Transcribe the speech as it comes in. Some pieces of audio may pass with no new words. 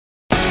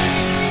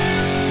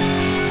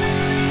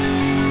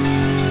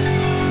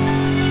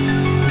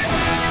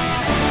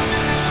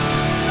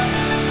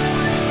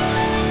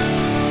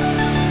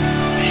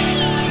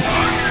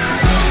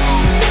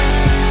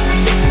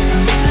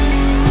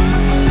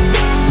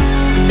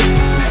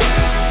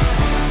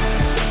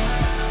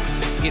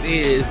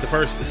is the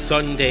first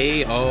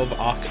Sunday of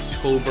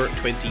October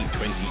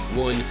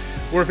 2021.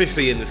 We're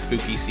officially in the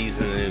spooky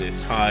season, and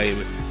it's time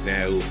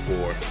now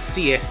for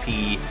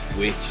CSP,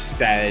 which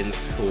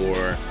stands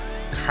for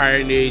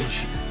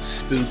Carnage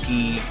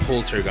Spooky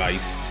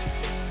Poltergeist,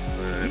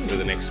 for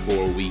the next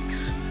 4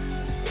 weeks.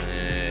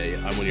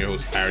 I'm one of your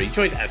hosts, Barry,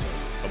 joined as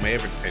always by my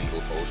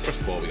ever-dependable host.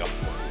 First of all, we got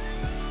Paul.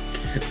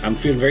 I'm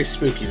feeling very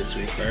spooky this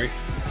week, Barry.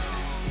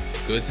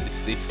 Good,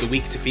 it's the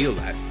week to feel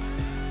that.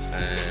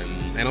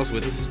 And also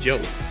with us is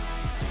Joe.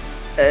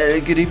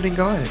 Good evening,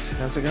 guys.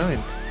 How's it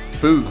going?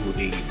 Boo. Good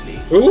evening.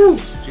 Ooh!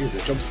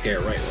 Jeez, a jump scare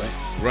right away.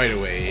 Right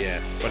away,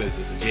 yeah. What is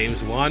this, a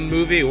James Wan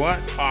movie? What?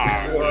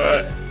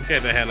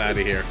 Get the hell out of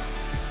here.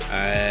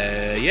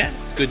 Yeah,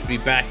 it's good to be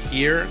back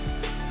here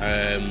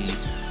on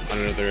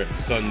another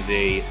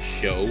Sunday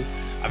show.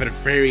 I've had a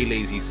very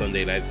lazy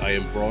Sunday, lads. I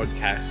am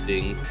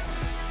broadcasting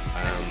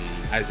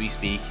as we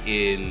speak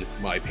in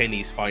my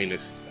Penny's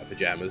finest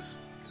pajamas.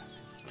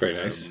 Very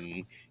nice.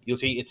 You'll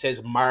see it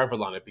says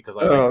Marvel on it because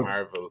I like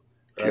Marvel.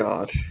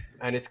 God.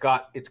 And it's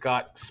got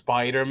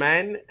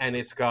Spider-Man, and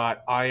it's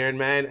got Iron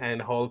Man,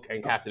 and Hulk,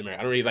 and Captain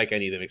America. I don't really like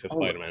any of them except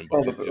Spider-Man,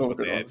 but this is just what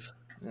they had.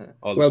 Yeah.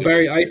 Well,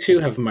 Barry, I too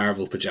have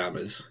Marvel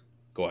pajamas.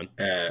 Go on.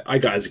 I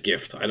got as a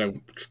gift. I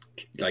don't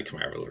like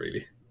Marvel,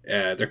 really.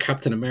 They're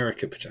Captain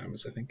America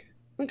pajamas, I think.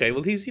 Okay,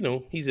 well, he's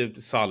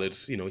a solid,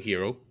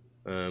 hero.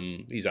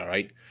 He's all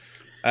right.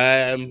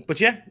 But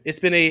yeah, it's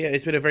been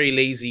a very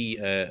lazy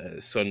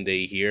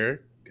Sunday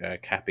here,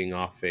 capping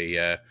off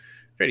a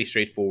fairly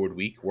straightforward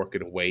week,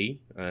 working away.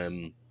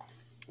 Been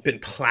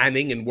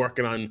planning and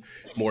working on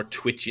more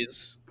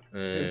Twitches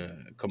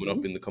coming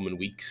up in the coming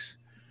weeks.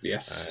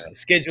 Yes.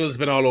 Schedule's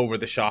been all over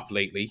the shop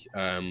lately,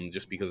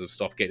 just because of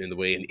stuff getting in the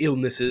way and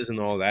illnesses and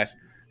all that,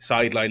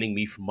 sidelining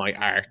me from my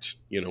art,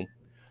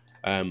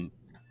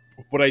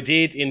 What I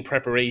did in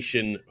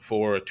preparation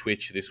for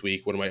Twitch this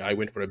week, I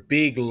went for a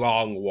big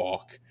long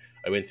walk.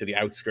 I went to the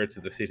outskirts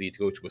of the city to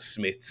go to a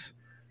Smith's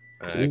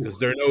because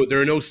there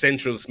are no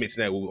central Smiths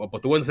now,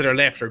 but the ones that are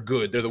left are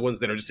good. They're the ones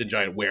that are just in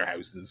giant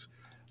warehouses.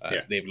 So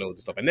they have loads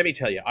of stuff. And let me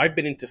tell you, I've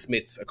been into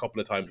Smith's a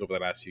couple of times over the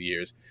last few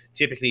years,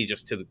 typically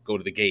just to go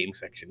to the game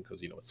section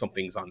because,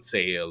 something's on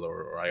sale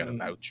or I got a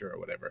voucher or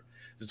whatever.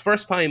 It's the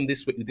first time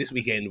this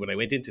weekend when I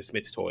went into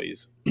Smith's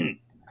Toys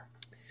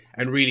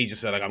and really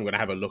just said, I'm going to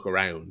have a look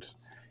around.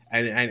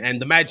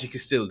 And the magic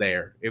is still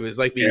there. It was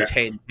like being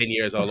 10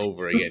 years all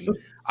over again.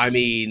 I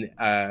mean,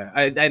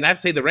 and I have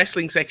to say the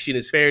wrestling section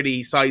is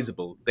fairly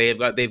sizable. They've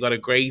got a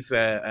great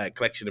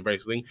collection of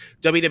wrestling.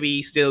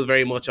 WWE still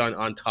very much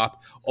on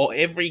top.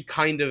 Every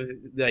kind of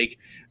like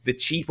the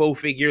cheapo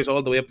figures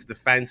all the way up to the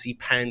fancy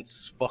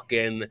pants,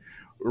 fucking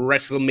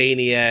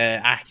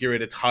WrestleMania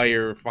accurate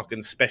attire,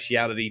 fucking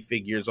speciality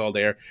figures all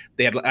there.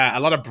 They had a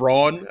lot of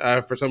Braun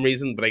for some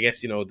reason, but I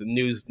guess the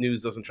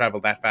news doesn't travel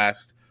that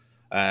fast.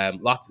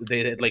 They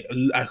had like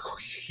a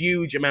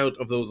huge amount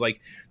of those. Like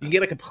you can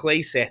get like a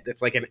play set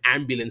that's like an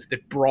ambulance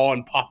that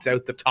Braun pops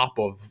out the top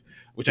of,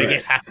 which I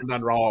guess happened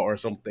on Raw or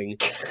something.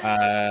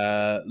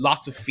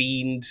 Lots of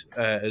Fiend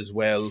as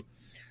well,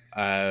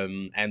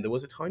 and there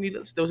was a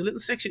little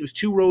section. It was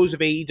 2 rows of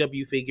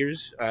AEW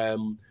figures.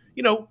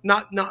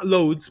 Not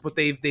loads, but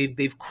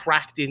they've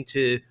cracked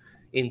into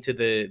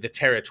the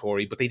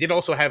territory. But they did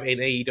also have an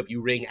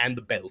AEW ring and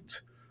the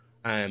belt.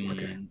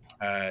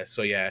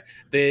 So yeah,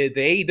 the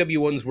AEW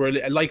ones were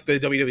like the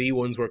WWE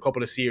ones were a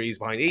couple of series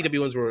behind. The AEW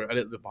ones were a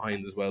little bit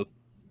behind as well.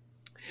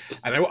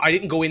 And I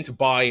didn't go in to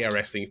buy a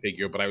wrestling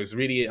figure, but I was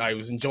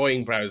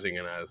enjoying browsing,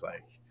 and I was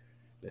like,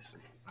 listen,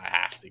 I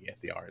have to get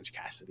the Orange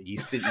Cassidy.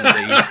 He's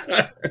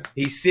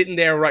sitting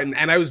there writing,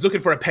 and I was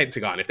looking for a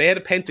Pentagon. If they had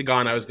a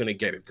Pentagon, I was going to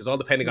get it because all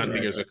the Pentagon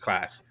figures are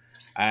class.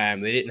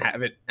 They didn't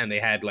have it, and they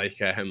had like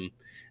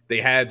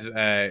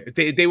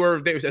they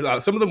were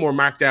some of them were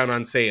marked down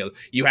on sale.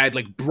 You had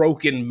like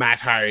broken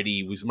Matt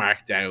Hardy was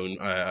marked down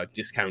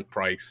discount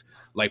price.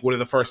 Like one of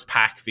the first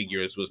pack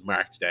figures was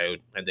marked down,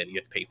 and then you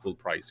had to pay full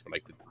price for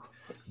like the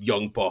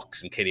Young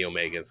Bucks and Kenny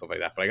Omega and stuff like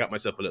that. But I got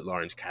myself a little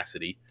Orange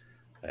Cassidy.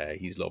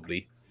 He's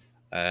lovely.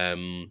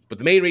 But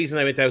the main reason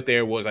I went out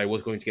there was I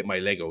was going to get my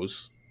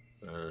Legos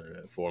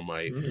for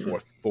my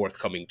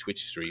forthcoming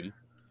Twitch stream.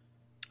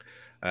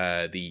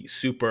 The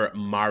Super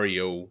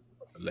Mario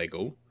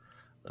Lego.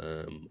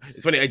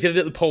 It's funny, I did a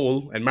little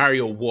poll and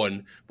Mario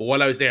won, but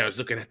while I was there I was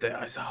looking at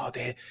I saw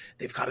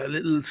they've got a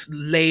little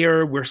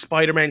layer where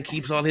Spider-Man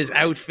keeps all his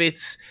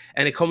outfits,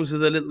 and it comes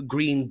with a little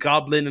green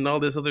goblin and all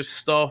this other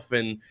stuff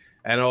and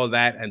all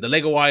that, and the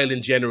Lego aisle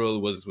in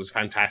general was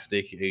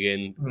fantastic.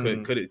 Again,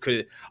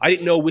 could I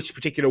didn't know which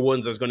particular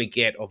ones I was going to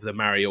get of the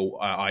Mario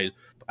aisle,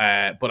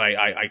 but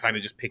I kind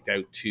of just picked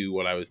out 2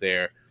 while I was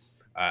there.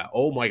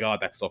 Oh my god,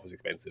 that stuff is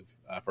expensive,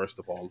 first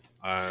of all,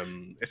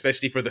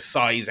 especially for the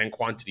size and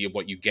quantity of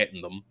what you get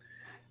in them.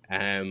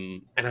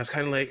 And I was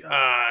kind of like,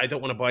 I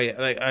don't want to buy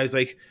it. I was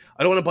like,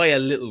 I don't want to buy a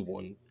little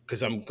one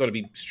because I'm going to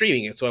be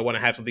streaming it, so I want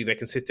to have something that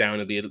can sit down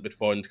and be a little bit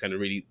fun to kind of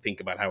really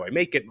think about how I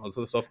make it and all this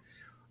other stuff.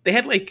 They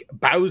had like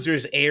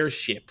Bowser's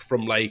airship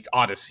from like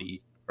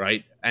Odyssey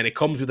right? And it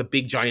comes with a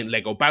big giant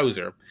Lego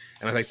Bowser.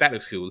 And I was like, that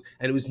looks cool.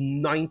 And it was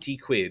 90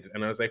 quid.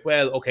 And I was like,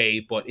 well, okay,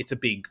 but it's a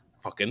big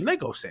fucking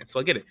Lego set, so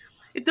I get it.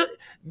 It does,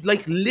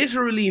 like,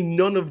 literally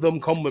none of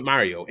them come with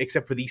Mario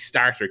except for the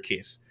starter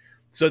kit.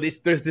 So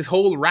there's this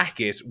whole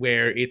racket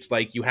where it's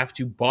like you have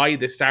to buy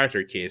the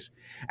starter kit,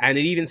 and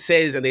it even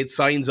says, and it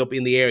signs up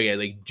in the area,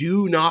 like,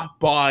 do not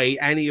buy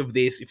any of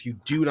this if you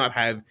do not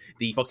have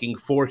the fucking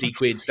 40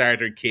 quid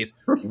starter kit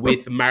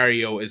with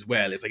Mario as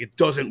well. It's like, it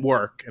doesn't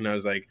work. And I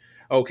was like,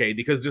 okay,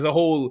 because this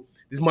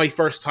is my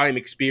first time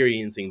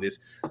experiencing this.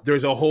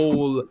 There's a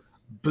whole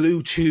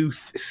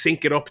Bluetooth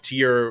sync it up to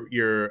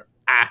your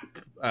app,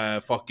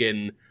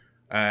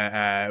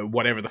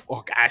 whatever the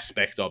fuck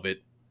aspect of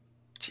it.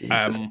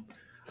 Jesus.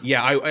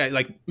 Yeah, I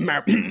like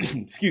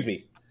excuse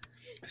me,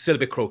 still a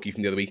bit croaky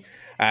from the other week.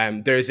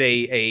 There's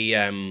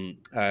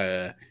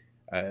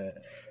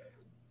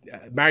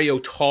Mario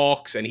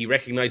talks, and he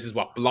recognizes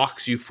what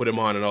blocks you've put him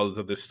on and all this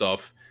other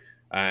stuff.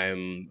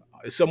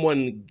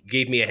 Someone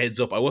gave me a heads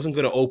up. I wasn't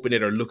going to open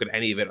it or look at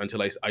any of it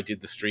until I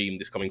did the stream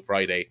this coming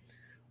Friday.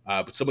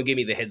 But someone gave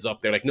me the heads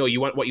up. They're like, no,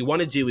 what you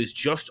want to do is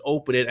just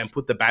open it and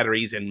put the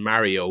batteries in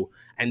Mario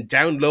and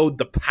download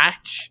the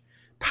patch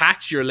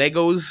your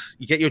Legos.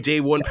 You get your day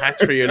one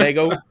patch for your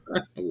Lego.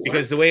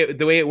 Because the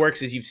way it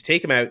works is you have to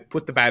take them out,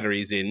 put the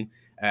batteries in.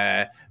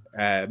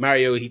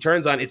 Mario, he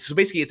turns on. It's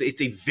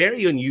a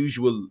very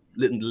unusual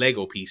little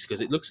Lego piece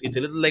because it's a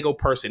little Lego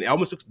person. It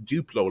almost looks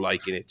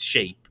Duplo-like in its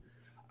shape,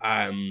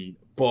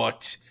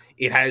 but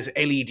it has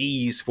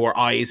LEDs for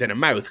eyes and a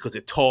mouth because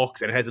it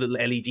talks, and it has a little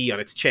LED on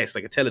its chest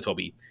like a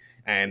Teletubby,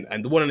 and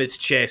the one on its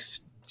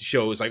chest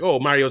shows like, oh,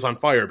 Mario's on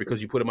fire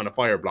because you put him on a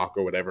fire block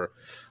or whatever.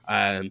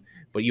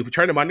 But you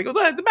turn him on and he goes,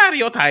 the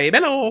Mario time,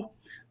 hello.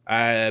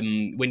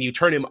 When you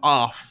turn him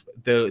off,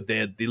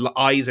 the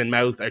eyes and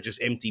mouth are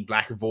just empty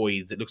black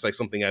voids. It looks like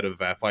something out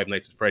of Five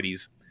Nights at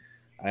Freddy's.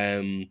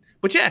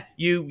 But yeah,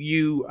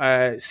 you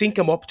sync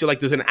them up to,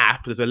 like, there's an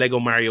app, there's a Lego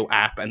Mario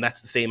app, and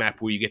that's the same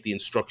app where you get the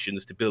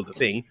instructions to build the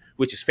thing,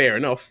 which is fair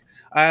enough.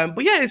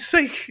 But yeah, it's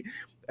like,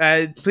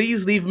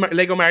 please leave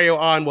Lego Mario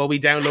on while we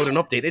download an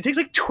update. It takes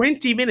like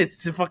 20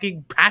 minutes to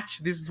fucking patch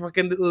this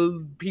fucking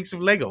little piece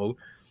of Lego.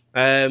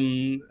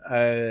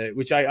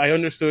 Which I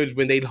understood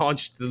when they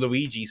launched the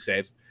Luigi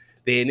set.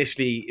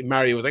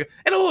 Mario was like,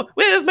 hello,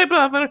 where's my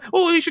brother?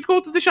 Oh, you should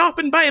go to the shop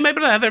and buy my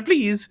brother,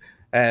 please.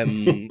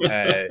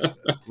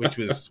 Which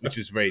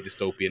was very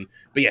dystopian.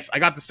 But yes, I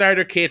got the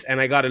starter kit,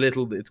 and I got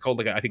it's called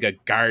like a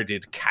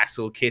guarded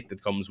castle kit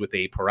that comes with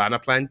a piranha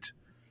plant.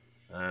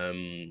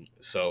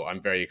 So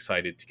I'm very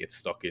excited to get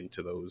stuck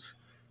into those.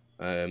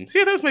 So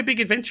yeah, that was my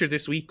big adventure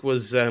this week,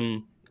 was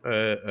going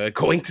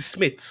to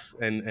Smith's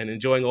and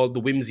enjoying all the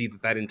whimsy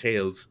that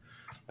entails.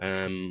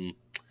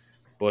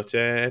 But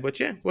yeah,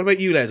 what about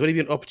you, lads? What have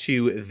you been up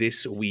to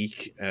this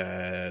week?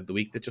 The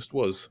week that just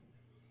was.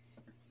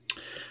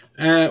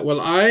 Well,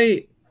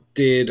 I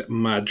did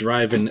my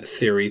driving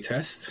theory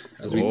test,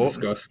 as we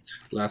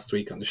discussed last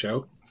week on the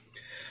show.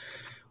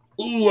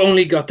 Ooh,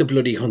 only got the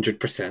bloody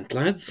 100%,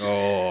 lads.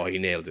 Oh, he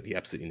nailed it. He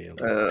absolutely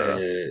nailed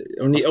it.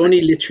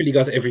 Only literally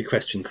got every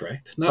question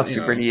correct. Must be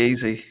pretty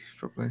easy,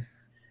 probably.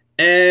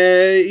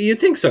 You'd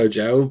think so,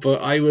 Joe,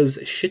 but I was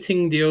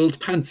shitting the old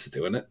pants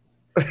doing it.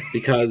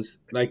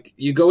 Because, like,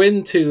 you go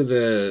into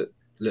the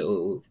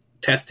little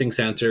testing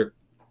center,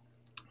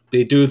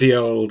 they do the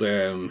old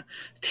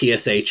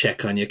TSA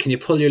check on you. Can you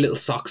pull your little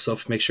socks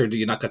up, make sure that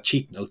you've not got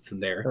cheat notes in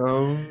there?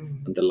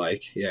 And the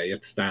like. Yeah, you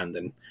have to stand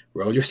and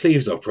roll your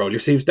sleeves up, roll your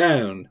sleeves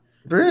down.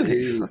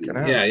 Really?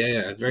 Yeah.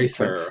 It's very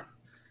thorough.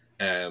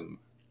 And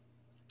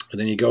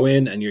then you go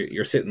in and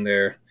you're sitting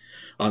there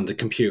on the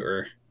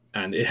computer,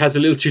 and it has a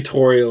little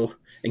tutorial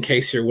in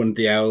case you're one of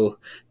the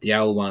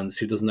owl ones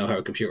who doesn't know how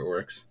a computer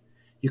works.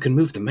 You can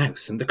move the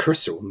mouse and the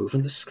cursor will move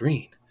on the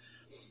screen.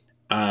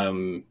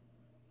 And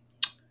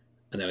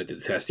then I did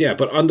the test. Yeah,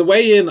 but on the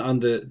way in on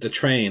the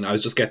train, I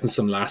was just getting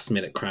some last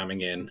minute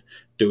cramming in,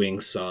 doing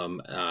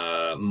some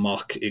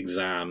mock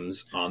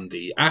exams on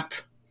the app.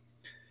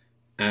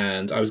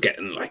 And I was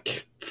getting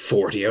like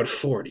 40 out of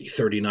 40,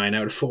 39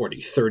 out of 40,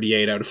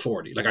 38 out of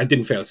 40. Like, I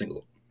didn't fail a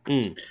single.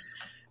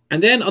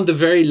 And then on the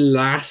very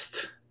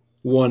last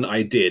one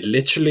I did,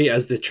 literally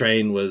as the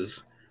train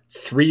was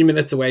 3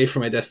 minutes away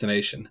from my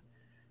destination,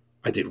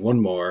 I did one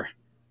more.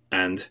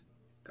 And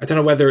I don't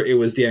know whether it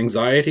was the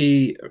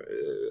anxiety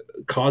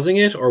causing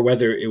it or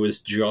whether it was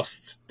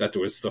just that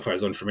there was stuff I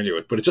was unfamiliar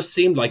with. But it just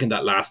seemed like in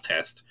that last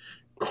test,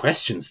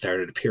 questions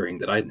started appearing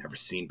that I'd never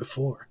seen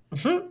before.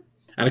 Mm-hmm.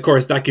 And of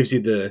course, that gives you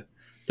the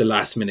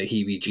last minute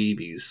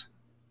heebie-jeebies.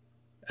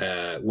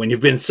 When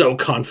you've been so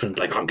confident,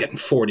 like, I'm getting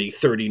 40,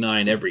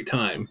 39 every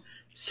time,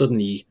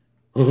 suddenly,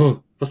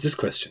 oh, what's this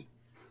question?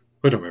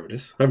 I don't remember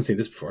this. I haven't seen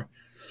this before.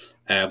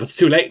 But it's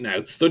too late now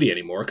to study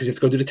anymore because you have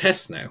to go do the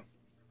tests now.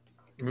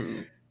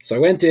 Mm. So I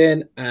went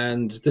in,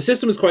 and the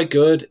system is quite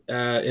good.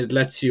 It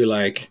lets you,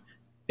 like,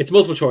 it's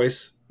multiple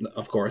choice,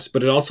 of course,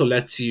 but it also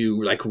lets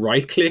you, like,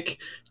 right-click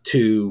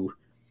to,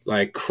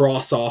 like,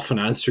 cross off an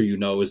answer you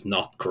know is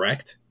not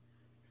correct.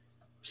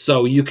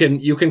 So you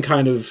can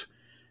kind of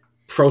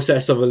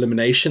process of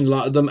elimination, a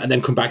lot of them, and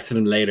then come back to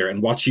them later,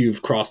 and what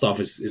you've crossed off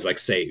is like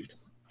saved.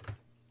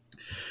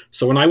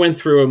 So when I went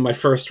through my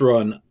first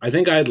run, I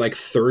think I had like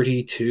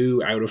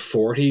 32 out of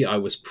 40 I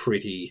was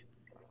pretty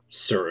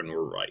certain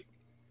were right,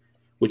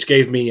 which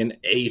gave me an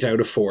 8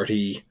 out of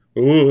 40.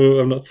 Ooh,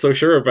 I'm not so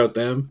sure about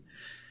them.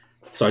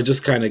 So I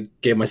just kind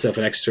of gave myself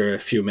an extra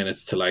few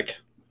minutes to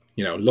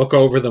look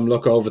over them,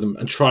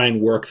 and try and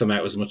work them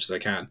out as much as I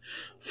can.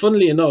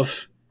 Funnily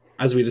enough,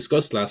 as we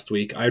discussed last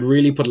week, I'd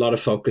really put a lot of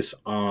focus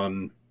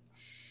on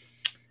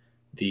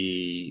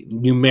the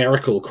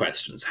numerical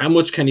questions. How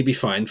much can you be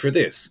fined for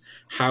this?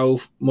 How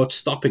much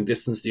stopping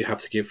distance do you have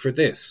to give for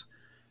this?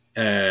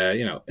 Et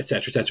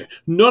cetera, et cetera.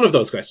 None of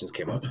those questions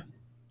came up.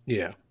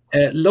 Yeah.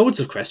 Loads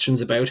of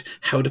questions about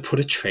how to put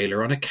a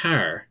trailer on a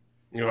car.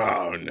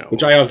 Oh, no.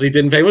 Which I obviously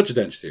didn't pay much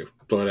attention to.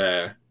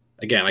 But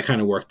again, I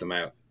kind of worked them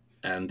out.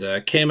 And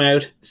came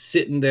out,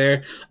 sitting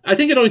there. I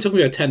think it only took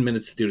me about 10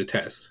 minutes to do the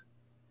test.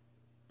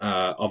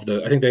 I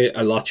think they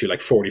allot you like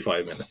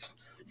 45 minutes.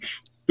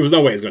 There was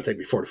no way it was going to take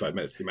me 45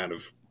 minutes, the amount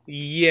of...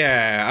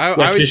 Yeah,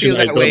 I would feel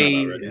that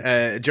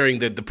way during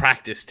the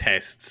practice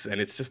tests,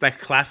 and it's just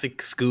that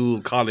classic school,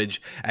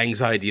 college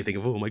anxiety. You think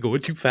of, oh my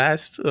God, too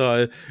fast.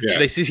 Should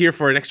I sit here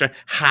for an extra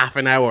half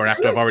an hour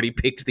after I've already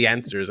picked the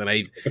answers, and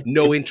I have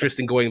no interest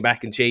in going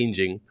back and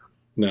changing?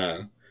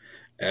 No.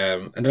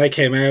 And then I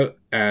came out,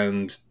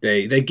 and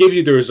they give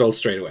you the results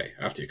straight away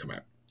after you come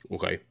out.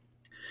 Okay.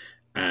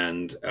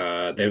 And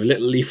they have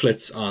little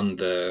leaflets on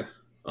the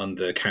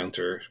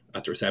counter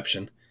at the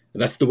reception. And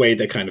that's the way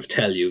they kind of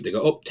tell you. They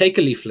go, oh, take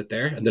a leaflet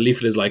there. And the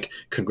leaflet is like,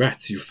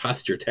 congrats, you've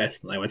passed your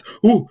test. And I went,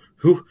 ooh,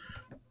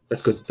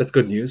 that's good. That's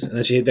good news.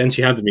 And then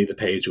she handed me the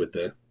page with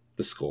the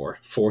score,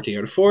 40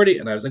 out of 40.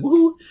 And I was like,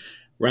 woohoo,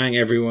 rang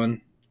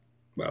everyone.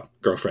 Well,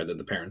 girlfriend and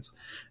the parents.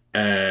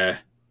 And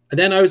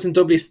then I was in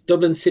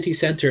Dublin city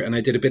centre, and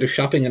I did a bit of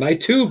shopping, and I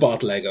too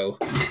bought Lego.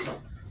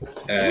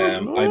 The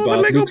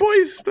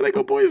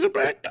Lego boys are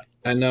back.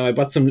 I know. I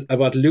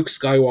bought Luke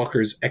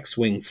Skywalker's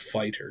X-Wing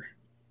fighter.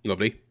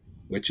 Lovely.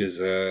 Which is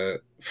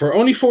for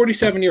only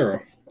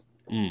 €47.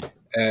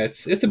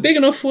 It's a big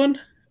enough one.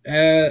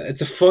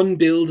 It's a fun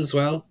build as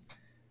well.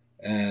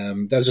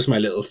 That was just my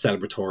little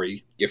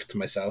celebratory gift to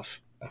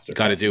myself after.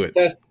 Got to do it.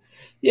 Test.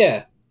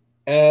 Yeah.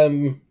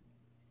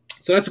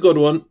 So that's a good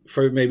one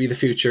for maybe the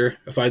future.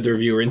 If either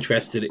of you are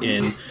interested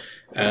in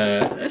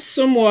a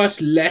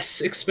somewhat less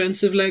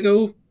expensive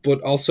Lego,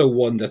 but also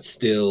one that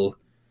still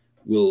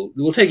will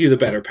take you the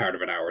better part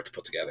of an hour to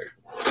put together.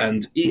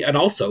 And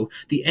also,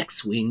 the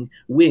X-Wing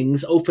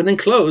wings open and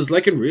close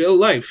like in real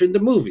life in the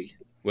movie.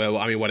 Well,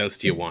 I mean, what else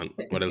do you want?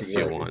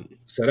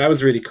 So that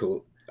was really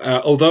cool.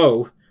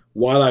 Although,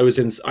 while I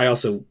was I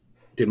also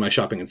did my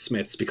shopping in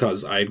Smith's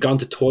because I had gone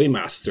to Toy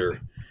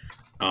Master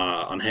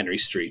on Henry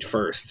Street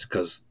first,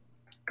 because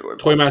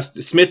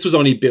Smith's was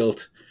only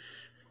built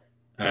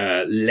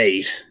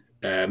late,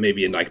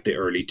 maybe in like the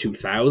early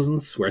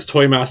 2000s, whereas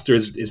Toy Master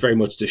is very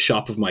much the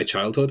shop of my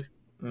childhood.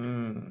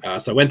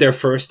 So I went there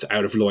first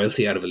out of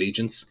loyalty, out of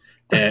allegiance,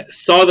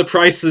 saw the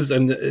prices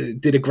and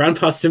did a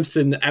Grandpa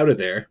Simpson out of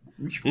there,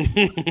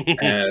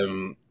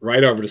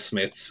 right over to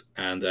Smith's.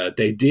 And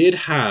they did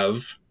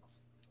have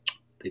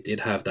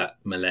that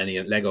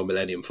Lego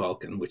Millennium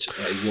Falcon, which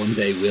I one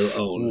day will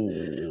own.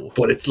 Ooh.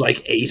 But it's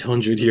like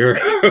 €800.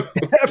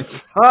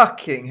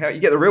 Fucking hell, you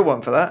get the real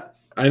one for that.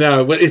 I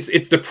know, but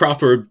it's the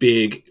proper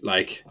big,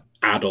 like,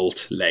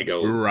 adult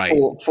Lego, right?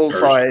 Full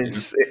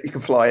size. You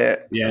can fly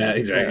it. Yeah,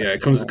 exactly. Yeah,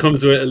 it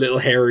comes with a little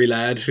hairy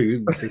lad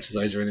who sits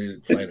beside you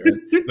and flying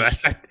around.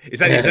 Is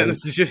that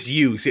just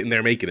you sitting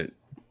there making it?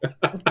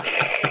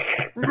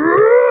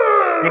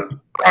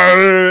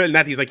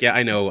 Natty's like, yeah,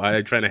 I know.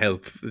 I'm trying to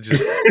help.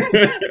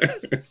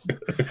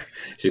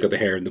 She's got the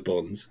hair and the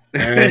buns.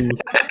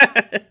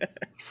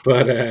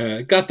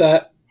 But got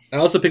that. I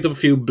also picked up a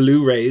few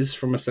Blu-rays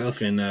for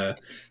myself in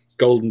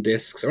Golden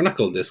Discs, or not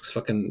Golden Discs,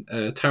 fucking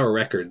Tower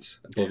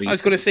Records above East. I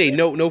was going to say,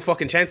 no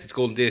fucking chance it's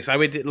Golden Discs. I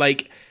would,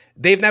 like,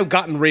 they've now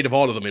gotten rid of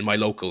all of them in my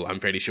local, I'm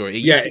fairly sure.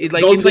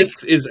 Golden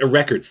Discs is a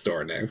record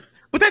store now.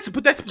 But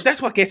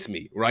that's what gets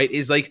me, right?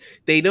 Is like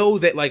they know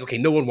that, like, okay,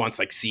 no one wants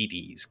like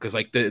CDs because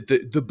like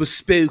the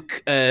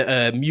bespoke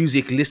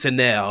music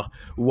listener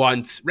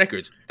wants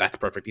records. That's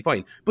perfectly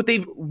fine. But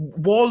they've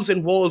walls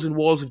and walls and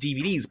walls of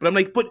DVDs. But I'm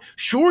like, but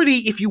surely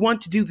if you want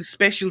to do the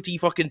specialty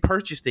fucking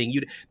purchase thing,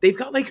 they've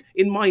got like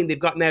in mind, they've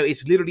got now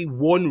it's literally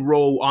one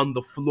row on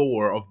the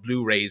floor of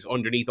Blu-rays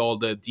underneath all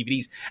the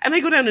DVDs. And I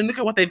go down and look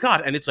at what they've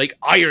got, and it's like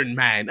Iron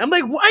Man. I'm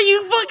like, why are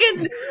you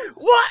fucking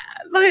what?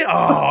 Like,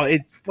 oh,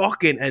 it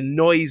fucking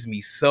annoys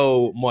me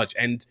so much.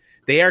 And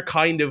they are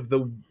kind of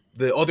the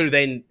other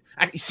than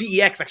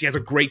CEX actually has a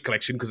great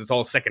collection because it's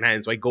all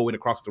secondhand, so I go in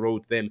across the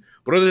road to them.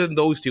 But other than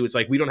those two, it's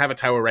like we don't have a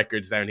Tower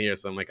Records down here,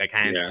 so I'm like, I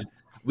can't. Yeah.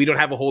 We don't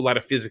have a whole lot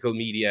of physical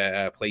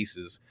media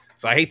places,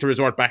 so I hate to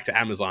resort back to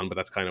Amazon, but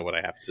that's kind of what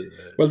I have to.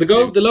 Well,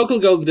 the local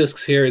Golden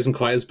Discs here isn't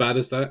quite as bad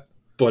as that,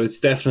 but it's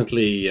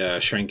definitely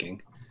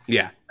shrinking.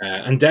 Yeah,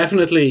 and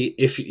definitely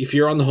if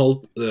you're on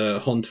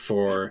the hunt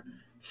for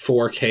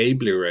 4K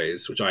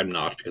Blu-rays, which I'm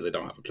not because I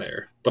don't have a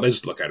player, but I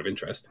just look out of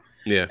interest.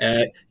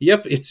 Yeah.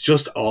 Yep, it's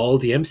just all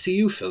the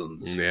MCU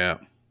films. Yeah.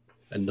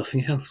 And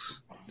nothing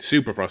else.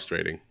 Super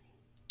frustrating.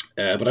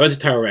 But I went to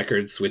Tower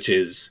Records, which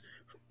is,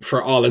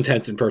 for all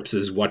intents and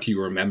purposes, what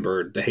you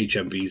remember the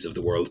HMVs of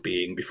the world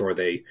being before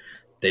they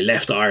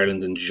left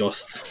Ireland and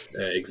just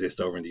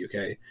exist over in the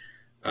UK.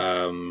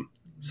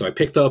 So I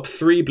picked up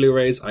 3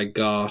 Blu-rays. I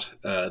got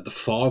The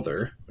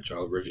Father, which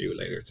I'll review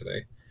later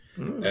today.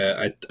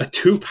 A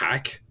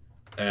 2-pack,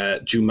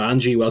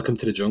 Jumanji, Welcome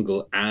to the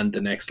Jungle, and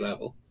The Next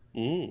Level,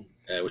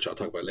 which I'll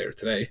talk about later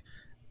today.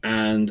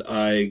 And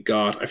I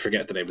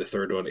forget the name of the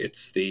third one.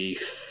 It's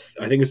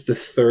I think it's the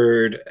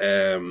third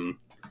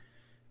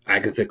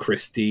Agatha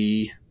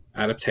Christie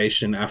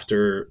adaptation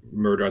after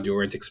Murder on the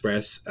Orient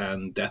Express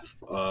and Death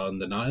on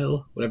the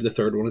Nile, whatever the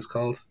third one is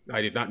called.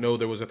 I did not know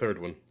there was a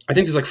third one. I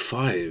think there's like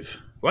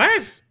 5.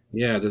 What?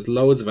 Yeah, there's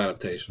loads of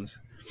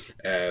adaptations.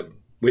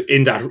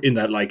 In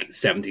that like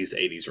 70s,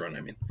 80s run,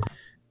 I mean.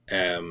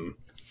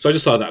 So I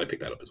just saw that, I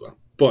picked that up as well.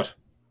 But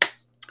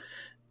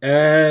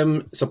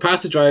so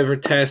pass the driver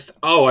test.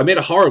 Oh, I made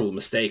a horrible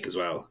mistake as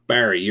well.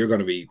 Barry, you're going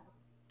to be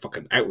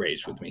fucking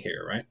outraged with me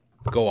here, right?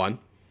 Go on.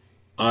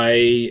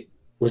 I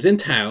was in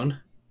town.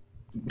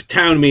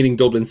 Town meaning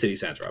Dublin city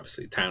centre,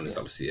 obviously. Town is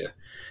obviously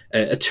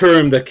a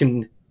term that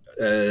can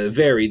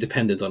vary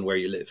dependent on where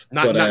you live.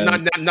 Not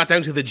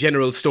down to the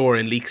general store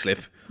in Leixlip.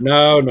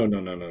 No.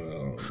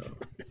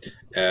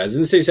 I was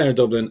in the city centre of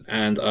Dublin,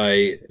 and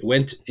I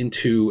went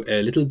into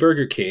a little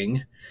Burger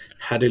King,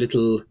 had a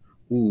little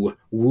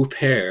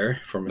whoop-air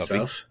for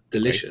myself. Lovely.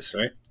 Delicious,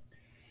 right?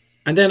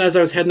 And then as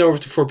I was heading over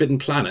to Forbidden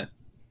Planet,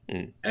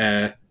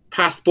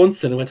 past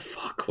Bunsen, and went,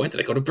 fuck, why did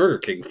I go to Burger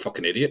King,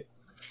 fucking idiot?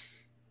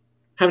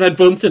 Haven't had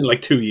Bunsen in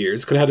like 2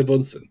 years. Could have had a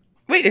Bunsen.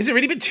 Wait, has it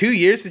really been 2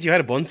 years since you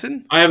had a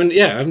Bunsen? I haven't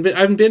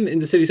been in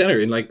the city centre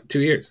in like 2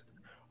 years.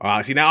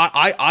 See, now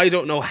I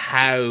don't know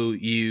how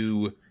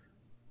you,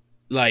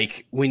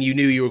 like, when you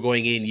knew you were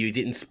going in, you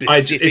didn't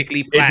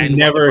specifically plan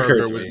what the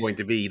burger was going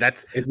to be.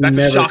 That's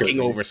a shocking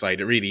oversight.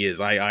 It really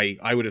is.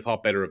 I would have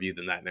thought better of you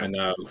than that now. I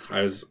know.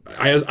 I was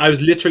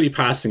literally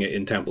passing it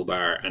in Temple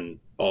Bar, and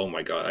oh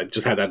my god, I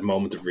just had that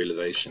moment of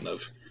realization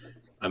of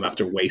I'm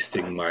after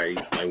wasting my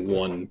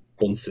one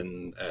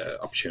Bunsen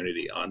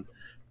opportunity on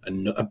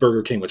a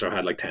Burger King, which I've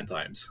had like 10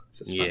 times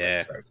since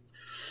pandemic starts.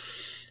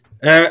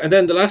 And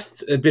then the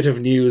last bit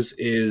of news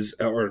is,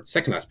 or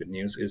second last bit of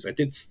news is, I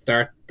did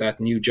start that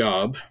new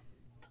job.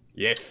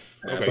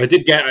 Yes. Okay. So I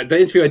did get the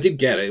interview. I did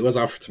get it. It was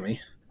offered to me,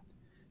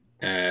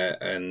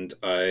 and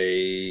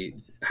I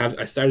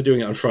started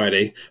doing it on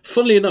Friday.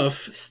 Funnily enough,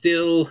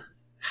 still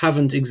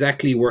haven't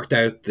exactly worked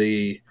out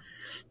the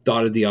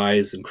dotted the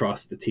I's and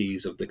crossed the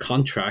T's of the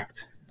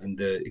contract and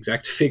the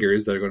exact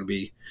figures that are going to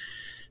be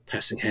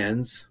passing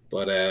hands.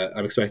 But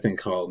I'm expecting a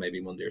call maybe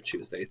Monday or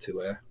Tuesday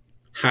to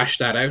hash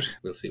that out.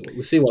 We'll see.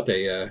 We'll see what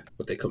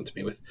they come to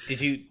me with.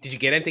 Did you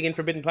get anything in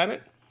Forbidden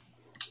Planet?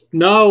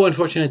 No,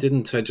 unfortunately, I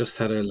didn't. I just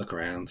had a look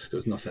around. There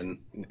was nothing.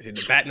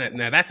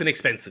 Now that's an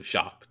expensive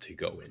shop to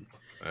go in.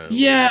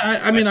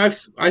 I mean, I've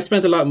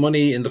spent a lot of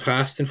money in the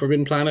past in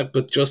Forbidden Planet,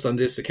 but just on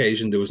this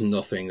occasion, there was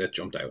nothing that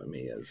jumped out at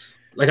me as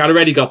like I'd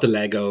already got the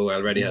Lego. I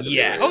already had the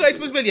Okay, I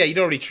suppose. Well, you'd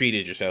already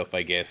treated yourself,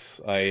 I guess.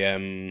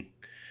 When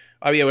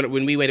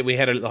we went, we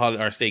had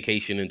our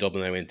staycation in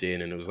Dublin. I went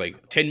in, and it was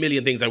like 10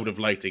 million things I would have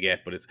liked to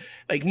get, but it's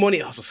like money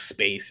and also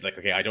space. Like,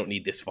 okay, I don't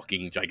need this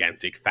fucking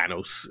gigantic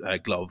Thanos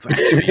glove.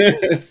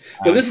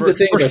 Well, this is the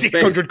thing for about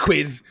 600 space.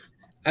 quid.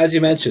 As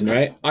you mentioned,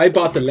 right? I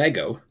bought the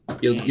Lego.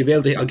 You'll be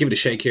able to. I'll give it a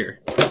shake here.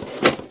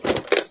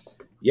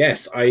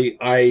 Yes,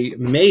 I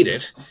made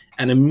it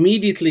and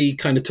immediately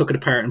kind of took it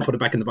apart and put it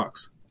back in the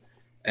box,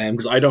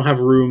 because I don't have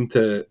room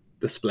to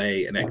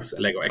display a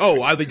Lego X-Wing.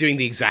 Oh, I'll be doing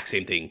the exact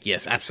same thing.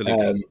 Yes,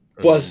 absolutely.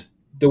 But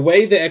the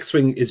way the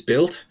X-Wing is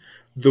built,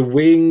 the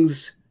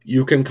wings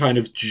you can kind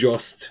of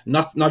just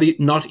not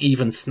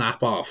even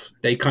snap off.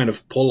 They kind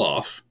of pull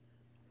off,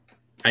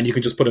 and you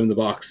can just put them in the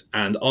box.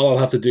 And all I'll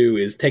have to do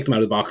is take them out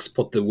of the box,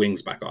 put the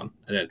wings back on,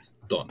 and it's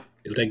done.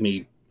 It'll take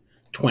me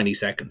 20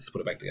 seconds to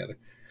put it back together.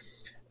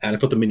 And I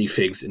put the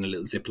minifigs in a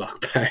little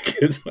Ziploc bag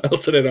as well,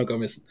 so they don't go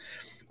missing.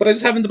 But I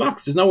just have it in the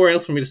box. There's nowhere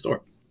else for me to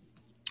store.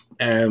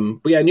 But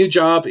yeah, new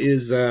job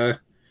is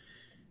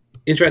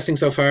interesting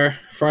so far.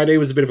 Friday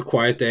was a bit of a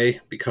quiet day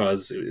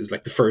because it was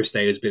like the first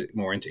day was a bit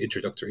more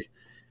introductory.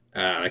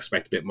 I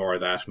expect a bit more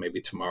of that maybe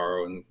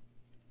tomorrow, and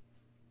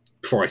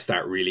before I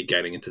start really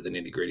getting into the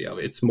nitty gritty of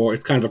it. It's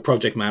kind of a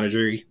project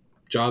managery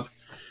job.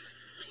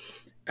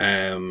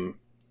 And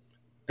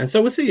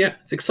so we'll see. Yeah,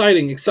 it's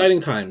exciting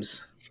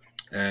times.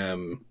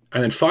 And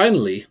then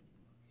finally,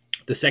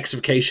 the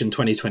Sexification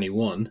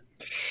 2021.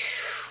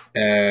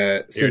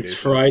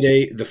 Since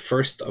Friday, the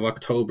 1st of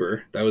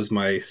October, that was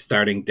my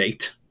starting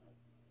date.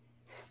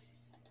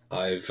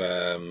 I've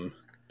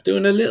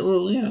doing a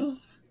little,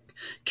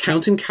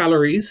 counting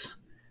calories,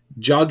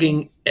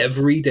 jogging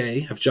every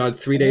day. I've jogged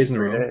 3 days in a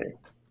row.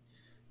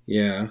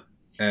 Yeah.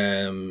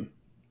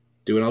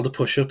 Doing all the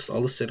push-ups,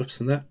 all the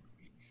sit-ups and that.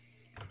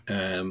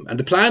 And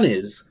the plan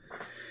is,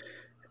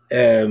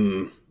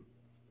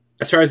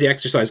 as far as the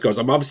exercise goes,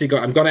 I'm going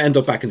to end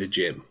up back in the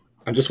gym.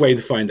 I'm just waiting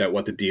to find out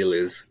what the deal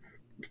is,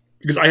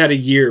 because I had a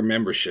year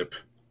membership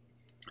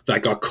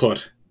that got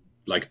cut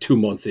like 2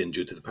 months in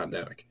due to the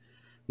pandemic.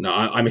 Now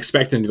I'm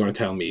expecting they're going to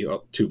tell me,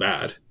 oh, too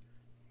bad,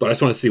 but I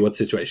just want to see what the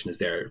situation is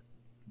there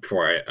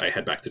before I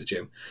head back to the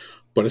gym.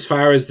 But as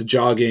far as the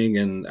jogging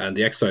and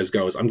the exercise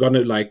goes, I'm going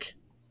to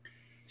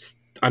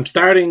I'm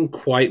starting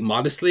quite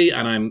modestly,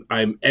 and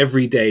I'm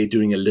every day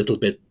doing a little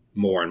bit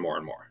more and more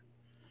and more.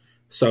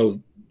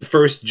 So the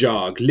first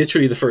jog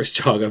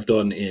I've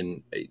done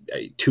in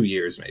 2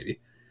 years, maybe.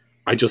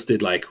 I just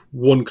did like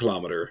 1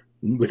 kilometer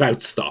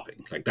without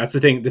stopping. Like, that's the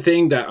thing. The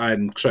thing that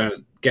I'm trying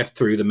to get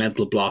through the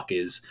mental block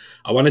is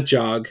I want to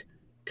jog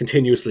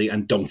continuously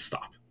and don't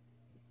stop.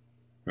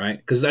 Right?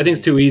 Because I think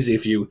it's too easy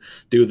if you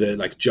do the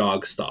like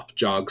jog, stop,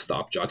 jog,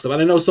 stop, jog, stop.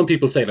 And I know some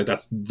people say like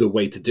that's the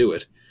way to do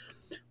it.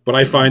 But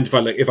I find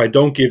if I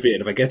don't give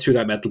in, if I get through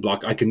that mental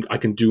block, I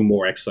can do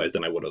more exercise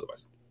than I would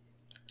otherwise.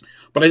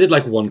 But I did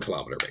like 1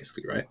 kilometer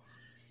basically, right?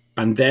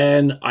 And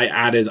then I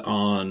added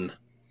on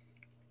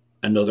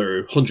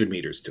another 100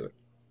 meters to it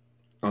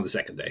on the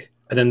second day.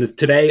 And then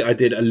today I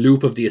did a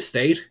loop of the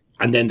estate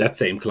and then that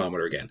same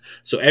kilometer again.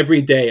 So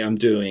every day I'm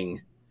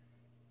doing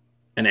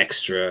an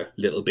extra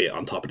little bit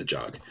on top of the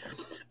jog.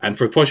 And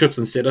for push-ups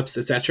and sit-ups,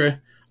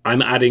 etc.,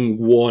 I'm adding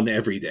 1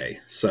 every day.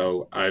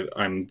 So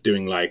I'm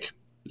doing like,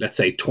 let's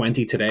say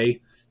 20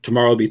 today.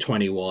 Tomorrow will be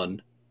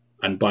 21.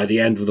 And by the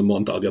end of the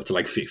month, I'll be up to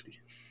like 50.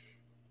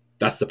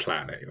 That's the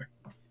plan anyway.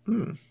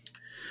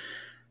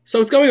 So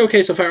it's going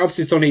okay so far.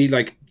 Obviously, it's only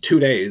like 2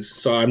 days.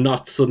 So I'm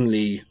not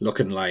suddenly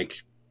looking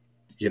like,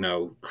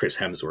 Chris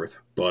Hemsworth.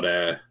 But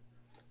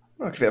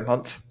I'll give it a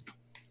month.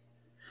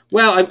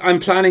 Well, I'm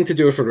planning to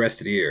do it for the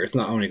rest of the year. It's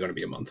not only going to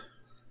be a month.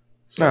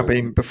 So, No, I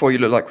mean, before you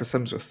look like Chris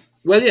Hemsworth.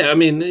 Well, yeah, I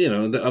mean,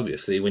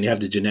 obviously, when you have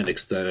the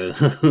genetics that...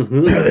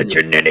 The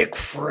genetic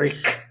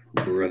freak.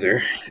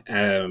 Brother.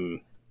 So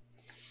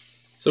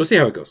we'll see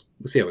how it goes.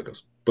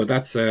 But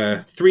that's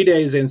 3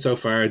 days in so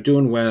far,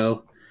 doing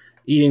well,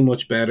 eating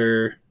much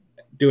better,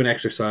 doing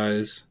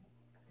exercise.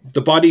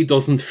 The body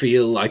doesn't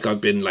feel like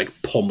I've been, like,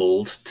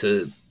 pummeled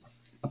to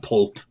a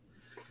pulp.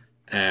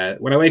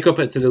 When I wake up,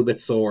 it's a little bit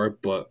sore,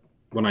 but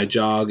when I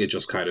jog, it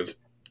just kind of...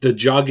 The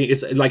jogging,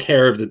 it's like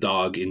hair of the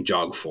dog in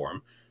jog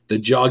form. The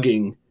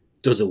jogging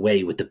does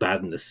away with the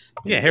badness.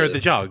 Yeah, hair of the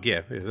jog.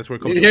 Yeah, that's where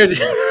it comes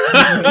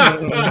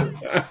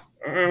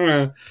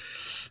from.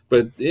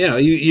 But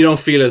you don't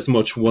feel as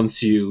much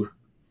once you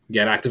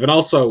get active. And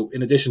also,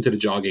 in addition to the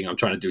jogging, I'm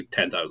trying to do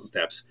 10,000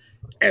 steps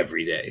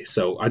every day.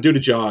 So I do the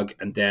jog,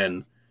 and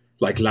then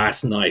like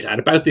last night, at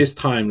about this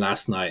time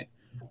last night,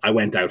 I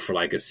went out for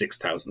like a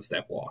 6,000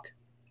 step walk.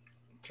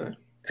 Okay.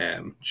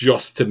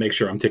 Just to make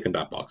sure I'm ticking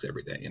that box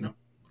every day,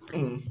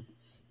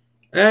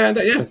 And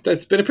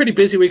that's been a pretty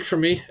busy week for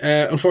me.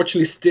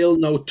 Unfortunately, still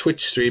no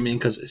Twitch streaming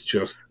because it's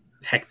just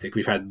hectic.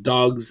 We've had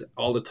dogs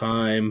all the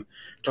time,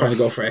 trying to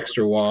go for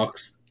extra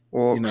walks.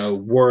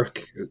 Work.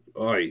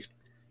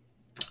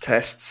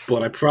 Tests.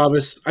 But I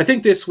promise, I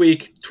think this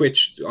week,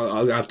 Twitch,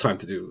 I'll have time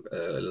to do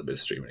a little bit of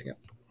streaming again.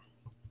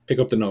 Pick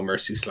up the No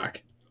Mercy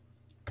Slack.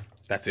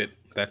 That's it.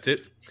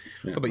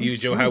 Yeah. How about you,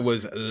 Joe? Nice. How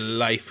was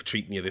life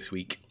treating you this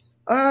week?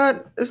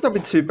 It's not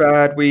been too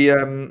bad. We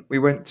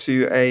went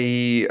to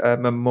a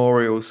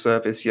memorial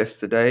service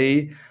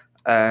yesterday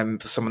for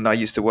someone that I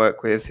used to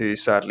work with who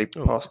sadly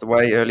passed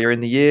away earlier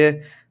in the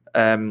year.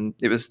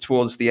 It was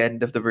towards the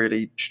end of the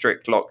really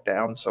strict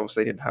lockdown, so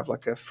obviously they didn't have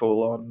like a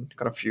full-on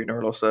kind of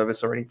funeral or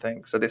service or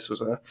anything. So this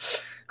was a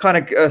kind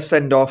of a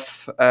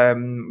send-off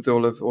with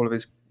all of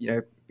his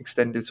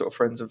extended sort of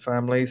friends and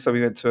family. So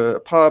we went to a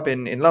pub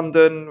in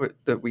London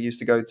that we used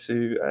to go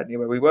to near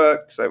where we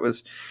worked. So it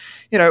was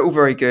all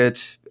very good.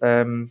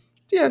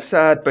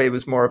 Sad, but it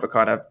was more of a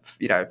kind of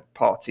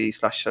party /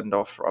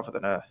 send-off rather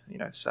than a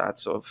sad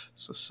sort of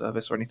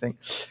service or anything.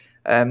 So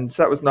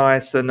that was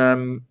nice. And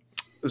there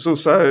was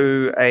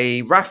also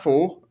a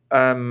raffle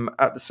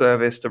at the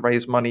service to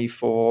raise money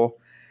for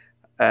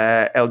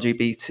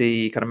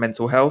LGBT kind of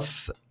mental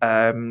health.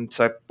 So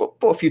I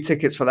bought a few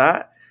tickets for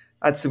that.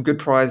 Had some good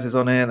prizes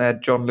on it. They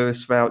had John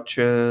Lewis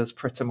vouchers,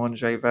 Pret a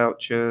Manger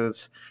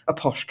vouchers, a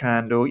posh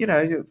candle,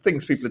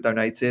 things people have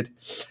donated.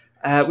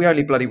 We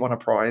only bloody won a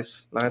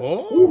prize, lads.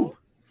 Oh.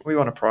 We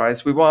won a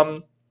prize. We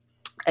won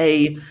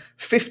a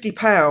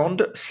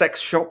 £50 sex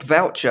shop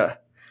voucher.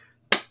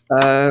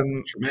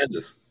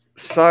 Tremendous.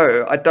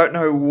 So I don't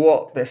know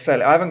what they're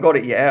selling. I haven't got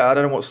it yet. I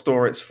don't know what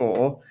store it's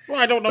for. Well,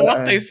 I don't know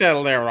what they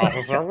sell there,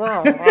 officer.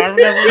 Well, I've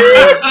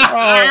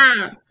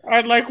never.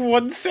 I'd like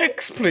 1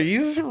 6,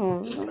 please.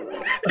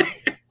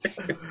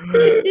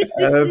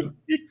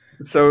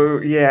 So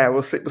yeah,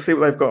 we'll see what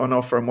they've got on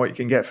offer and what you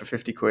can get for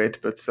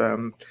 £50. But it's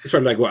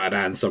probably like what, at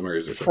Ann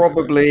Summers or something.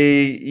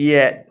 Probably, like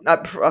yeah.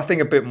 I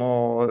think a bit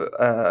more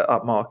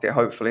upmarket,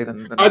 hopefully.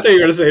 Than I thought you were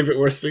going to say a bit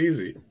more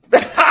sleazy.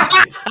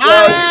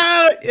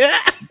 Yeah.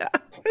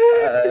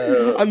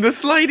 On the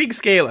sliding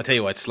scale, I tell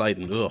you what,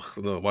 sliding. Ugh,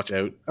 watch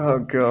out. Oh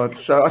god!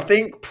 So I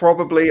think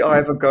probably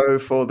either go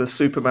for the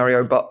Super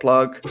Mario butt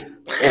plug,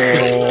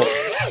 or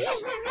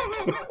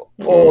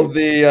or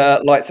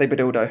the lightsaber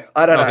dildo.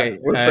 I don't know.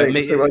 We'll see.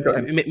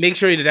 Make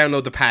sure you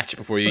download the patch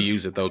before you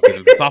use it, though, because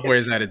if the software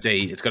is out of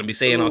date, it's going to be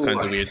saying all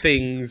kinds of weird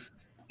things.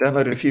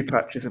 Downloaded a few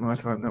patches in my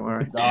time, don't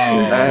worry.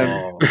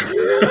 Oh.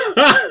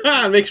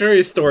 Make sure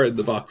you store it in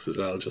the box as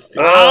well. Just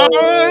no.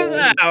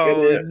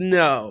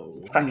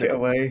 Pack it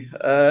away.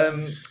 So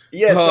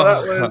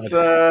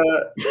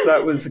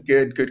that was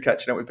good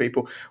catching up with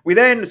people. We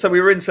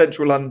were in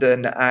central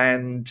London,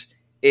 and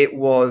it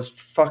was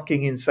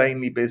fucking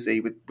insanely busy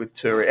with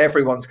tourists.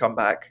 Everyone's come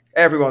back.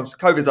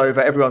 COVID's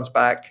over. Everyone's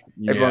back.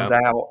 Everyone's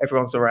out.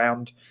 Everyone's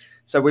around.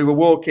 So we were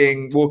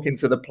walking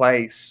to the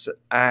place,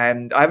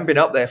 and I haven't been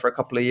up there for a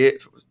couple of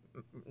years,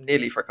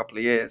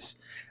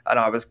 and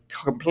I was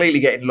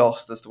completely getting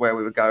lost as to where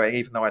we were going,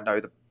 even though I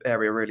know the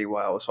area really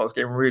well. So I was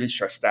getting really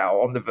stressed out,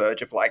 on the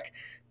verge of like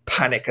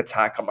panic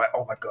attack. I'm like,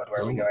 oh my God,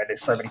 where are we going?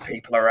 There's so many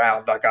people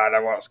around. Like, I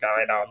don't know what's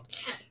going on.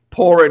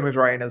 Pouring with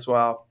rain as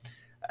well.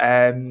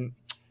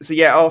 So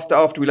yeah,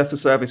 after we left the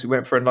service, we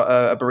went for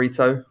a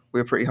burrito. We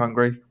were pretty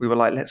hungry. We were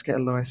like, let's get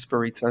a nice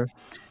burrito.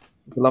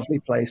 It's a lovely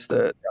place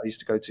that I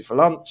used to go to for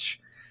lunch.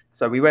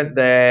 So we went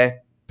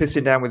there,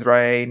 pissing down with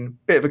rain,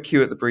 bit of a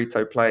queue at the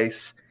burrito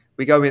place.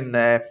 We go in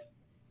there,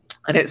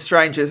 and it's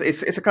strange.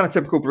 It's a kind of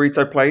typical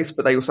burrito place,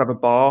 but they also have a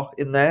bar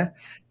in there.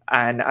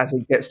 And as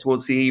it gets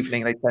towards the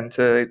evening, they tend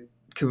to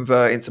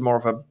convert into more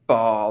of a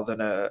bar than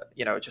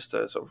just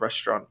a sort of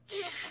restaurant.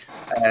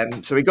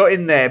 So we got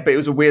in there, but it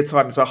was a weird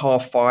time. It was about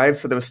 5:30,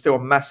 so there was still a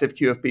massive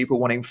queue of people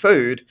wanting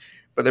food.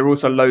 But there were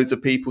also loads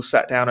of people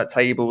sat down at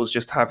tables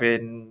just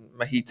having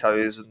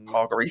mojitos and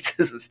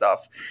margaritas and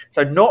stuff.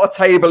 So not a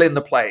table in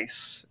the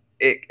place.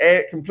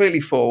 It completely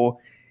full.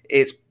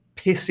 It's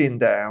pissing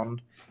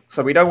down.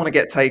 So we don't want to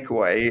get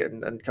takeaway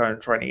and kind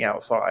of try and eat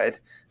outside.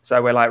 So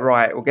we're like,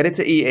 right, we'll get it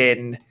to eat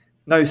in.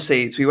 No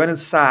seats. We went and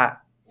sat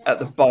at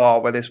the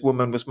bar where this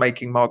woman was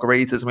making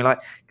margaritas. And we're like,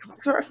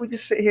 is it if we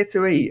just sit here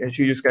to eat? And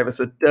she just gave us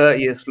the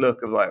dirtiest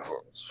look of like,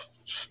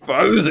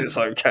 suppose it's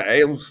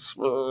okay. It's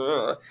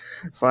like,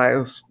 I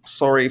was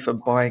sorry for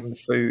buying the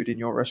food in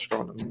your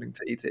restaurant and wanting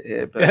to eat it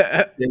here,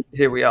 but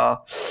here we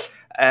are.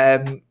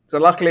 So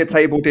luckily a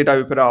table did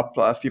open up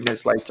a few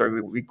minutes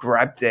later. We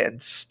grabbed it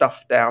and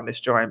stuffed down this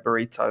giant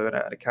burrito and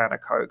a can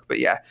of Coke. But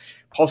yeah,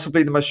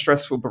 possibly the most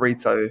stressful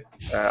burrito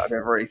I've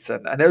ever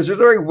eaten. And there was just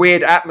a very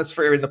weird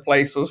atmosphere in the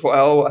place as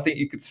well. I think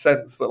you could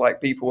sense that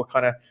like people were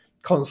kind of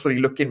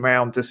constantly looking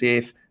around to see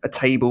if a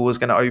table was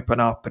going to open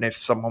up and if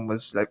someone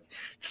was like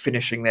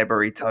finishing their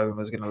burrito and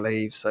was going to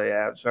leave. So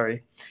yeah, it was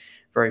very,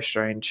 very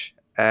strange.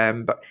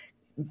 But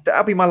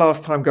that'll be my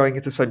last time going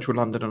into central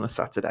London on a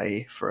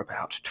Saturday for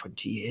about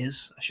 20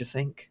 years, I should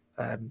think.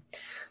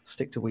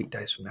 Stick to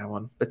weekdays from now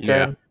on. But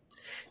so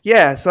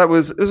it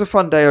was a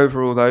fun day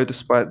overall, though,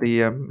 despite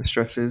the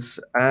stresses.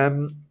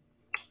 And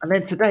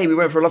then today we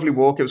went for a lovely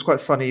walk. It was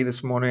quite sunny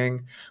this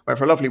morning. Went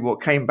for a lovely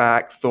walk, came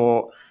back,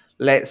 thought,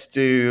 let's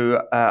do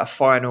a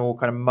final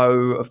kind of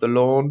mow of the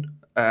lawn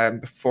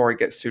before it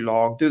gets too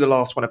long. Do the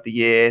last one of the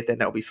year, then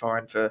that'll be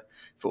fine for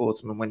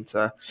autumn and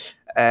winter.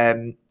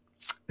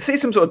 See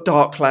some sort of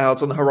dark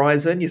clouds on the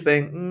horizon. You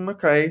think,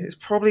 okay, it's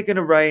probably going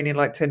to rain in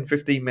like 10,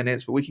 15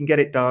 minutes, but we can get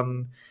it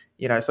done.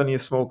 You know, it's only a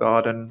small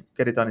garden.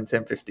 Get it done in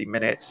 10, 15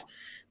 minutes.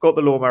 Got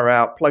the lawnmower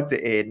out, plugged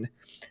it in.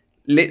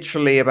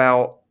 Literally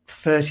about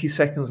 30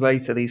 seconds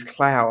later, these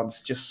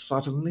clouds just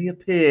suddenly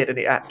appeared and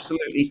it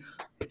absolutely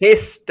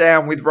pissed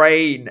down with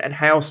rain and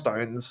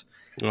hailstones.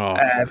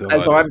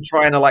 As I'm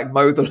trying to like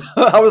mow the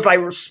I was like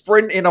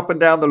sprinting up and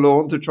down the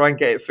lawn to try and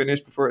get it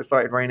finished before it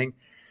started raining.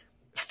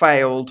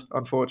 Failed,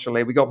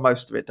 unfortunately. We got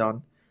most of it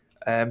done.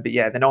 But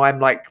yeah, then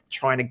I'm like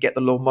trying to get the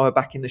lawnmower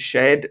back in the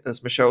shed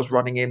as Michelle's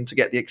running in to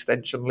get the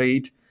extension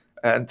lead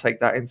and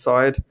take that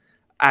inside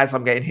as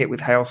I'm getting hit with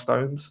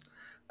hailstones.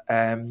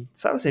 So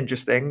that was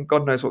interesting.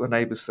 God knows what the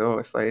neighbours thought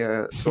if they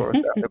saw us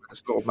out there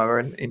with a lawnmower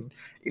in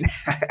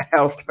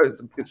hailstones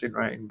and pissing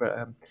rain.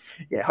 But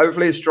yeah,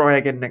 hopefully it's dry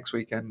again next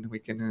weekend. We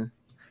can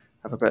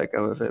have a better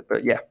go of it.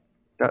 But yeah,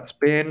 that's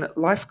been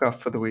Life Guff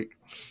for the week.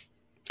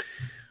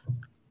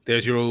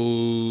 There's your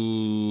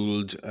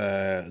old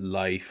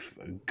life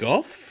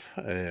guff.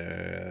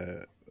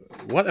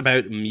 What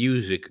about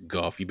music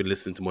guff? You've been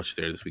listening to much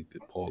there this week,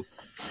 Paul.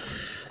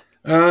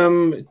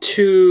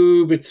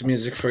 2 bits of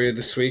music for you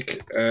this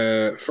week.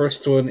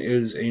 First one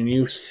is a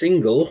new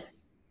single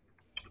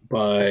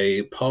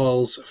by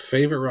Paul's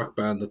favorite rock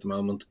band at the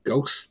moment,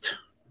 Ghost.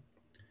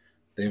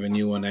 They have a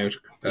new one out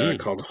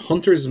called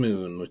Hunter's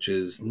Moon, which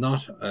is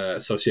not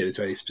associated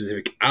to any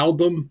specific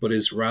album, but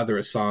is rather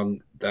a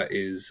song that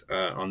is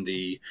on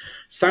the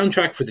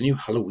soundtrack for the new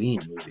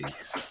Halloween movie.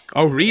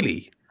 Oh,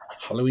 really?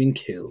 Halloween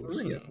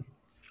Kills, yeah.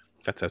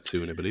 That's out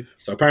soon, I believe.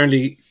 So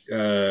apparently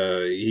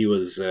he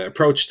was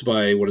approached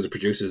by one of the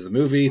producers of the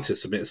movie to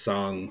submit a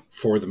song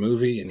for the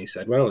movie, and he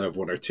said, well, I have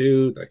 1 or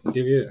 2 that I can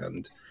give you.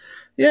 And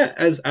yeah,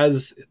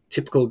 as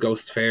typical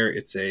Ghost fare,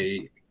 it's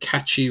a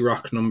catchy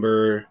rock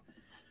number.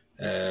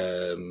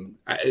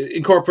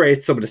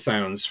 Incorporates some of the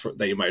sounds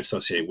that you might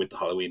associate with the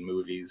Halloween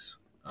movies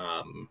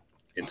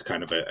into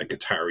kind of a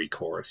guitar-y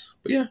chorus.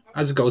 But yeah,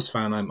 as a Ghost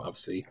fan, I'm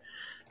obviously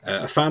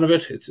A fan of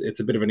it. It's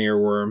a bit of an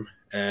earworm.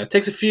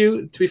 Takes a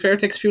few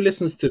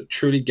listens to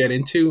truly get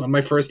into. On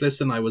my first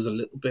listen, I was a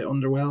little bit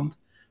underwhelmed,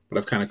 but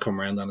I've kind of come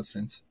around on it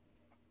since.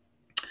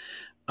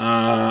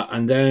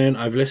 And then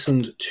I've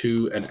listened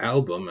to an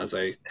album, as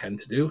I tend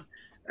to do,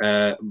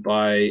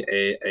 by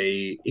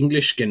a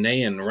English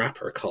Ghanaian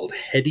rapper called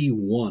Heady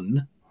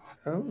One.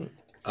 Oh.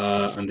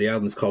 And the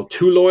album is called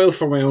Too Loyal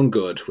for My Own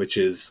Good, which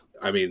is,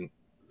 I mean,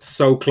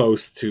 so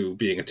close to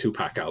being a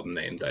Tupac album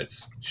name that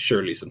it's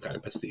surely some kind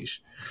of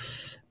pastiche.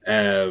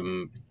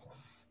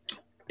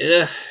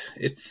 Yeah,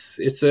 it's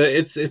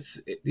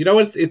you know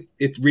what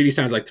it really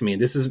sounds like to me.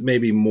 This is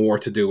maybe more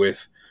to do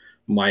with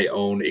my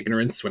own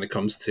ignorance when it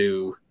comes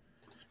to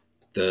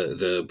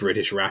the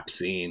British rap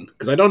scene,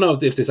 because I don't know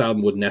if this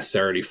album would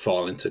necessarily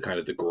fall into kind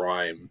of the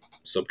grime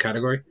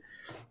subcategory,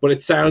 but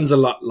it sounds a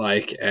lot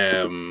like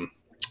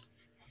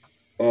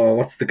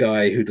what's the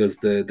guy who does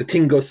the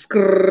Tingo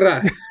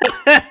Skrrra?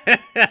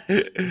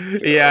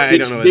 Yeah, I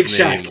don't know Big his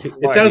Shaq. name.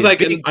 It sounds like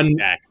Big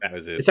Shaq, that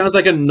was it. It sounds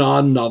like a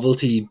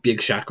non-novelty Big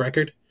Shaq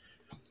record.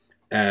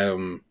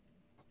 And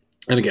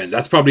again,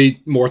 that's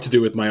probably more to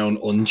do with my own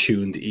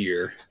untuned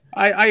ear.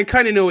 I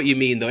kind of know what you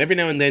mean, though. Every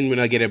now and then when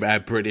I get a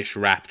British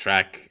rap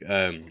track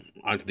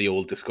onto the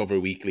old Discover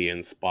Weekly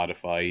and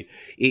Spotify,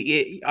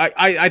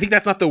 I think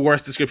that's not the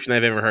worst description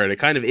I've ever heard. It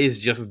kind of is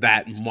just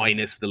that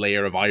minus the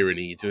layer of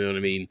irony. Do you know what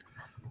I mean?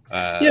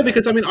 Yeah,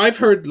 because I mean, I've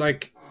heard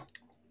like,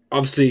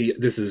 obviously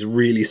this is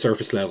really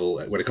surface level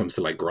when it comes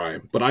to like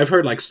grime, but I've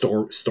heard like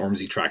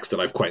Stormzy tracks that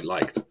I've quite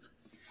liked.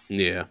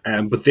 Yeah.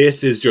 But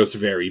this is just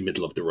very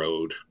middle of the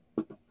road,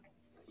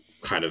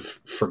 kind of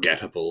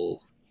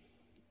forgettable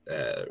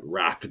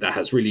rap that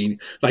has really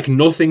like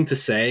nothing to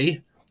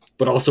say,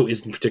 but also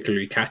isn't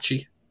particularly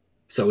catchy.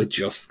 So it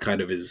just kind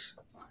of is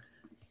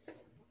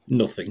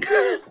nothing,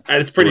 and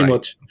it's pretty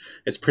much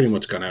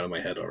gone out of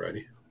my head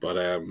already.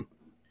 But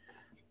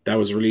that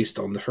was released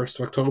on the 1st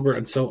of October,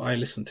 and so I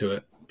listened to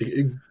it,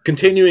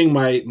 continuing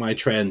my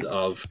trend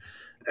of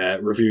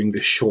reviewing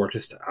the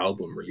shortest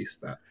album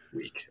released that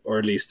week, or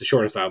at least the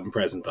shortest album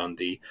present on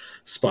the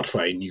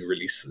Spotify new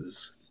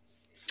releases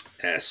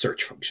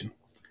search function.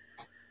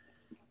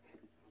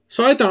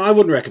 So I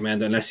wouldn't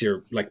recommend it unless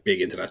you're like big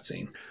into that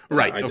scene.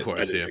 Right, I of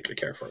course, I didn't yeah. particularly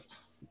care for it.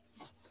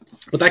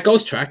 But that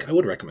Ghost track, I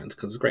would recommend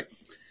because it's great.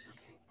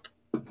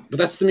 But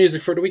that's the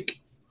music for the week.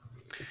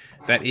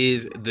 That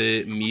is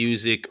the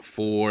music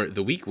for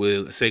the week.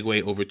 We'll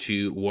segue over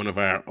to one of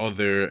our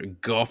other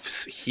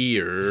guffs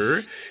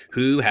here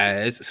who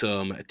has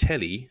some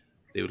telly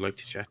they would like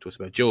to chat to us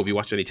about. Joe, have you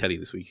watched any telly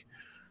this week?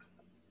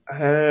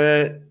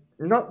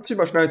 Not too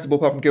much notable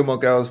apart from Gilmore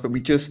Girls, but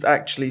we just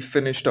actually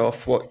finished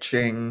off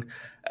watching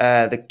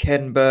the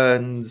Ken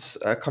Burns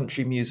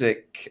country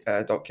music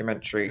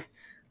documentary.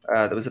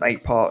 There was an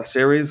 8-part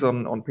series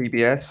on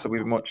PBS, so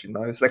we've been watching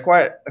those. They're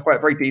quite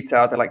very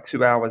detailed. They're like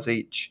 2 hours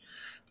each.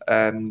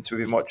 So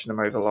we've been watching them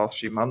over the last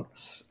few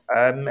months,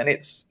 and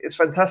it's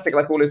fantastic.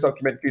 Like all his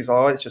documentaries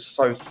are, it's just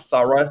so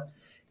thorough.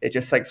 It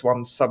just takes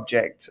one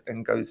subject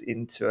and goes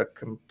into a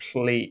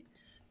complete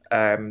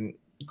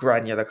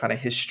granular kind of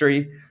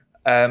history,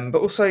 but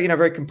also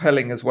very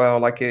compelling as well.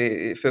 Like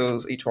it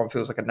feels, each one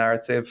feels like a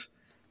narrative.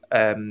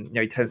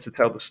 He tends to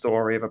tell the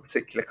story of a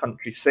particular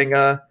country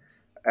singer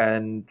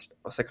and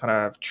also kind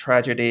of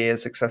tragedy and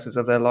successes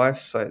of their life.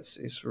 So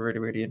it's really,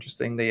 really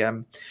interesting.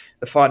 The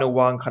final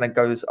one kind of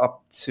goes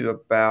up to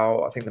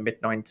about, I think, the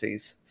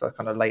mid-90s, so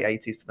kind of late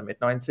 80s to the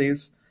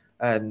mid-90s,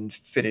 and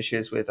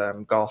finishes with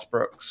Garth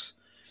Brooks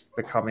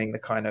becoming the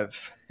kind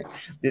of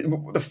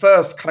the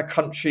first kind of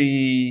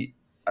country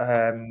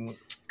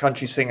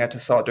singer to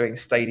start doing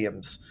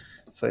stadiums.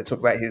 So they talk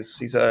about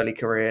his early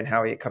career and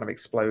how he kind of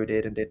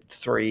exploded and did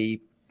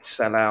 3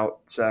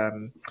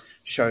 sellout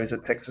shows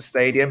at Texas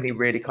Stadium. And he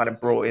really kind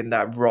of brought in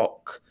that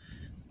rock,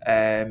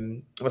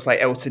 almost like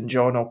Elton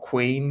John or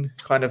Queen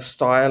kind of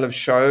style of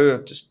show,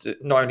 of just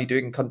not only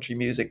doing country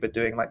music, but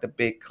doing like the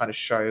big kind of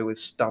show with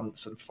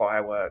stunts and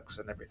fireworks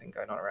and everything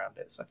going on around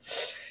it. So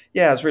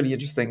yeah, it's really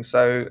interesting.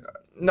 So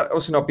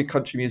also not a big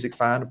country music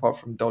fan apart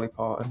from Dolly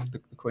Parton, the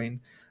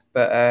Queen,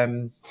 but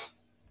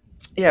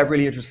yeah,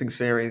 really interesting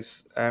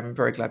series. I'm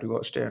very glad we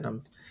watched it, and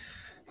I'm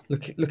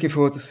looking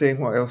forward to seeing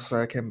what else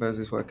Ken Burns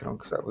is working on,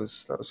 because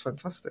that was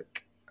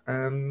fantastic.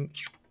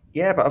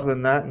 Yeah, but other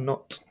than that,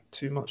 not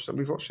too much that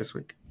we've watched this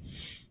week.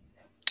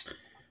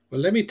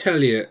 Well, let me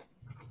tell you,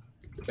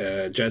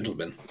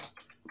 gentlemen,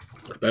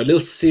 about a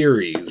little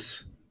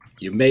series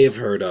you may have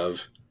heard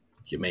of,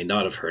 you may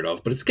not have heard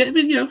of, but it's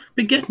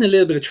been getting a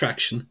little bit of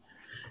traction.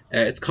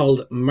 It's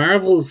called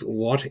Marvel's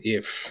What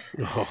If.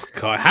 Oh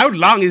God! How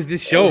long is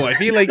this show? I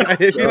feel like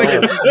it's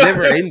just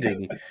never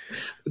ending.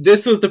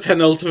 This was the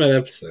penultimate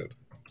episode.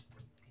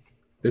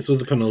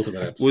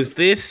 Was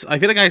this? I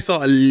feel like I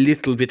saw a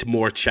little bit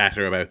more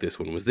chatter about this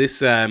one. Was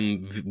this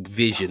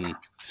Vision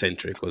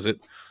centric? Was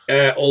it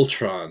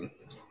Ultron?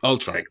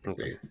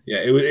 Technically.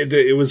 Yeah.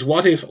 It was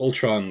What If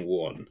Ultron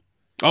won.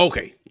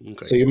 Okay.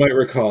 So you might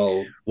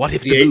recall, what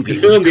if the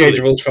film The Age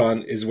of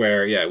Ultron is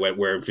where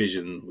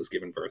Vision was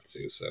given birth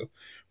to. So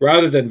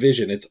rather than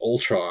Vision, it's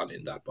Ultron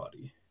in that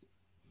body.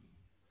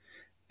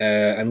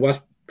 And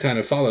what kind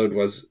of followed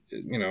was,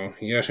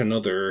 yet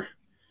another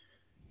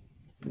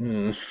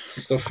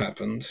stuff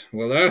happened.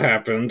 Well, that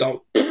happened.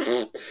 Oh.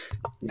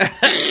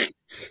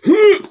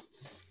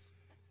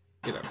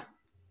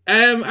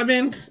 I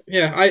mean,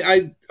 yeah,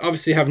 I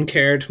obviously haven't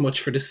cared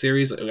much for this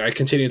series. I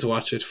continue to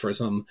watch it for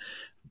some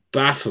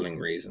baffling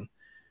reason.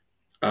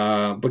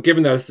 But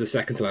given that it's the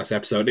second to last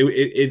episode,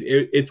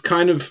 it's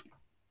kind of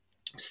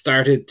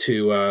started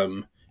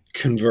to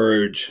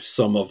converge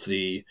some of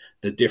the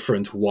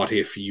different what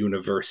if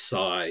universe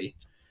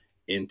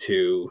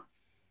into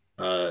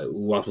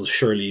what will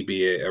surely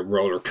be a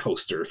roller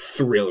coaster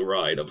thrill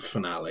ride of a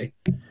finale.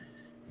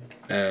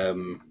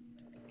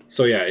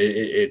 So yeah,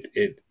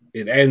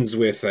 it ends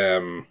with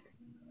the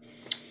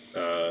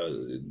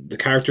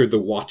character the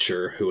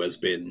Watcher, who has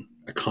been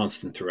a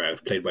constant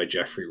throughout, played by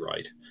Jeffrey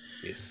Wright.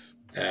 Yes.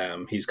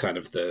 He's kind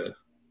of the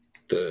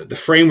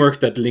framework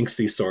that links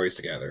these stories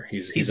together.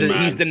 He's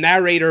the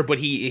narrator, but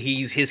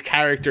his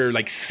character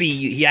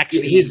he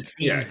actually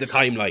sees the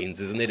timelines,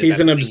 isn't it?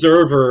 He's an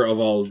observer of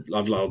all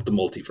of the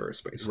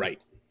multiverse, basically.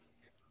 Right.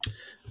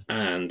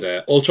 And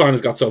Ultron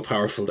has got so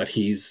powerful that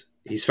he's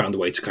found a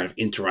way to kind of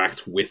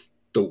interact with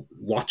the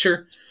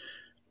Watcher,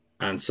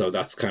 and so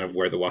that's kind of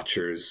where the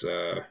Watcher's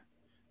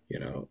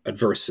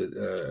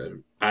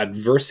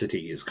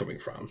adversity is coming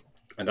from,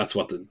 and that's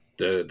what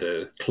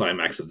the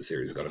climax of the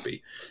series is going to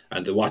be.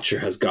 And the Watcher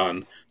has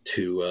gone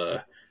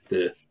to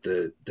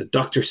the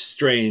Doctor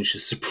Strange, the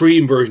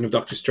supreme version of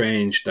Doctor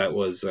Strange that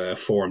was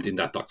formed in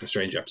that Doctor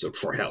Strange episode,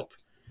 for help.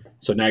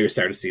 So now you're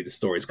starting to see the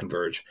stories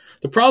converge.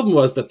 The problem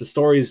was that the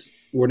stories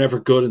were never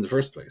good in the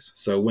first place.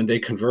 So when they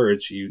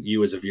converge,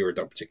 you as a viewer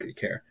don't particularly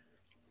care.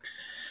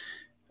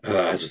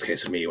 As was the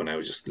case with me when I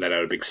would just let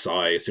out a big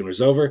sigh as soon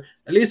as it was over.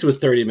 At least it was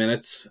 30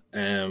 minutes.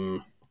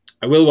 I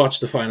will watch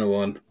the final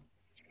one.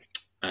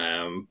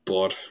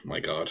 But my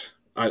God,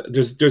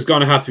 there's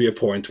going to have to be a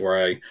point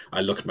where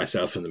I look at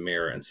myself in the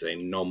mirror and say,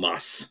 no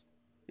mas.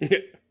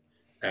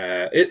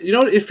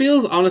 It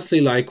feels honestly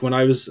like when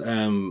I was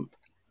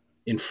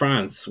in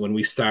France, when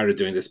we started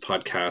doing this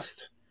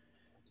podcast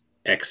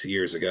X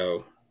years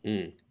ago,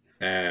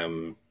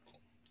 that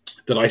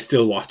I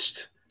still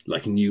watched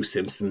like New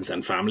Simpsons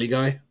and Family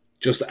Guy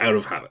just out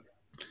of habit.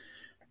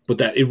 But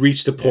that it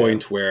reached a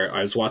point where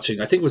I was watching,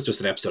 I think it was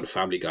just an episode of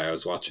Family Guy I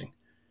was watching.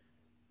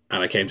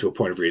 And I came to a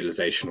point of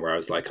realization where I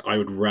was like, I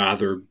would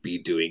rather be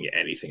doing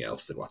anything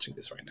else than watching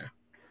this right now.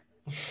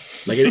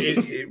 Like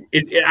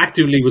it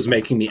actively was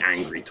making me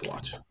angry to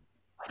watch.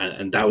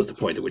 And that was the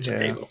point at which I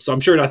gave up. So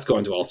I'm sure that's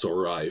going to also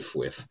arrive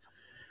with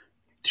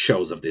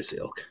shows of this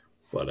ilk.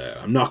 But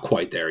I'm not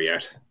quite there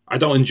yet. I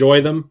don't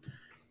enjoy them,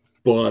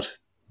 but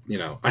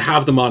I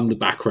have them on in the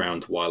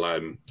background while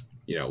I'm,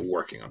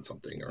 working on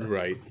something.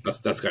 Right.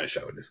 That's the kind of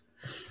show it is.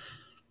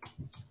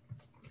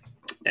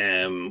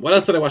 What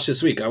else did I watch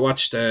this week? I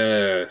watched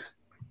 2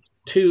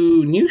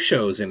 new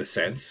shows, in a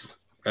sense,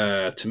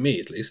 to me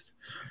at least.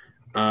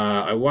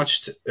 I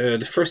watched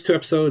the first 2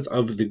 episodes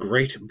of The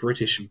Great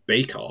British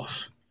Bake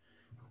Off.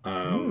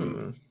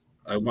 I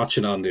watch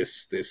it on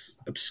this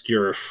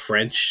obscure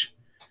French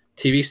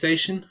TV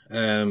station.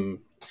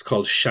 It's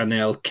called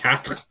Chanel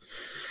 4.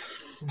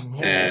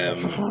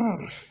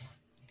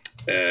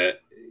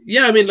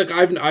 Yeah, I mean, look,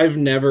 I've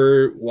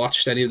never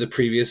watched any of the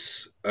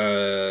previous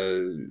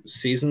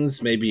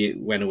seasons. Maybe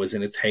when it was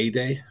in its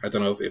heyday. I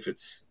don't know if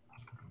it's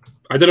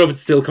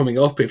still coming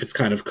up. If it's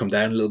kind of come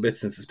down a little bit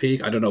since its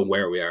peak. I don't know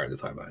where we are in the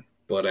timeline.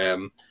 But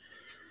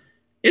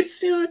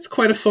it's it's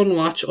quite a fun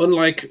watch.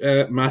 Unlike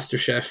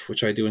MasterChef,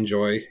 which I do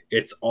enjoy,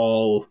 it's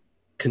all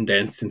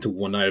condensed into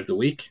one night of the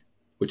week,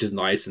 which is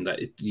nice in that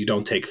you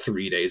don't take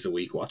 3 days a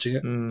week watching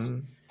it.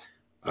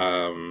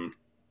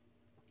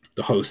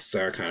 The hosts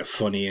are kind of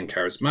funny and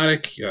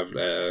charismatic. You have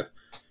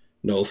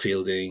Noel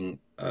Fielding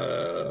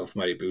of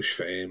Mighty Boosh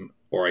fame,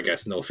 or I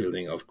guess Noel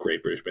Fielding of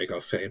Great British Bake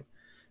Off fame,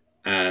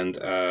 and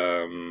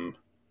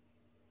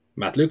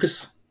Matt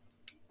Lucas.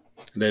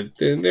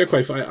 They're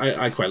quite fun.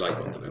 I quite like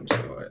both of them.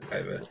 So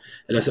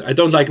I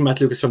don't like Matt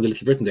Lucas from the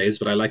Little Britain days,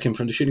 but I like him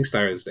from the Shooting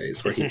Stars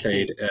days, where he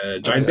played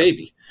Giant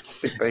Baby.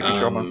 Baby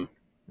drummer.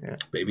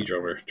 Baby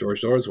drummer.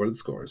 George Dawes, what are the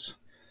scores?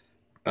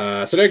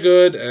 So they're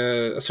good.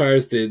 As far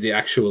as the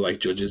actual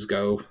judges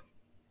go,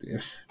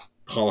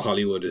 Paul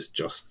Hollywood is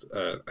just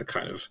a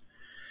kind of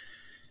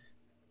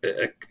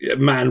a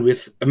man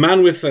with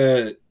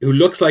who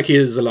looks like he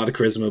has a lot of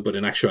charisma, but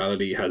in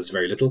actuality has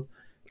very little.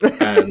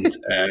 And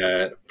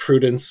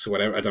Prudence,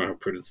 whatever, I don't know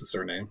Prudence's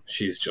surname.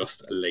 She's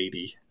just a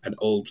lady, an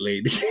old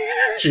lady.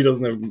 She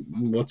doesn't have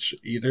much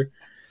either,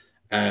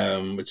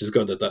 which is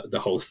good that the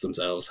hosts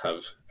themselves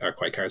are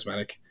quite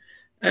charismatic.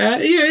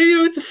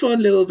 It's a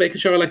fun little baking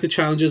show. I like the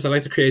challenges. I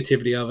like the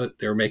creativity of it.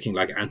 They were making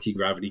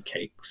anti-gravity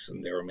cakes,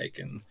 and they were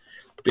making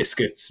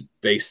biscuits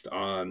based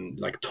on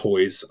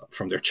toys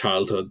from their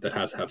childhood that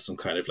had to have some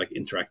kind of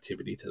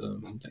interactivity to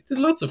them. There's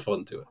lots of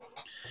fun to it.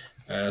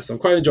 So I'm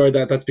quite enjoyed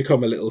that. That's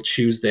become a little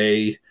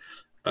Tuesday,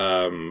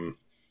 appointment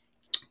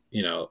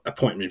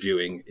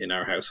viewing in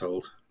our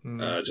household,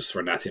 just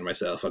for Natty and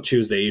myself. On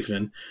Tuesday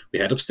evening, we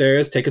head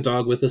upstairs, take a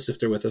dog with us if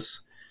they're with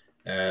us,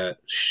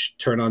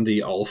 turn on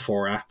the All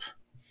 4 app,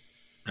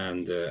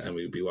 and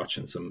we'll be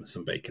watching some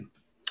bacon.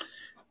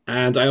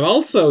 And I've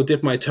also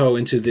dipped my toe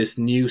into this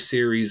new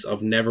series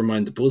of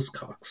Nevermind the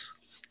Buzzcocks.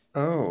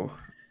 Oh,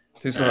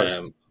 who's the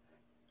host?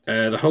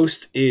 The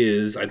host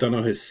is, I don't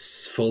know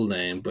his full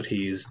name, but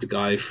he's the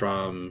guy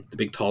from, the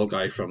big tall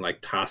guy from like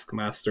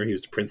Taskmaster. He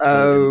was the principal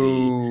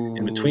in the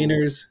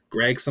In-Betweeners.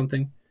 Greg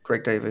something.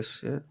 Greg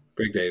Davis, yeah.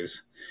 Greg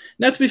Davis.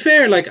 Now, to be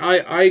fair, like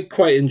I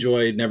quite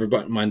enjoyed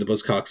Nevermind the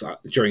Buzzcocks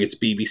during its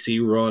BBC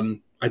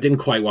run. I didn't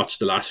quite watch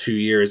the last few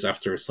years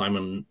after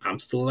Simon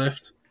Amstel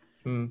left.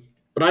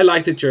 But I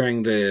liked it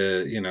during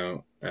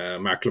the,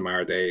 Mark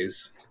Lamar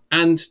days,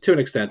 and to an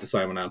extent the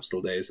Simon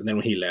Amstel days. And then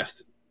when he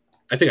left,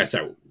 I think I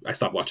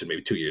stopped watching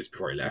maybe 2 years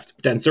before he left.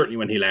 But then certainly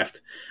when he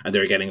left and they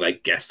were getting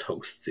like guest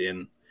hosts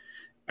in,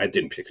 I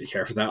didn't particularly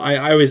care for that.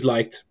 I always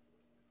liked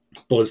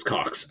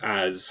Buzzcocks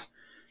as,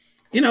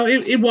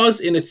 it was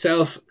in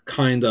itself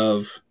kind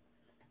of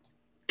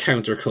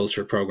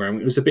counterculture program.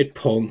 It was a bit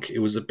punk. It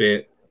was a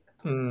bit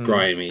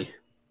grimy.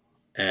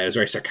 It was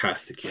very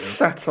sarcastic,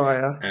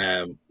 satire.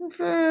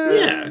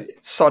 Yeah,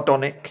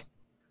 sardonic.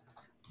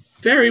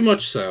 Very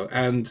much so,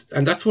 and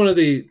that's one of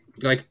the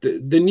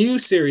the new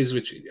series,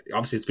 which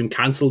obviously it's been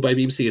cancelled by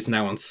BBC. It's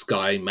now on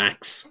Sky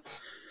Max.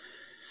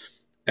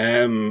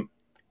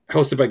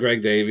 Hosted by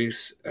Greg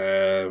Davies.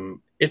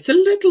 It's a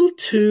little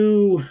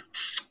too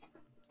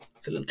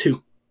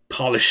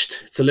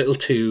polished. It's a little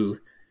too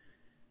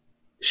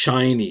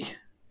shiny,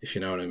 if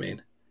you know what I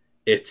mean.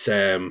 It's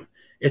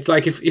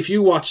like if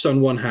you watched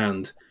on one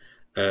hand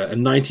a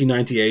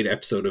 1998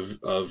 episode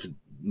of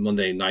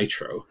Monday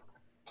Nitro,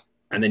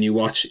 and then you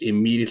watch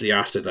immediately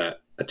after that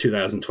a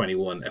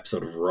 2021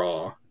 episode of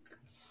Raw,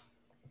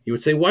 you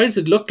would say, why does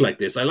it look like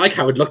this? I like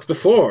how it looked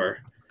before.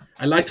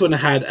 I liked when it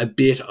had a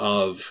bit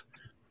of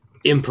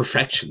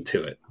imperfection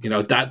to it.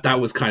 That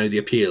was kind of the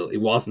appeal.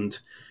 It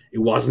wasn't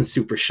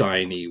super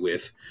shiny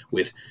with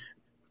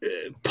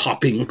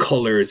popping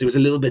colors. It was a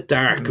little bit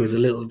dark. It was a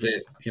little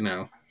bit,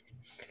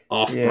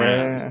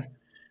 off-brand. Yeah.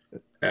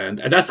 And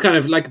that's kind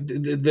of like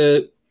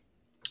the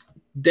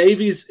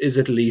Davies is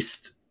at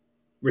least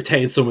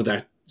retains some of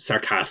that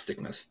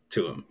sarcasticness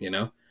to him,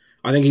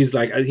 I think he's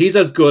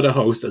as good a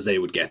host as they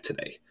would get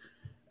today.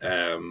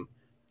 And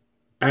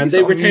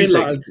they retain a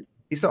lot of...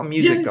 He's not a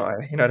music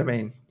guy, you know what I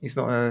mean? He's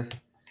not a...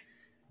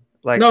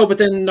 No, but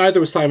then neither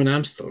was Simon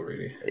Amstel,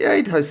 really. Yeah,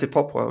 he'd hosted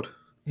Pop World.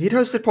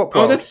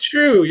 Oh, that's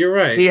true. You're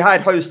right. He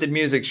had hosted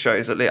music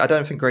shows. At least I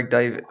don't think Greg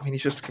David. I mean,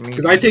 he's just a comedian.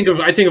 Because I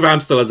think of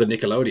Amstel as a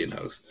Nickelodeon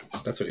host.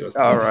 That's what he was.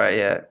 Oh right,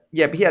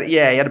 yeah. But he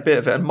had a bit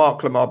of it. And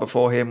Mark Lamar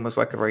before him was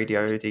like a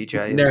radio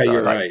DJ. Yeah,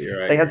 you're right.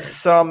 They had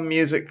some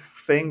music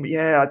thing, but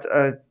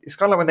it's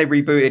kind of like when they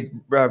rebooted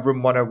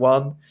Room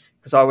 101.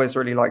 Because I always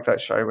really liked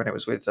that show when it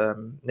was with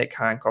Nick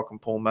Hancock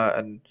and Paul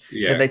Merton.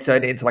 Yeah. And they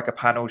turned it into like a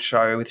panel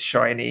show with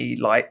shiny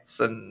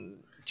lights and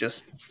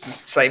just the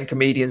same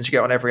comedians you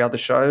get on every other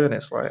show, and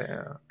it's like,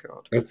 oh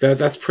god,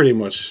 that's pretty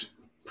much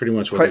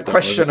what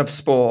question of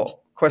sport,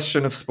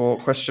 question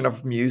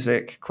of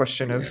music,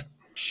 question of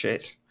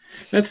shit.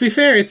 Now, to be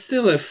fair, it's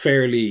still a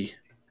fairly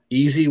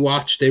easy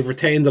watch. They've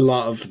retained a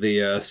lot of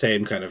the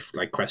same kind of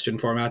like question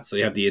format. So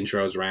you have the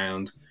intros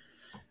round,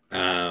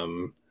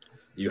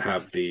 you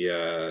have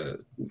the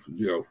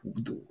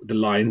the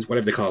lines,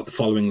 whatever they call it, the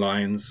following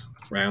lines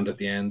round at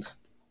the end.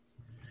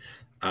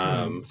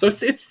 So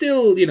it's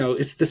still,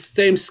 it's the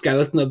same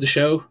skeleton of the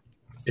show.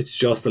 It's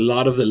just a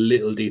lot of the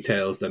little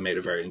details that made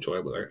it very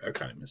enjoyable are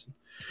kind of missing.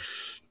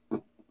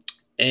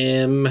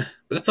 But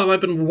that's all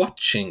I've been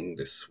watching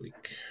this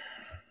week.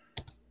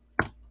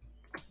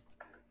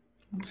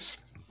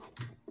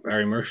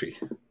 Barry Murphy,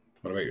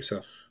 what about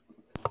yourself?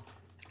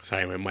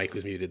 Sorry, my mic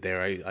was muted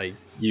there.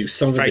 You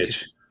son of a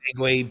bitch.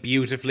 Segue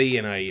beautifully,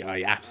 and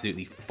I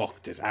absolutely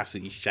fucked it,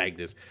 absolutely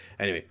shagged it.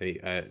 Anyway,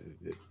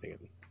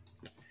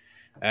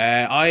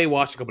 I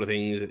watched a couple of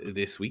things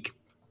this week.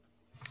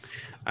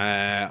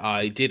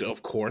 I did,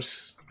 of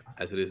course,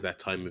 as it is that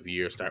time of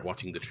year, start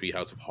watching the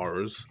Treehouse of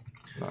Horrors.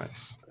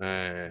 Nice.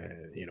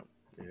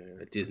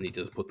 Disney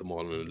does put them all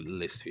on a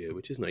list here,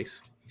 which is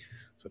nice.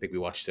 So I think we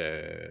watched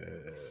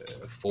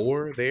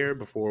 4 there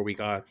before we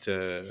got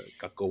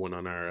going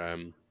on our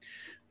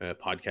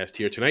podcast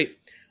here tonight,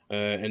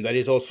 and that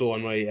is also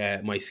on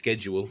my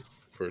schedule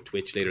for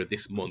Twitch later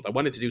this month. I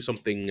wanted to do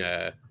something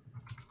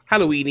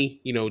Halloween-y,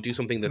 do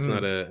something that's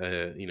not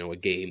a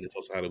game that's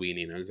also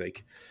Halloween-y. And I was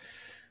like,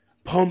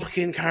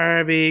 pumpkin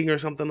carving or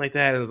something like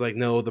that. And I was like,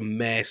 no, the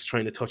mess,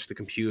 trying to touch the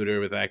computer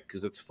with that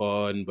because it's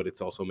fun, but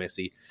it's also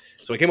messy.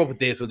 So I came up with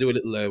this. I'll do a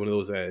little one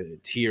of those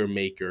tier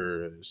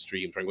maker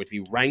streams where I'm going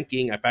to be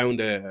ranking. I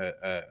found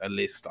a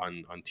list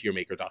on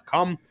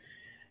tiermaker.com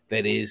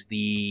that is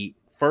the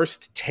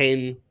first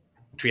 10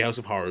 Treehouse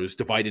of Horrors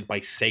divided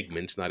by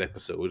segment, not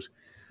episode.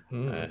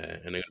 And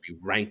I'm going to be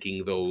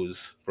ranking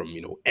those from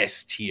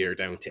S tier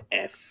down to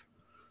F,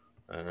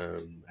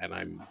 and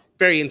I'm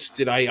very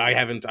interested. I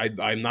haven't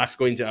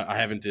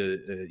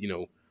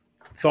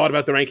thought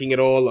about the ranking at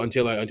all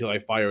until I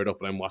fire it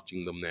up, and I'm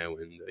watching them now,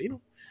 and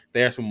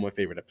they are some of my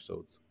favorite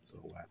episodes. So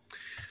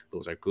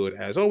those are good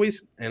as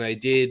always. And I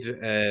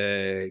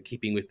did,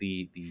 keeping with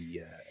the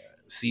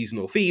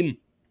seasonal theme,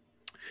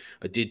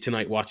 I did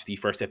tonight watch the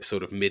first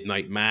episode of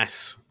Midnight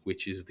Mass,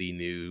 which is the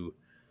new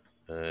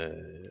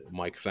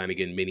Mike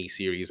Flanagan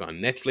mini-series on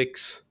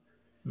Netflix.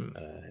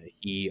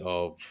 He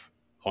of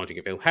Haunting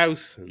of Hill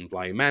House and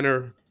Bly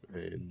Manor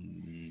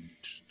and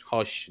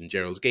Hush and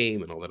Gerald's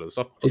Game and all that other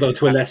stuff. Although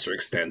to a lesser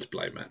extent,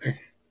 Bly Manor.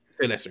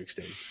 To a lesser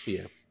extent,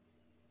 yeah.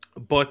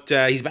 But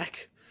he's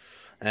back.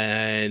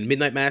 And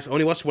Midnight Mass, I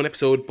only watched one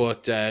episode,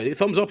 but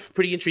thumbs up,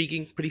 pretty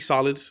intriguing, pretty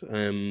solid.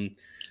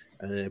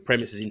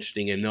 Premise is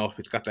interesting enough.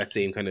 It's got that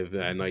same kind of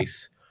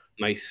nice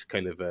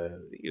kind of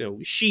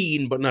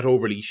sheen, but not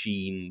overly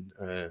sheen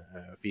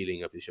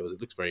feeling of the shows. It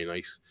looks very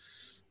nice.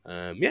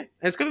 And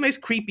it's got a nice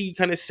creepy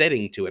kind of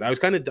setting to it. I was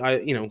kind of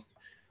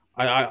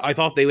I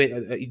thought they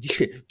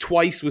went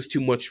twice was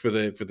too much for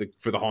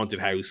the haunted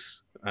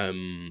house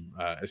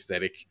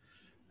aesthetic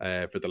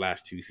for the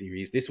last two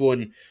series. This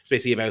one is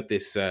basically about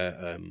this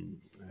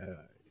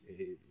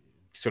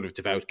sort of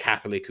devout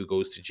Catholic who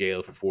goes to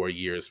jail for 4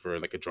 years for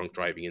like a drunk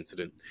driving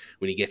incident.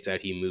 When he gets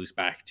out, he moves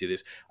back to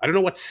this, I don't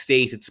know what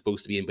state it's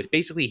supposed to be in, but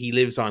basically he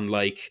lives on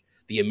like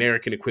the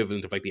American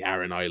equivalent of like the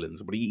Aran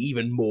Islands, but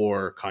even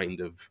more kind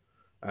of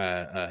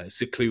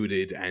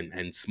secluded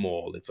and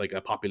small. It's like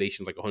a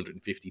population of like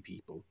 150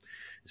 people.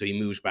 So he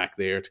moves back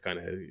there to kind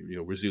of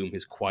resume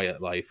his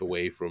quiet life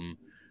away from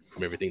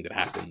everything that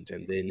happened,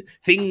 and then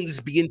things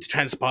begin to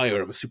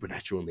transpire of a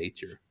supernatural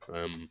nature.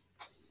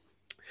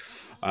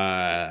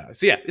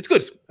 So yeah, it's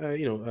good.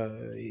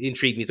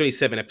 Intrigued me. It's only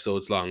 7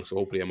 episodes long, so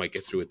hopefully I might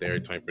get through it there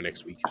in time for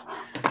next week.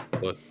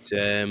 But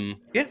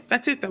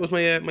that's it. That was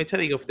my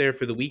telly off there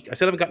for the week. I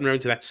still haven't gotten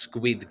around to that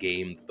Squid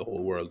Game that the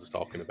whole world is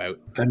talking about.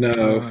 I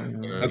know.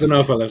 I don't know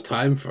if I'll have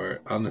time for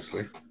it,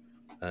 honestly.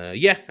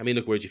 I mean,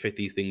 look, where'd you fit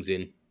these things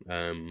in?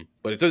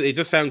 But it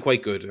does sound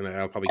quite good, and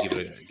I'll probably give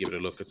it a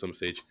look at some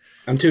stage.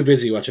 I'm too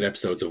busy watching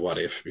episodes of What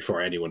If before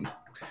anyone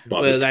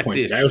bothers to point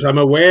it out. I'm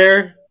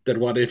aware that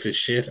What If is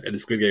shit and the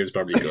Squid Game is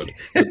probably good,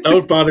 but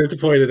don't bother to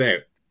point it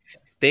out.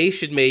 They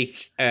should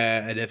make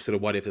an episode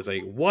of What If that's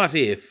like, what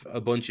if a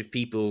bunch of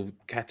people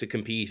had to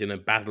compete in a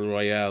battle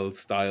royale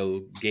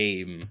style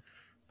game,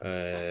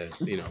 and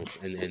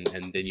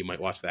then you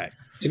might watch that.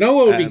 Do you know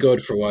what would be good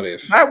for What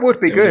If? That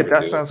would be good.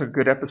 That sounds like a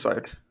good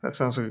episode.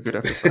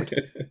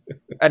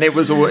 And it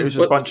was just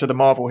a bunch of the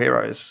Marvel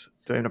heroes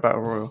doing a battle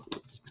royal.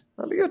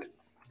 That'd be good.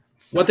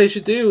 What they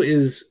should do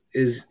is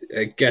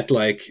get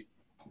like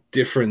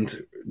different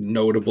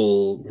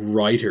notable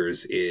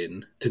writers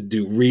in to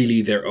do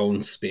really their own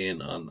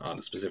spin on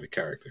a specific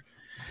character.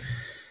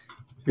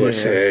 But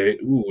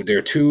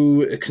they're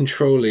too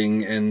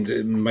controlling and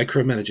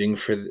micromanaging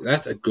for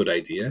that's a good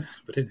idea.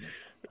 But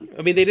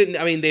I mean, they didn't.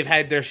 I mean, they've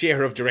had their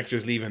share of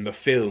directors leaving the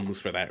films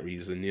for that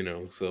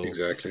reason, So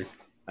exactly.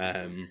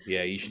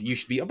 You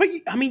should be. But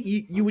I mean,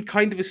 you would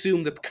kind of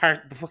assume that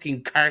the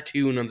fucking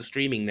cartoon on the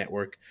streaming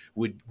network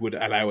would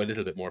allow a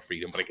little bit more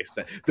freedom. But I guess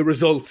the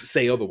results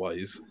say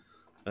otherwise.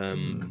 So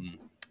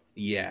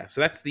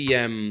that's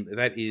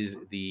that is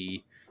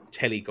the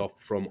telegoff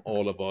from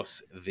all of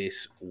us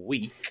this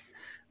week.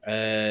 Paul,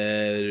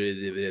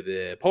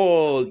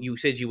 you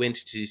said you went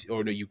to,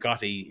 or no, you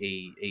got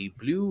a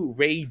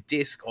Blu-ray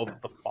disc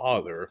of The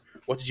Father.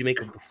 What did you make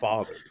of The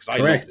Father?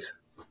 Correct.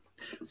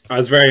 I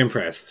was very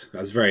impressed,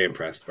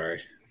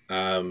 Barry.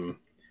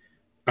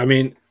 I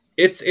mean,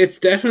 it's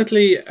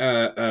definitely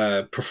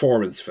a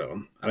performance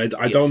film, and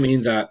I don't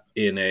mean that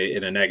in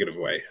a negative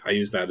way. I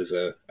use that as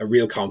a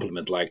real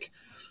compliment. Like,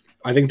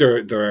 I think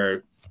there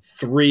are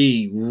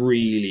 3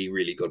 really,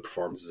 really good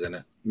performances in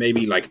it.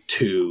 Maybe like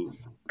 2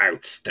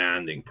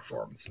 outstanding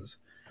performances.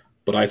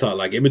 But I thought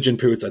like Imogen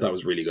Poots, I thought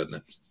was really good in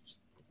it.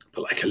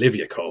 But like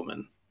Olivia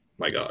Colman,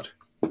 my God.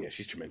 Yeah,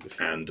 she's tremendous.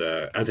 And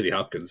Anthony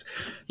Hopkins.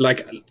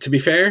 Like, to be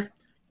fair,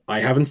 I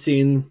haven't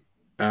seen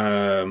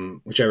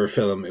whichever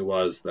film it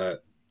was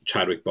that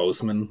Chadwick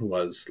Boseman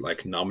was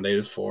like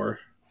nominated for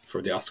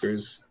the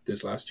Oscars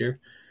this last year.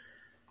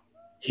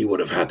 He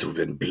would have had to have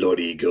been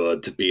bloody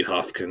good to beat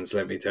Hopkins,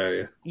 let me tell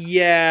you.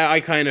 Yeah,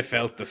 I kind of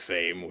felt the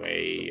same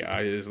way.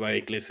 I was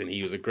like, listen,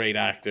 he was a great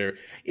actor.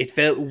 It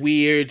felt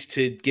weird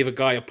to give a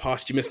guy a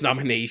posthumous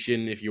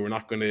nomination if you were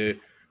not going to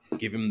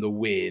give him the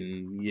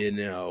win,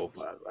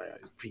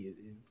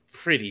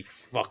 Pretty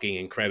fucking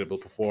incredible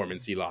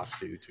performance he lost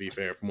to be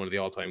fair, from one of the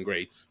all-time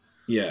greats.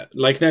 Yeah,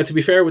 like now, to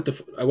be fair,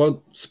 I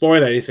won't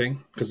spoil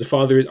anything, because The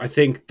Father, I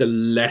think the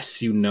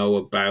less you know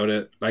about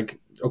it, like,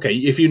 okay,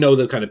 if you know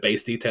the kind of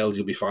base details,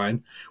 you'll be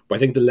fine. But I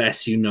think the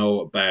less you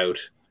know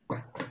about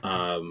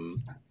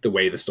the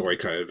way the story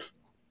kind of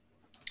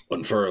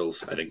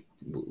unfurls, I think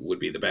would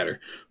be the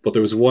better. But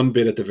there was one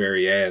bit at the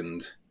very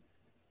end.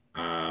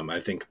 I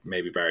think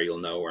maybe Barry, you'll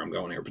know where I'm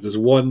going here. But there's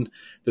one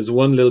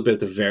little bit at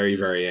the very,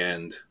 very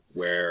end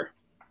where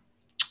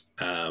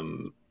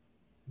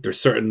there's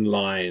certain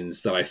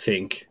lines that I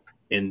think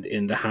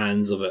in the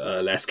hands of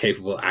a less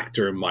capable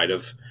actor might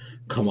have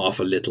come off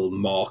a little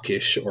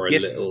mawkish or a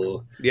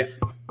little,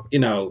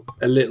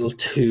 a little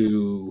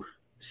too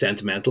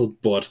sentimental,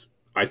 but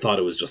I thought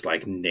it was just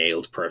like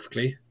nailed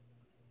perfectly.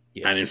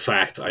 Yes. And in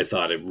fact, I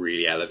thought it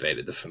really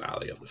elevated the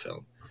finale of the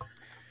film.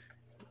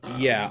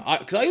 Yeah,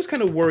 because I was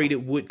kind of worried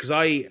it would, because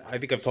I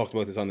think I've talked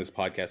about this on this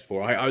podcast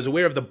before. I was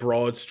aware of the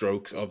broad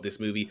strokes of this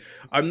movie.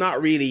 I'm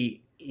not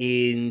really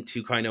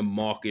into kind of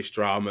mawkish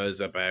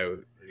dramas about,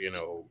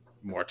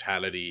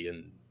 mortality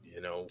and,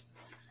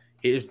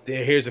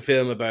 here's a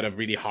film about a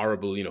really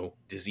horrible,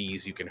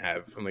 disease you can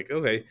have. I'm like,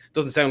 okay,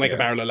 doesn't sound like a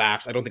barrel of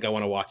laughs. I don't think I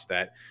want to watch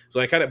that. So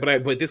I kind of,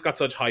 but this got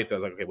such hype that I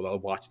was like, okay, well, I'll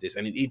watch this.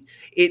 And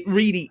it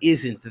really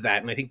isn't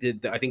that. And I think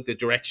the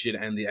direction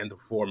and the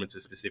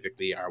performances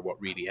specifically are what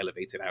really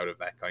elevates it out of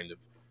that kind of,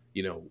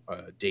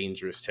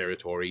 dangerous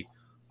territory.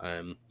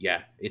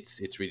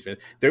 It's really fun.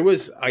 There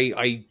was,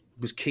 I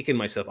was kicking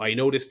myself. I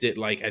noticed it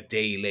like a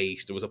day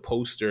late. There was a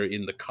poster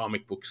in the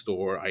comic book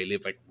store I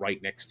live like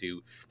right next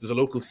to. There's a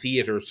local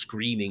theater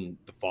screening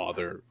The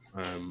Father,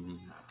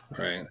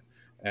 right?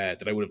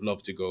 That I would have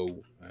loved to go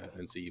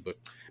and see, but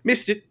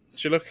missed it.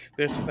 So look,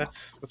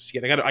 that's what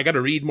you get. I got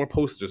to read more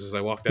posters as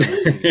I walk down.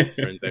 It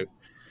turns out.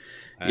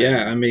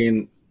 Yeah, I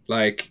mean,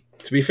 like,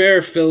 to be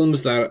fair,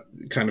 films that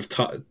kind of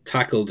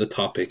tackle the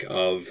topic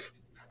of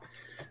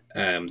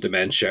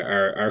dementia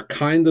are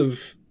kind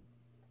of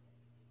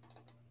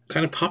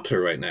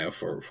popular right now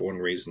for one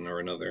reason or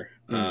another.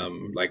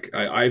 Like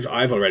I've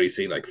already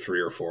seen like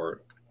 3 or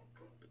 4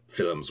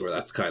 films where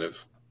that's kind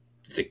of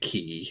the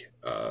key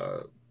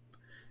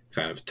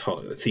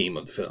theme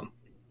of the film.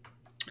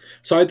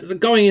 So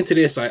going into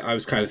this, I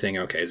was kind of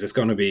thinking, okay, is this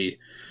going to be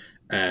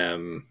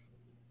kind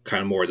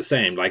of more of the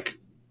same? Like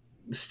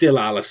Still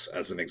Alice,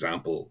 as an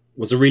example,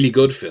 was a really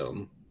good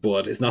film,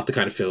 but it's not the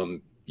kind of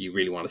film you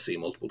really want to see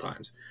multiple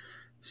times.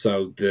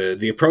 So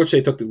the approach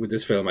they took with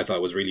this film, I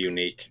thought was really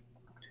unique.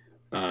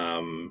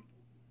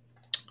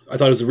 I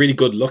thought it was a really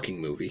good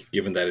looking movie,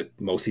 given that it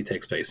mostly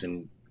takes place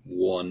in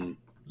one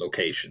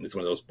location. It's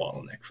one of those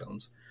bottleneck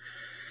films.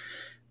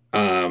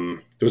 There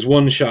was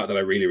one shot that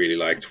I really, really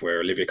liked where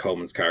Olivia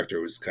Colman's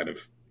character was kind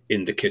of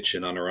in the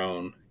kitchen on her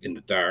own in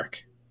the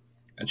dark,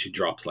 and she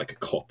drops like a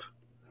cup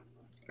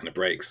and it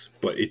breaks.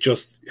 But it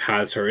just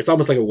has her, it's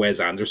almost like a Wes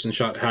Anderson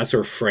shot. It has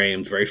her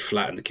framed very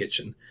flat in the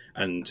kitchen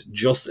and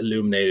just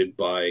illuminated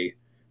by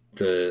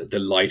the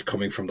light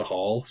coming from the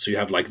hall. So you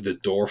have like the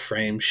door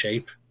frame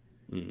shape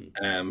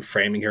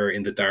framing her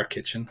in the dark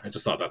kitchen. I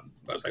just thought that,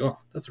 I was like, oh,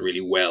 that's a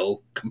really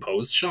well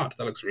composed shot.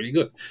 That looks really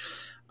good.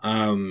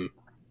 And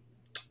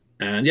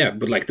yeah,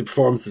 but like the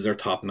performances are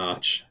top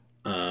notch.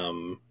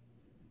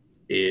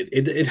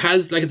 It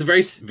has like, it's a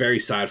very, very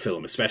sad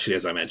film, especially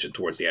as I mentioned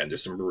towards the end.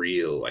 There's some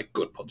real like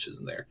good punches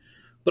in there,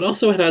 but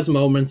also it has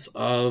moments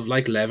of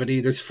like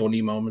levity. There's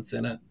funny moments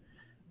in it.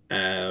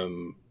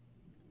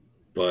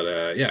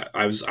 But yeah,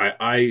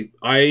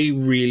 I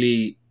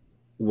really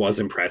was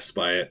impressed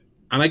by it.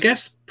 And I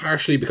guess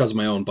partially because of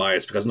my own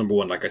bias, because number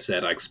one, like I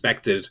said, I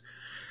expected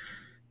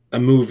a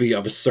movie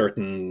of a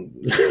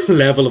certain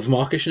level of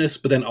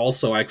mawkishness, but then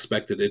also I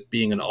expected it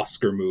being an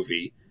Oscar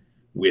movie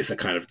with a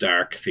kind of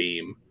dark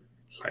theme.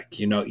 Like,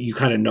 you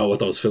kind of know what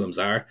those films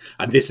are.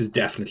 And this is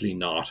definitely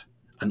not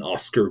an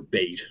Oscar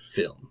bait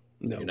film.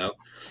 No.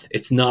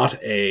 It's not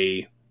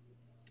a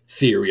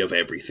Theory of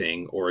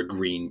Everything or a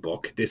Green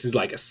Book. This is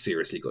like a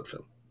seriously good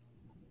film.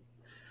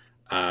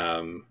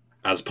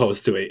 As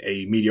opposed to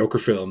a mediocre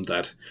film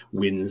that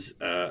wins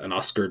an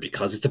Oscar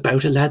because it's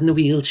about a lad in a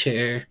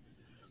wheelchair.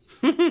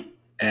 The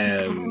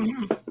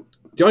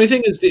only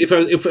thing is,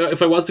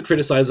 if I was to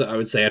criticize it, I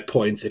would say at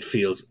points it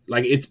feels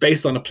like it's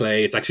based on a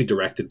play. It's actually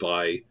directed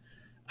by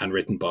and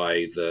written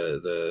by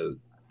the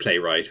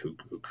playwright who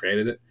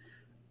created it.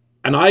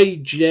 And I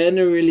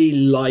generally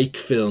like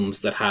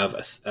films that have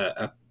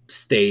a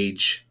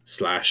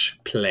stage/play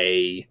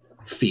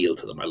feel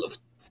to them. I love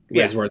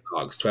Reservoir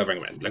Dogs, 12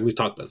 Angry Men. Like we've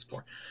talked about this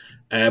before.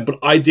 But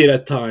I did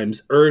at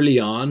times early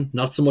on,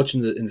 not so much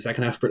in the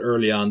second half, but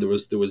early on there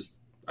was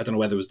I don't know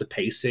whether it was the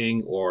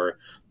pacing or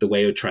the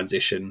way it would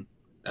transition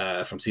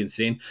from scene to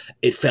scene.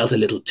 It felt a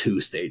little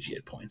too stagey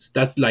at points.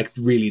 That's like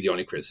really the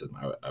only criticism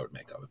I would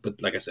make of it.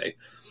 But like I say,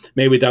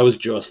 maybe that was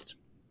just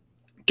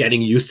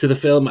getting used to the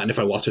film, and if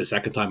I watched it a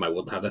second time, I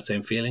wouldn't have that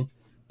same feeling.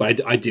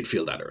 But I did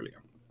feel that earlier.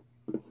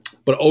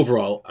 But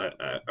overall,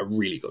 a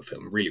really good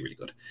film. Really, really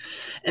good.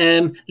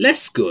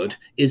 Less good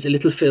is a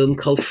little film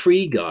called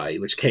Free Guy,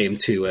 which came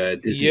to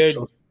Disney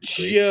Plus.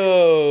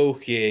 You're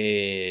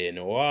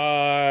joking.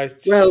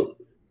 What? Well,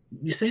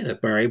 you say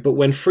that, Barry, but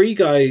when Free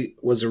Guy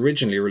was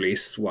originally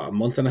released, a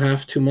month and a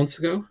half, 2 months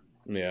ago?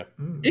 Yeah.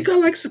 It got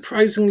like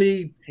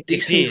surprisingly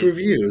decent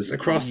reviews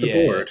across the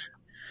board.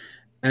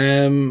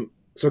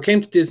 So it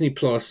came to Disney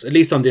Plus, at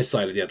least on this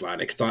side of the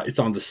Atlantic. It's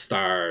on the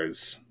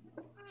Stars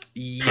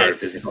part of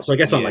Disney Plus. So I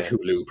guess on like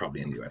Hulu,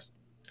 probably in the US.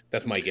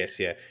 That's my guess,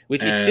 yeah.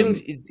 Which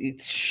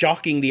it's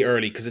shockingly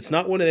early because it's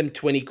not one of them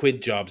 20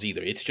 quid jobs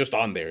either. It's just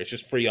on there. It's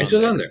just free on there. It's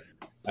just on there.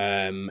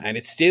 And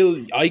it's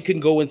still, I can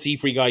go and see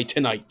Free Guy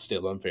tonight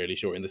still, I'm fairly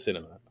sure, in the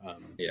cinema.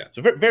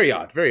 So very, very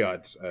odd, very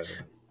odd.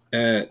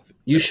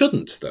 You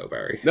shouldn't, though,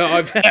 Barry. No,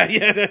 I've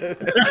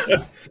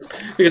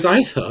because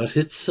I thought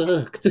it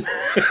sucked.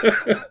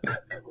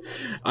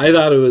 I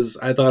thought it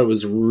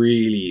was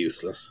really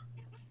useless.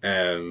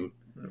 No.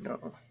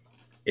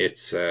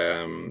 It's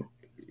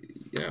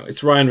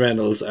it's Ryan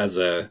Reynolds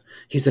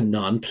he's a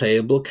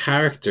non-playable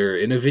character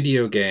in a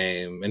video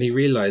game, and he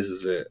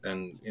realizes it,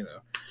 and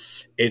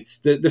it's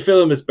the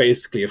film is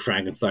basically a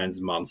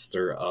Frankenstein's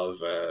monster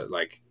of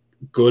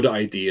good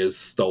ideas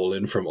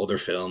stolen from other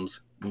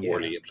films,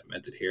 poorly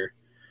implemented here.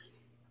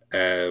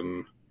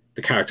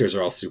 The characters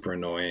are all super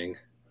annoying.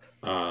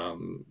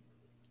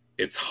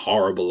 It's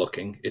horrible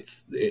looking.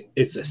 It's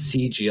a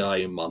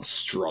CGI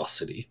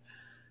monstrosity.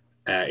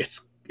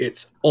 It's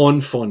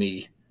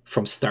unfunny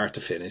from start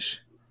to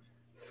finish.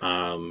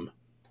 I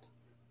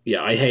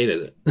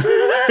hated it.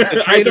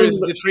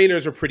 The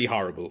trailers are pretty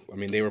horrible. I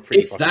mean, they were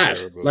pretty. It's that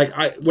terrible.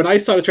 When I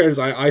saw the trailers,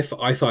 I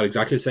thought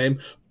exactly the same.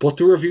 But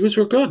the reviews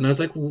were good, and I was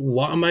like,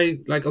 "What am I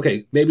like?"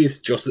 Okay, maybe it's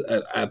just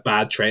a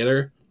bad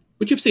trailer,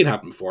 which you've seen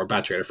happen before. A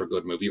bad trailer for a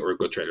good movie, or a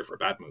good trailer for a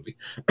bad movie.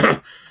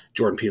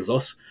 Jordan Peele's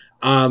Us.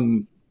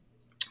 No,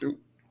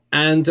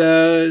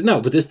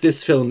 but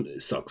this film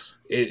sucks.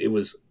 It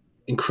was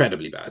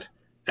incredibly bad.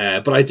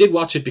 But I did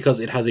watch it because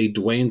it has a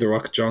Dwayne "The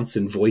Rock"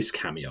 Johnson voice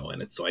cameo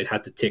in it, so I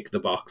had to tick the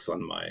box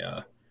on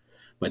my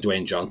my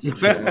Dwayne Johnson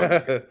film,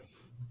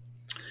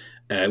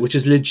 which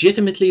is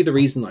legitimately the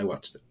reason I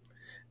watched it.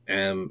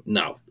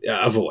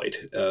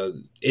 Avoid.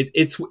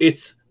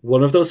 It's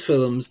one of those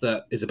films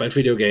that is about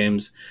video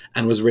games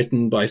and was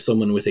written by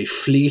someone with a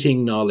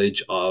fleeting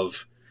knowledge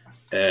of.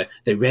 They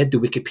read the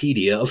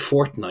Wikipedia of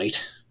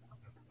Fortnite.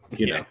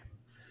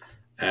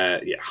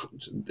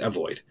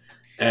 Avoid.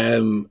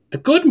 A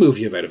good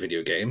movie about a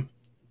video game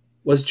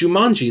was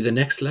Jumanji: The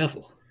Next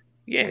Level.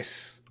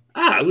 Yes.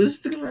 It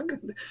was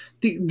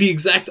the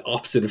exact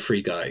opposite of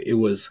Free Guy. It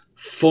was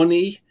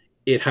funny.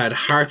 It had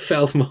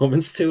heartfelt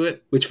moments to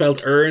it, which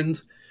felt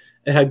earned.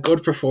 It had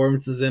good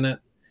performances in it.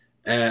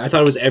 I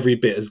thought it was every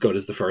bit as good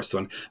as the first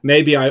one.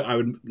 Maybe I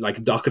would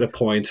dock it a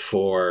point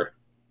for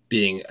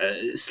being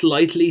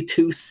slightly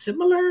too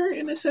similar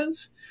in a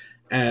sense.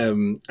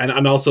 And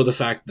also the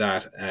fact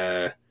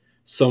that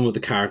some of the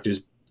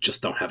characters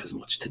just don't have as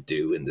much to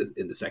do in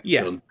the second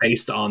film,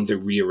 based on the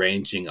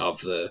rearranging of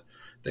the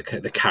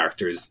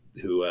characters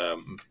who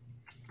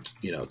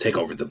take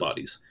over the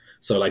bodies.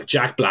 So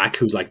Jack Black,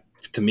 who's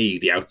to me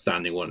the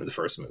outstanding one in the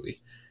first movie,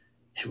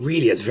 it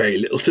really has very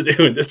little to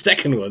do in the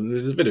second one.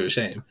 There's a bit of a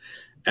shame.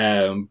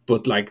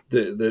 But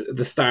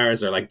the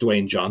stars are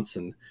Dwayne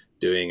Johnson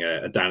doing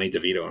a Danny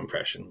DeVito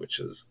impression, which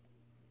is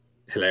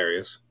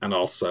hilarious, and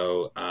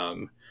also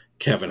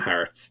Kevin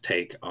Hart's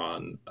take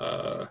on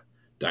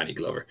Danny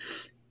Glover.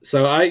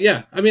 So I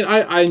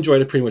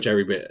enjoyed it pretty much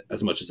every bit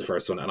as much as the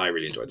first one, and I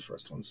really enjoyed the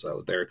first one.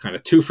 So they're kind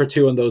of 2 for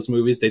 2 on those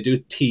movies. They do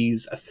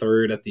tease a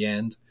third at the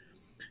end,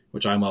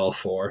 which I'm all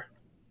for.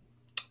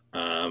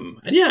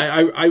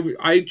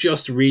 I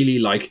just really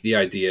like the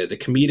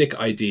comedic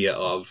idea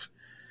of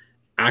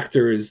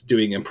actors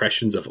doing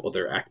impressions of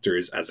other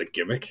actors as a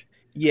gimmick.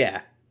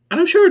 Yeah. And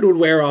I'm sure it would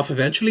wear off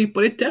eventually,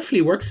 but it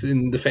definitely works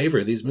in the favor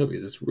of these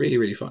movies. It's really,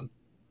 really fun.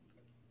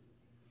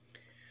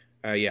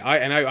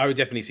 I would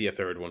definitely see a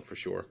third one for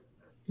sure.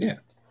 Yeah.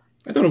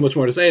 I don't have much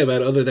more to say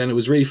about it other than it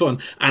was really fun.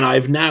 And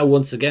I've now,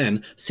 once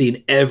again,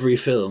 seen every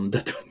film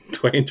that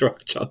Dwayne "The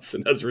Rock"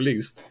 Johnson has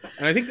released.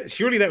 And I think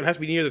surely that would have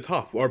to be near the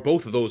top, or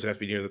both of those would have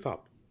to be near the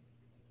top.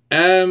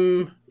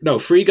 No,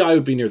 Free Guy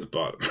would be near the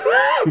bottom.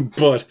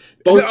 But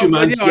both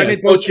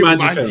Jumanji, both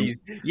Jumanji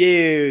films.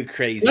 You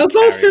crazy. Well,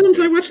 both films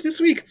I watched this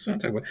week. That's what I'm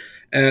talking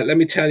about. Let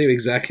me tell you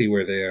exactly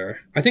where they are.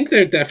 I think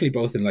they're definitely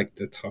both in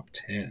the top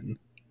 10.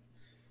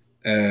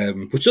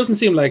 Which doesn't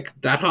seem like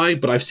that high,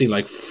 but I've seen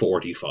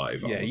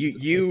 45. Yeah,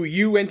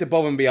 you went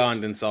above and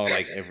beyond and saw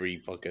every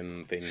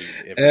fucking thing.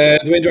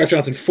 Dwayne "The Rock"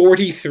 Johnson,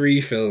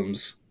 43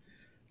 films.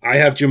 I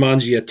have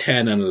Jumanji at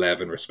 10 and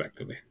 11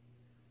 respectively.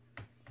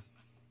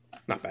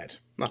 Not bad.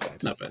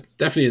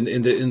 Definitely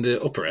in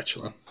the upper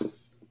echelon.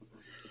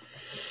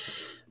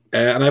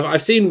 And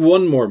I've seen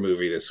one more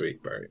movie this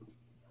week, Barry.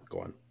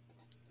 Go on.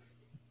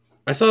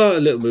 I saw a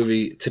little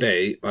movie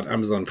today on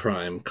Amazon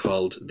Prime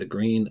called The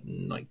Green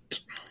Knight.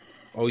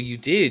 Oh, you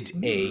did,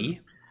 eh?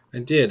 I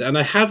did, and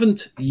I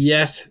haven't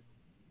yet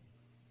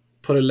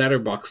put a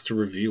letterbox to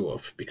review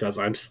up because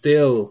I'm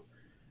still,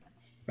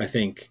 I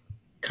think,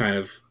 kind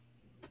of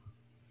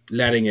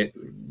letting it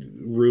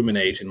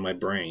ruminate in my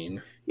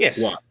brain.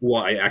 Yes.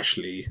 What I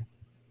actually,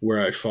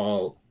 where I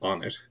fall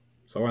on it.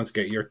 So I wanted to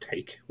get your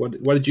take.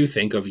 What did you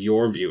think of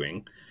your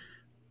viewing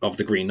of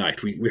The Green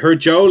Knight? We heard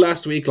Joe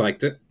last week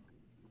liked it.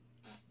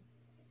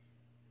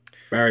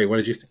 Barry, what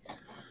did you think?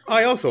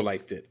 I also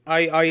liked it.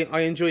 I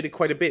enjoyed it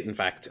quite a bit, in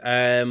fact.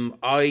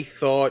 I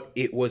thought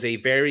it was a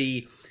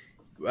very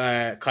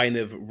kind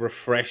of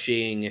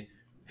refreshing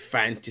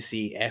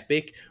fantasy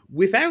epic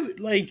without,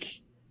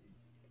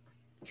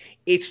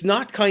 it's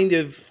not kind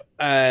of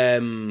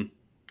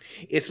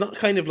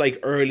like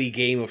early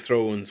Game of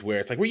Thrones where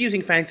it's we're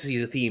using fantasy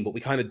as a theme, but we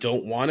kind of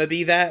don't want to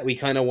be that. We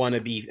kind of want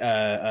to be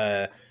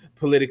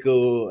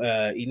political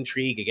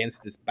intrigue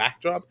against this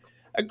backdrop.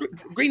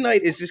 Green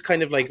Knight is just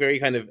kind of very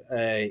kind of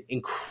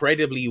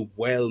incredibly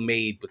well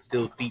made, but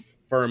still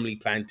firmly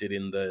planted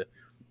in the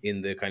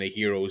kind of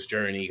hero's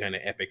journey, kind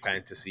of epic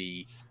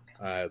fantasy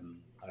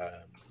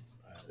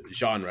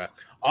genre.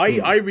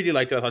 I really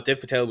liked it. I thought Dev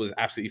Patel was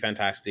absolutely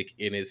fantastic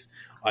in it.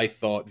 I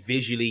thought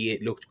visually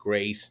it looked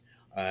great.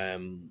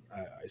 Some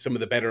of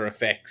the better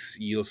effects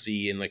you'll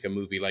see in like a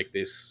movie like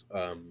this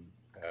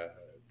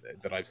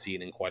that I've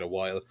seen in quite a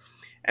while.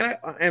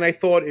 And I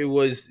thought it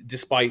was,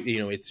 despite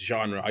its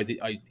genre,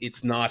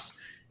 it's not.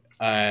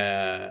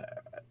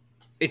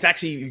 It's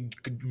actually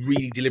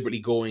really deliberately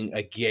going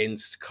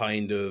against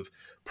kind of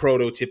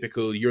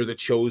prototypical, you're the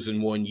chosen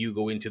one, you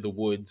go into the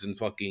woods and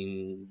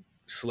fucking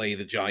slay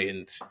the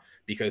giant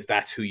because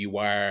that's who you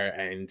are,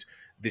 and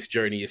this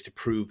journey is to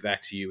prove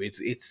that to you.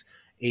 It's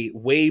a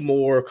way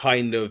more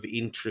kind of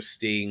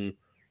interesting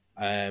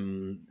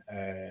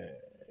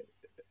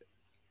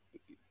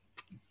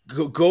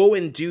go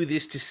and do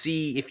this to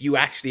see if you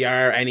actually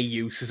are any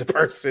use as a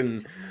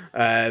person.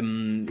 Where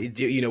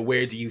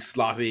do you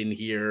slot in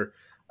here?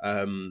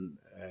 And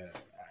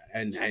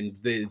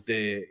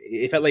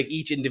it felt like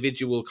each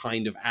individual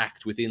kind of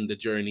act within the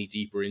journey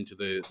deeper into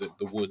the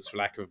woods, for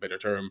lack of a better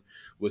term,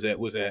 was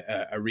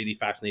a really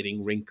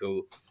fascinating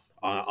wrinkle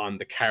on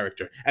the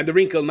character, and the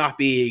wrinkle not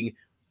being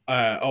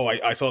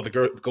I saw the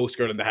ghost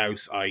girl in the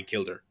house, I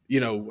killed her.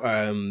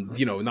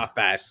 Not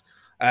that.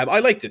 I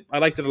liked it. I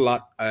liked it a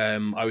lot. I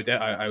would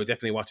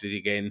definitely watch it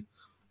again.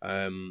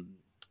 And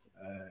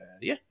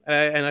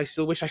I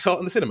still wish I saw it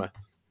in the cinema.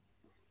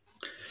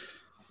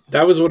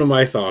 That was one of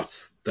my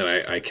thoughts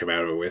that I came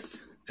out of it with.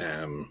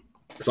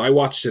 So I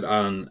watched it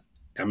on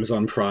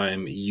Amazon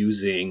Prime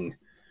using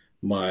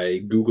my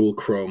Google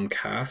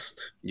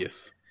Chromecast.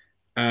 Yes.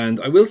 And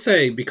I will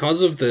say,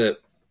 because of the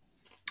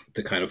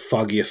kind of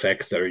foggy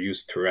effects that are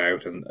used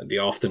throughout and the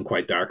often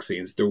quite dark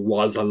scenes, there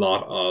was a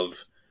lot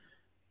of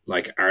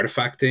like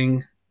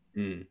artifacting.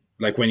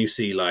 Like when you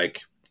see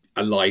like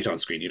a light on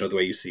screen, the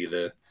way you see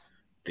the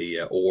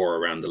ore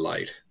around the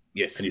light.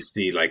 Yes. And you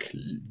see like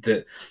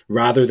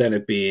rather than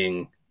it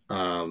being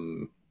a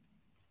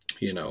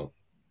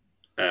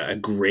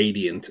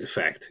gradient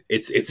effect,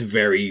 it's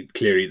very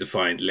clearly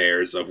defined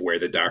layers of where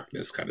the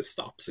darkness kind of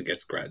stops and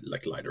gets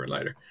like lighter and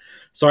lighter.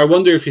 So I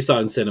wonder if you saw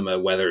it in cinema,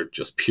 whether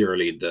just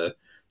purely the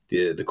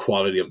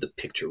quality of the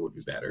picture would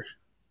be better.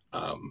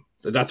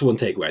 So that's one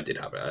takeaway I did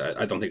have.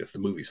 I don't think it's the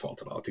movie's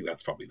fault at all. I think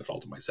that's probably the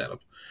fault of my setup.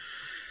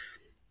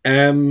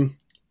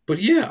 But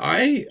yeah,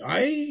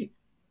 I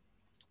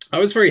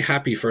was very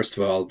happy, first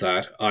of all,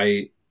 that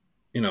I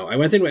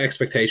went in with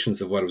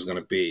expectations of what it was going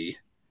to be,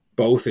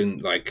 both in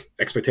like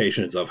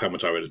expectations of how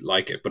much I would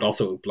like it, but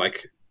also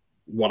like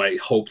what I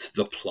hoped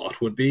the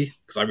plot would be,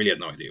 because I really had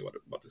no idea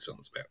what this film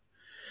was about.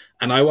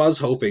 And I was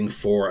hoping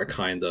for a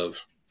kind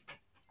of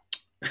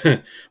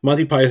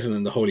Monty Python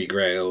and the Holy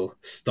Grail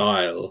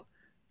style,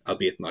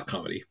 albeit not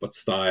comedy, but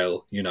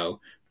style,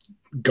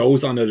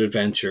 goes on an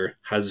adventure,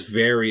 has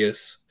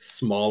various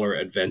smaller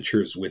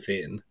adventures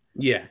within.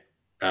 Yeah.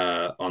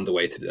 On the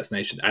way to the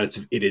destination, and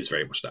it is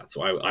very much that.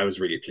 So I was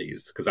really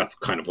pleased, because that's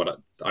kind of what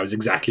I was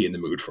exactly in the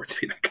mood for it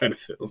to be, that kind of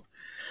film.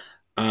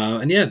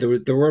 And yeah,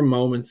 there were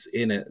moments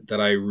in it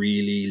that I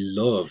really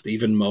loved,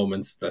 even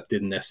moments that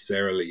didn't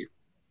necessarily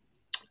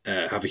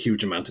have a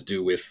huge amount to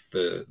do with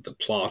the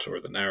plot or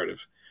the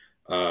narrative.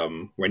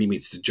 When he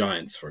meets the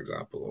giants, for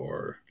example,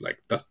 or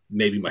like that's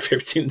maybe my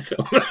favorite scene in the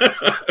film.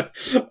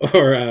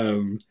 Or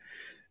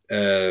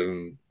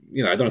I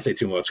don't want to say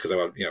too much, because I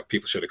want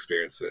people should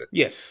experience it.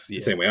 Yes, the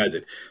same way I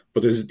did.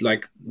 But there's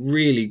like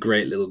really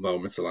great little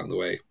moments along the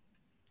way,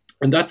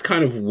 and that's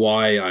kind of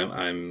why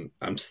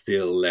I'm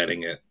still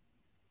letting it.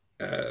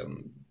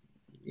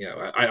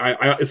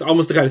 It's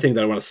almost the kind of thing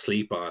that I want to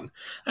sleep on,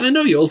 and I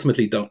know you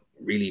ultimately don't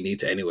really need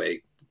to anyway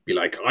be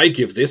like, I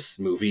give this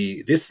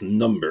movie this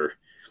number.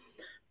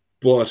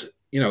 But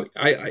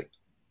I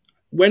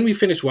when we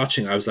finished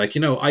watching, I was like,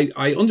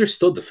 I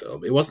understood the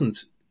film. It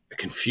wasn't a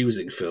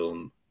confusing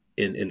film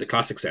in the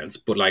classic sense,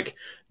 but like,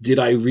 did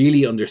I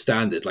really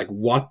understand it? Like,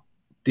 what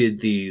did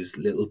these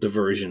little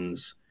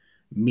diversions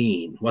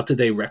mean? What did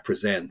they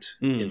represent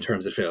in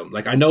terms of film?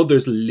 Like, I know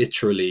there's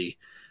literally,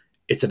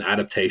 it's an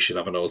adaptation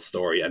of an old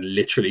story, and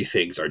literally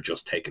things are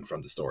just taken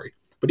from the story.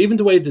 But even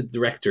the way the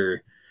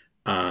director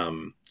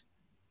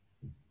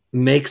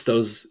makes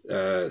those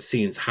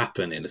scenes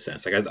happen, in a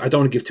sense, like I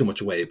don't want to give too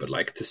much away, but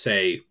like to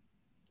say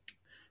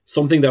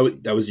something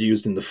that was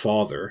used in The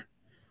Father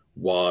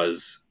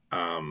was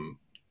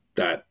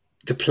that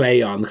to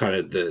play on kind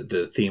of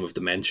the theme of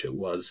dementia,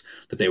 was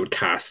that they would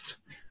cast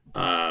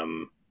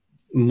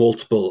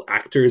multiple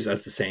actors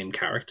as the same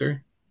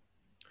character.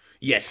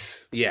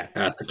 Yes, yeah.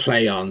 To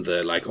play on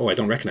the like, I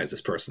don't recognize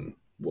this person.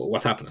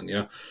 What's happening?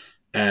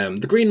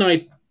 The Green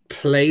Knight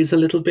plays a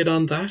little bit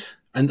on that,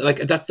 and like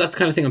that's the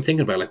kind of thing I'm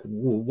thinking about. Like,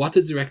 what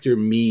did the director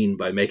mean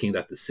by making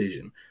that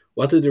decision?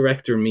 What did the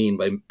director mean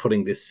by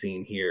putting this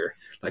scene here?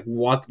 Like,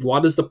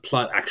 what is the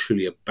plot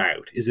actually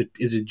about? Is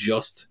it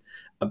just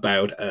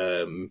about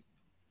a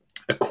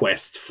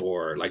quest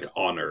for like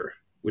honor,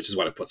 which is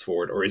what it puts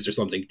forward, or is there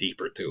something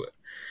deeper to it?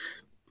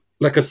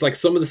 Like, 'cause like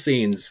some of the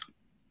scenes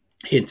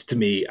hint to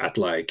me at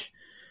like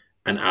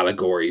an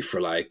allegory for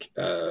like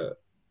a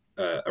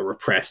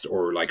repressed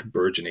or like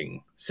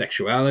burgeoning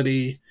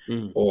sexuality,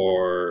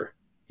 or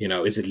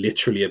is it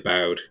literally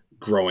about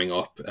growing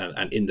up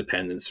and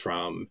independence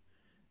from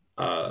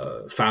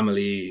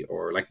family,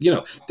 or like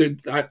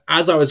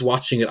as I was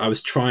watching it, I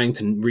was trying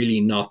to really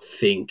not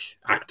think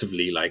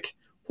actively like,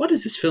 what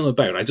is this film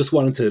about? I just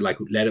wanted to like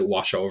let it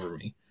wash over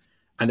me.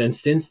 And then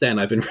since then,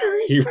 I've been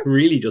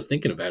really just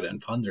thinking about it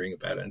and pondering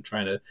about it and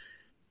trying to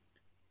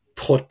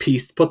put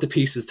the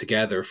pieces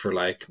together for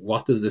like,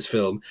 what does this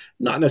film,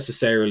 not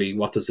necessarily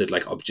what does it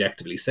like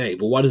objectively say,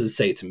 but what does it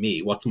say to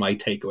me? What's my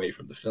takeaway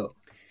from the film?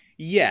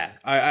 Yeah,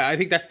 I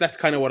think that's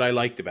kind of what I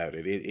liked about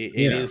it. It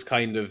is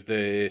kind of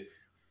the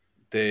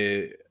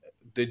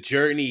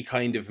journey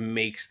kind of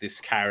makes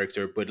this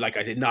character, but like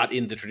I said, not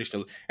in the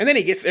traditional. And then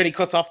he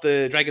cuts off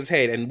the dragon's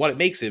head, and what it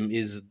makes him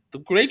is the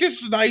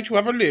greatest knight who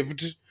ever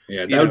lived.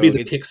 Yeah, that would be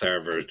the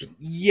Pixar version.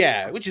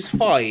 Yeah, which is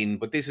fine,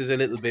 but this is a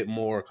little bit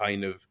more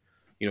kind of,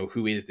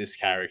 who is this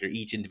character?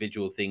 Each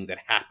individual thing that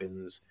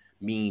happens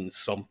means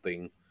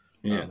something.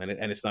 Yeah.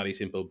 And it's not a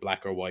simple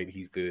black or white.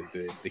 He's the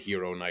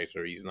hero knight,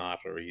 or he's not,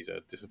 or he's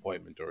a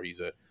disappointment, or he's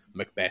a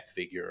Macbeth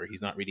figure, or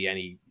he's not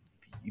really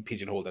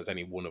pigeonholed as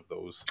any one of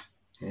those.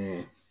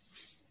 And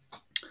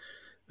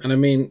I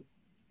mean,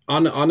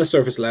 on a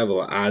surface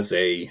level, as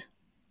you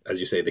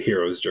say, the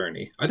hero's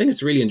journey, I think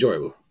it's really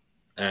enjoyable.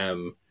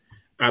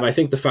 And I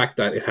think the fact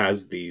that it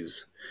has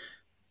these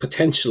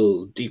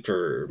potential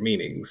deeper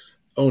meanings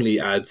only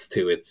adds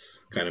to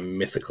its kind of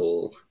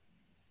mythical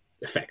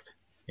effect,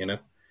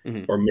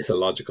 or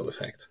mythological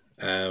effect.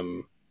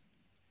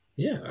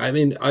 Yeah, I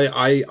mean,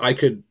 I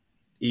could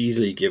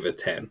easily give it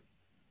 10,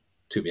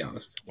 to be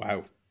honest.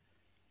 Wow.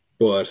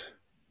 But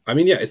I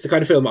mean, yeah, it's the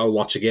kind of film I'll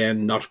watch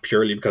again, not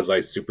purely because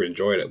I super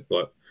enjoyed it,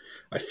 but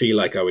I feel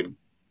like I would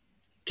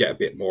get a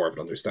bit more of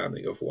an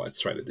understanding of what it's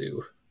trying to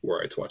do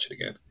were I to watch it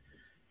again.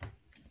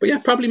 But yeah,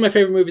 probably my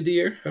favorite movie of the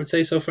year, I would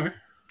say, so far.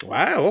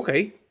 Wow,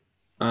 okay.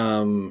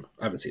 I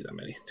haven't seen that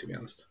many, to be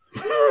honest.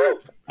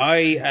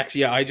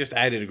 I just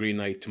added a Green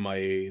Knight to my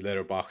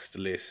Letterboxd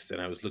list,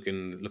 and I was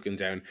looking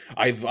down.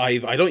 I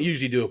don't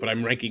usually do it, but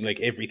I'm ranking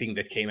like everything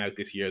that came out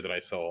this year that I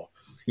saw.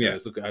 Yeah,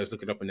 I was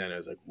looking up and down, and I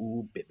was like,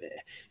 "Ooh, baby,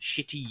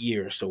 shitty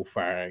year so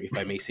far, if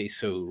I may say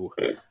so."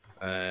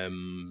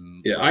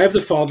 Yeah, I have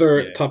The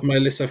Father top of my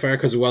list so far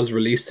because it was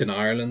released in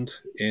Ireland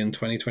in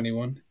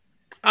 2021.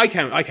 I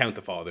count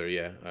The Father,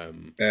 yeah.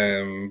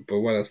 But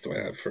what else do I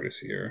have for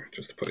this year?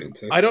 Just to put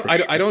into. I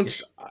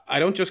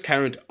don't just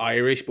count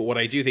Irish, but what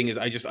I do think is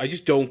I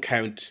just don't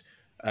count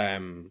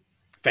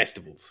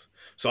festivals.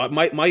 So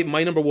my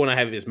number one I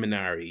have is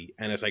Minari,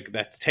 and it's like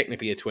that's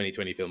technically a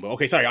 2020 film. But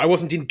okay, sorry, I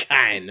wasn't in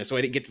Cannes, so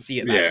I didn't get to see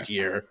it last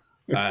year.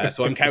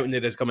 So I'm counting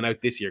it as coming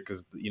out this year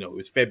because it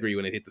was February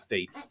when it hit the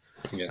States.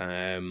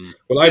 Yeah.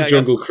 Well, I have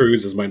Jungle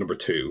Cruise as my number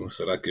 2,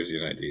 so that gives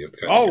you an idea of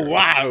the kind of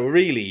wow,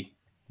 really?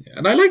 Yeah,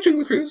 and I like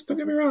Jungle Cruise, don't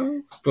get me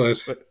wrong. But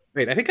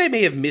wait, I think I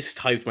may have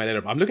mistyped my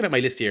letter. I'm looking at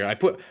my list here. I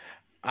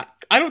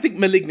don't think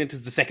Malignant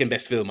is the second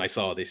best film I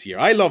saw this year.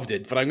 I loved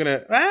it, but I'm going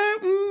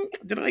to...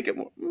 did I like it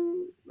more?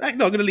 No, I'm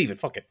going to leave it.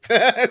 Fuck it.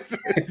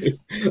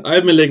 I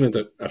have Malignant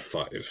at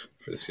 5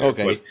 for this year.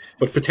 Okay.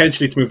 But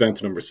potentially to move down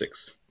to number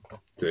 6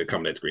 to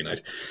accommodate the Green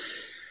Knight.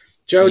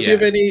 Joe, do you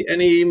have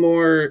any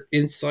more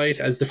insight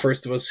as the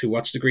first of us who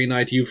watched the Green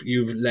Knight?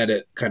 You've let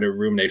it kind of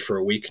ruminate for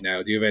a week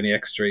now. Do you have any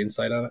extra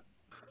insight on it?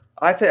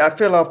 I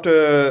feel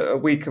after a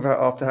week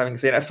after having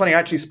seen it, it's funny. I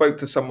actually spoke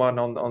to someone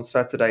on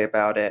Saturday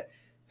about it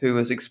who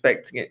was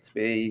expecting it to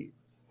be.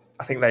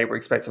 I think they were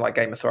expecting like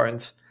Game of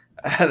Thrones.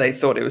 They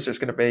thought it was just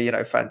going to be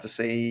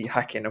fantasy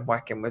hacking and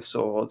whacking with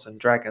swords and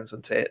dragons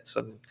and tits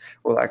and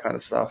all that kind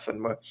of stuff,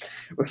 and were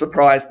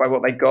surprised by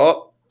what they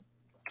got.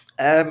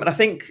 And I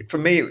think for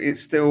me, it's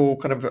still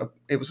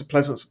it was a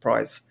pleasant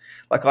surprise.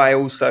 Like I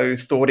also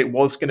thought it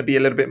was going to be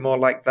a little bit more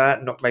like that,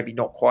 maybe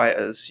not quite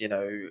as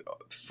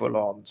full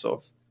on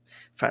sort of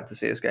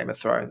fantasy as Game of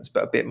Thrones,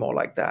 but a bit more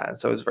like that. And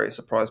so I was very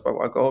surprised by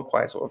what I got.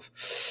 Quite sort of,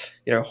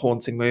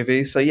 haunting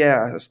movie. So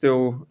yeah, I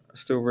still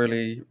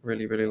really,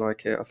 really, really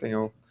like it. I think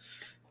I'll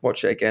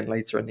watch it again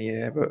later in the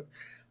year, but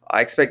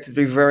I expect it to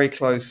be very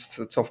close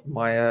to the top of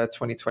my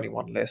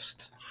 2021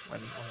 list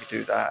when we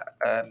do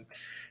that.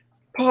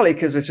 Partly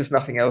because there's just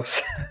nothing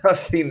else I've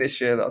seen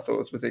this year that I thought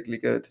was particularly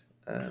good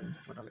when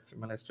I looked at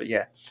my list. But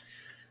yeah,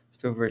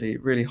 still really,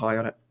 really high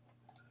on it.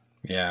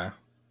 Yeah.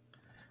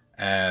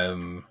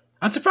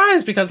 I'm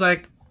surprised because,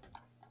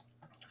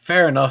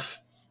 fair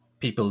enough,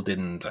 people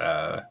didn't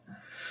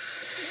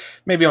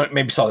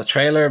maybe saw the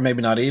trailer,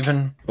 maybe not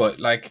even, but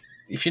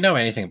if you know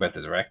anything about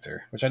the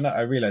director, which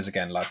I realize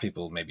again a lot of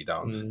people maybe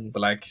don't,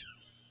 but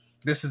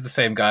this is the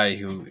same guy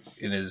who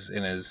in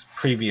his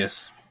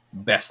previous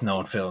best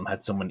known film had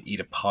someone eat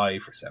a pie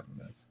for 7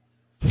 minutes.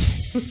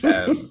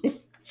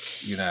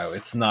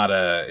 It's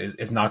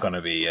not going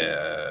to be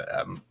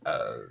a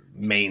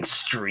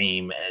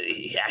mainstream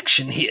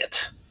action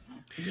hit.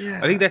 Yeah.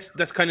 I think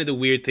that's kind of the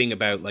weird thing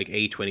about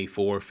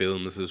A24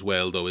 films as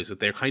well, though, is that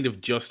they're kind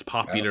of just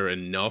popular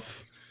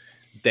enough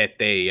that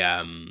they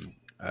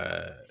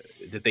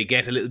that they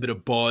get a little bit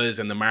of buzz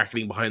and the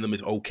marketing behind them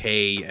is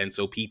okay, and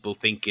so people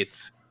think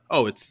it's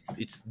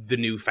the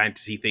new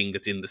fantasy thing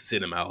that's in the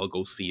cinema. I'll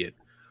go see it.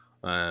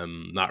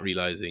 Not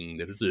realizing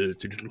that it's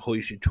a little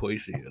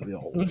hoity-toity.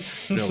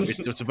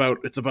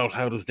 It's about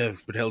how does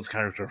Dev Patel's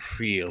character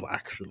feel.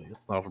 Actually,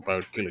 it's not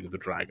about killing the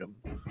dragon.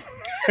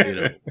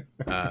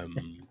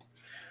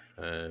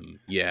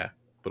 Yeah,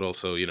 but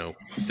also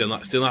still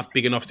not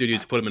big enough studio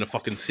to put him in a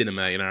fucking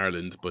cinema in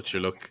Ireland. But you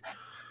look.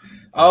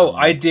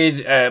 I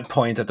did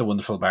point at the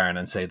Wonderful Baron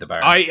and say the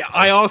Baron.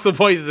 I also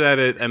pointed at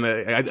it, and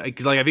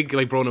because I think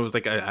like Brona was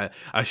like a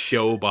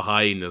show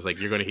behind. It's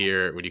like you're going to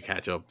hear it when you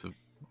catch up.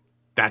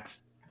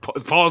 That's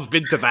Paul's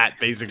been to that.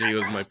 Basically,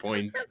 was my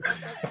point.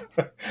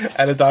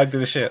 And a dog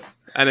did a shit.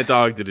 I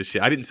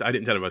didn't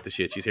tell her about the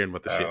shit. She's hearing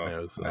about the shit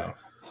now. So. No.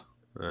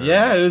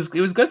 Yeah, it was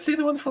good to see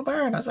the Wonderful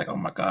Baron. I was like, oh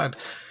my god.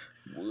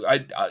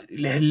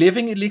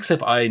 Living in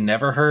Leixlip, I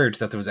never heard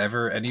that there was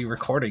ever any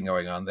recording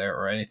going on there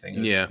or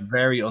anything. It was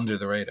very under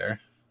the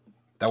radar.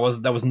 That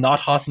was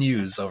not hot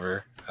news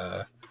over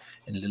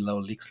in little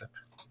old Leixlip.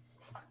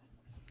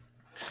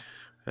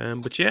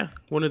 But yeah,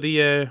 one of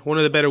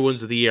the better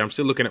ones of the year. I'm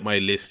still looking at my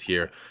list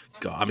here.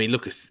 God, I mean,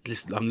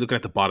 I'm looking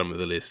at the bottom of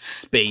the list.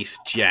 Space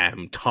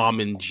Jam, Tom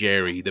and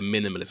Jerry, The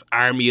Minimalist,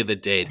 Army of the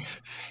Dead,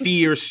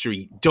 Fear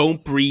Street,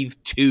 Don't Breathe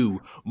 2,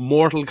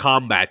 Mortal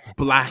Kombat,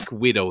 Black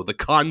Widow, The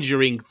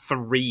Conjuring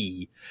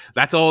 3.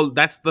 That's all.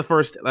 That's the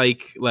first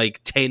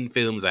like 10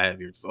 films I have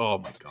here. Oh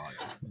my god.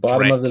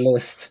 Bottom of the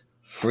list.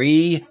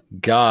 Free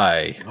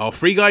Guy. Oh,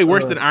 Free Guy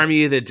worse than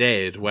Army of the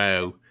Dead.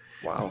 Wow.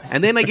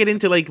 And then I get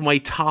into like my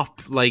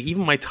top, like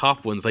even my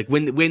top ones, like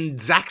when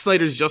Zack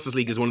Snyder's Justice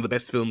League is one of the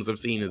best films I've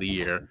seen of the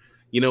year.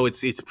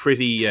 It's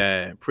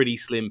pretty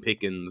slim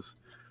pickings.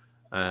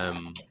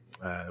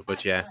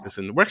 But yeah,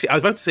 listen, I was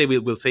about to say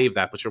we'll save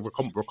that, but sure,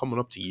 we're coming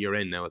up to year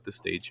end now at this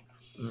stage.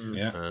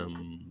 Yeah.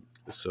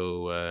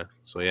 So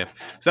yeah,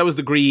 so that was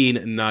The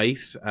Green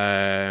Knight.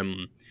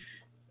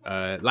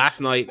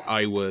 Last night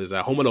I was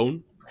home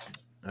alone.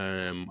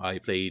 I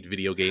played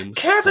video games.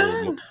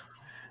 Kevin.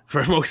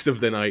 For most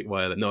of the night.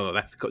 Well, no,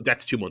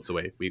 that's 2 months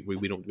away. We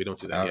don't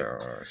do that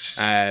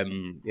yet.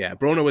 Yeah,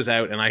 Brona was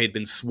out, and I had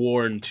been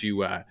sworn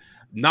to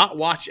not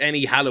watch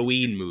any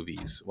Halloween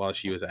movies while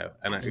she was out,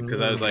 and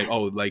because I was like,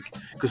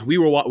 because we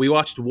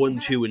watched 1,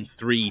 2, and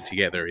 3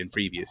 together in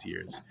previous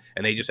years,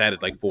 and they just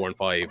added like 4 and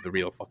 5, the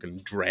real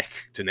fucking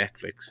dreck to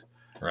Netflix,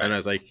 right. And I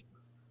was like,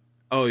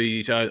 oh,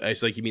 I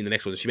was like, you mean the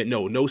next one? She meant,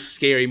 no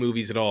scary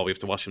movies at all. We have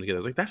to watch them together.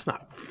 I was like, that's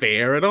not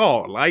fair at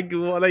all. Like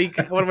what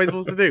am I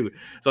supposed to do?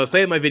 So I was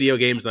playing my video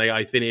games, and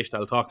I finished.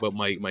 I'll talk about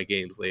my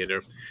games later.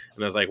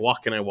 And I was like,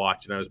 what can I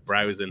watch? And I was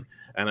browsing,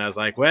 and I was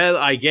like, well,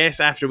 I guess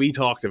after we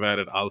talked about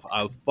it,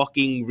 I'll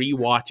fucking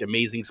rewatch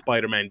Amazing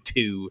Spider-Man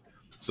 2,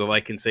 so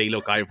I can say,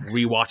 look, I've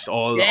rewatched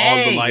all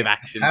the live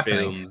action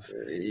films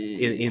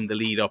in the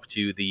lead up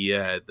to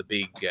the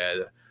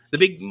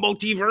big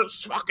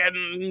multiverse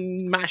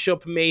fucking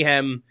mashup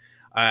mayhem.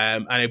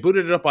 And I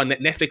booted it up on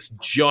Netflix,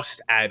 just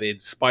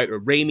added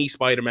Raimi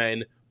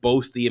Spider-Man,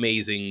 both the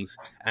Amazings,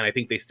 and I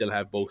think they still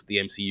have both the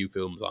MCU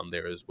films on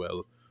there as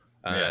well.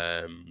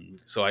 Yeah.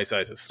 So I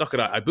stuck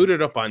it out. I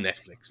booted it up on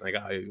Netflix. And I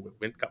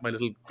got my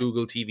little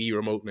Google TV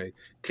remote, and I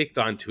clicked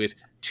onto it.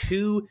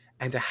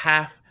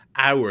 2.5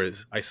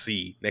 hours I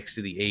see next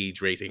to the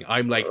age rating.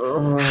 I'm like,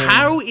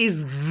 how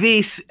is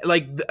this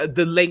like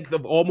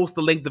almost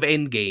the length of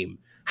Endgame?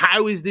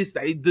 How is this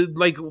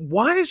like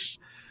what?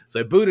 So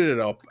I booted it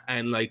up,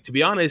 and like, to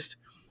be honest,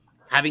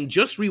 having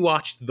just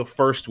rewatched the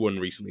first one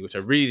recently, which I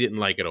really didn't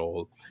like at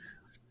all,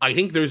 I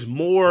think there's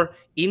more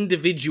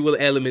individual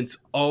elements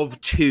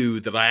of 2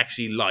 that I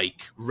actually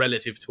like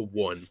relative to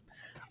 1.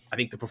 I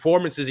think the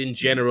performances in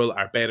general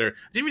are better.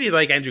 I didn't really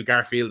like Andrew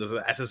Garfield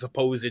as a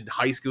supposed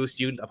high school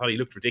student. I thought he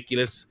looked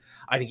ridiculous.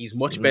 I think he's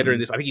much better in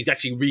this. I think he's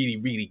actually really,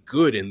 really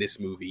good in this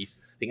movie.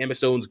 I think Emma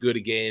Stone's good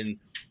again.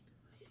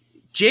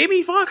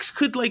 Jamie Foxx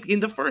could, like,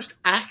 in the first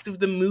act of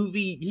the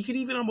movie, he could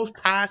even almost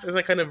pass as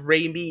a kind of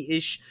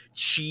Raimi-ish,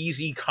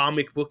 cheesy,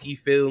 comic booky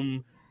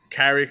film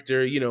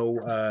character, I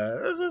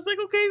was like,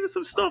 okay, there's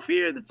some stuff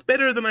here that's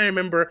better than I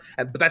remember,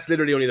 but that's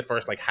literally only the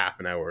first, like, half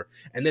an hour,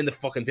 and then the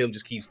fucking film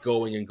just keeps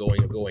going and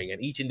going and going, and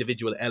each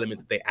individual element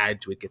that they add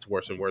to it gets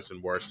worse and worse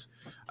and worse.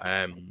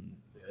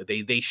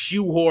 They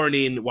shoehorn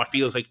in what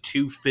feels like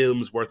 2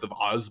 films worth of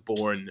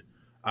Osborne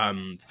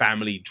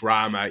family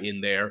drama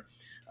in there.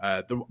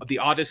 The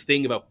oddest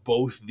thing about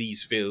both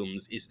these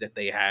films is that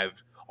they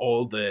have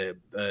all the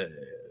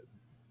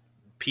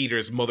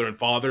Peter's mother and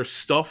father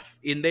stuff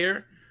in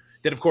there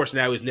that, of course,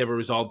 now is never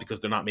resolved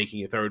because they're not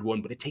making a third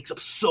one, but it takes up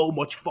so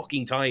much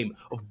fucking time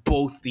of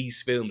both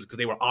these films because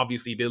they were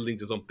obviously building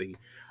to something.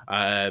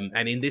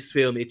 And in this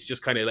film, it's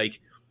just kind of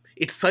like,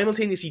 it's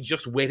simultaneously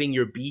just wetting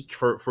your beak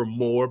for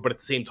more, but at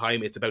the same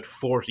time, it's about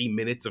 40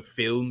 minutes of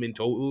film in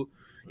total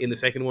in the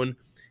second one.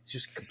 It's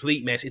just a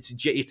complete mess.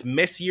 It's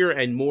messier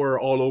and more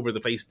all over the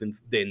place than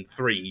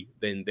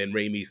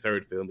Raimi's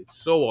third film. It's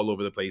so all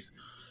over the place.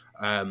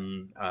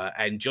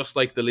 And just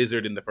like the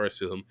lizard in the first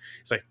film,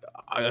 it's like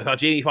I thought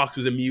Jamie Foxx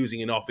was amusing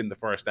enough in the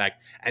first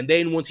act, and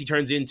then once he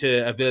turns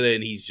into a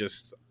villain, he's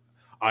just,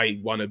 I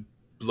want to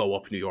blow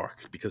up New York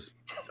because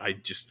I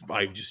just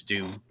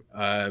do,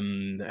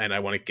 and I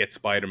want to get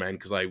Spider-Man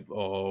because I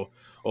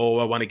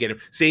want to get him.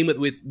 Same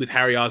with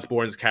Harry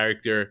Osborn's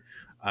character.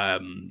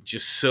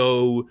 Just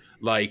so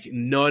like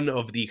none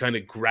of the kind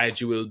of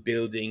gradual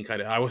building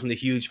kind of. I wasn't a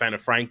huge fan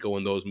of Franco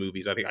in those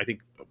movies. I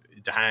think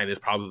DeHaan is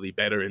probably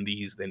better in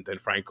these than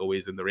Franco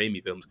is in the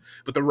Raimi films.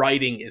 But the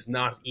writing is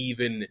not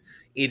even.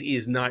 It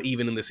is not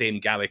even in the same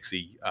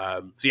galaxy.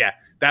 So yeah,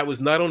 that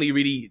was not only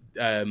really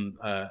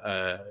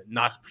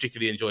not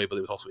particularly enjoyable.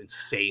 It was also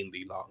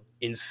insanely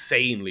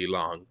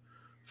long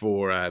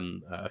for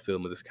a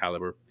film of this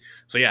caliber.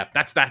 So yeah,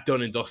 that's that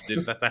done and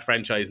dusted. That's that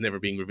franchise never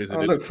being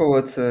revisited. I look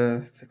forward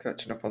to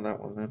catching up on that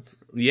one then.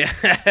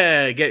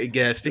 Yeah,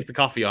 get stick the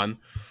coffee on.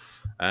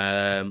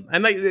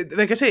 And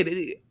like I said,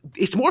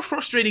 it's more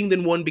frustrating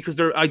than one because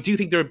I do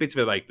think there are bits of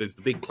it, like there's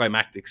the big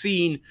climactic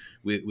scene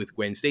with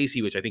Gwen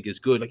Stacy, which I think is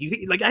good. Like you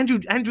think, like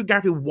Andrew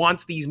Garfield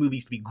wants these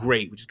movies to be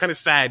great, which is kind of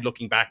sad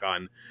looking back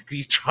on because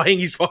he's trying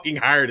his fucking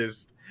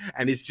hardest,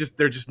 and it's just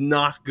they're just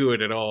not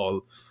good at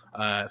all.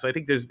 So I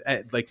think there's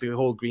like the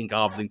whole Green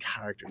Goblin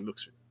character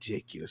looks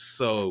ridiculous,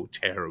 so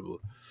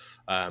terrible.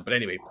 But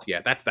anyway,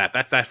 yeah, that's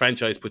that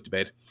franchise put to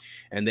bed.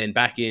 And then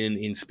back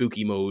in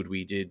spooky mode,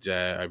 we did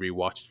I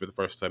rewatched for the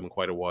first time in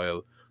quite a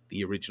while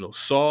the original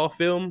Saw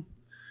film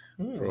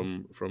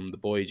from the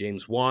boy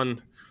James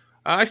Wan.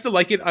 I still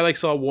like it. I like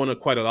Saw 1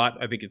 quite a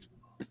lot. I think it's,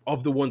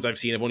 of the ones I've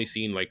seen, I've only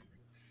seen like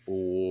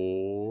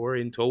 4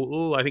 in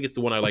total. I think it's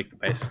the one I like the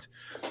best.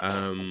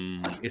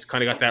 It's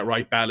kind of got that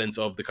right balance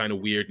of the kind of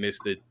weirdness,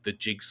 the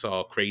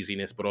Jigsaw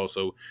craziness, but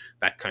also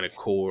that kind of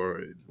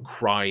core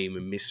crime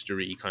and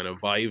mystery kind of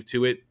vibe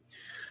to it.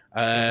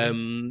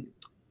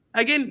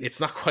 Again, it's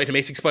not quite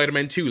Amazing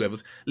Spider-Man 2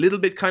 levels. A little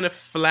bit kind of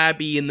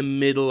flabby in the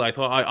middle. I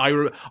thought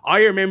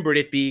I remembered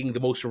it being the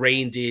most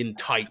reined-in,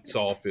 tight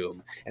Saw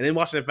film, and then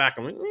watching it back,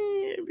 I'm like,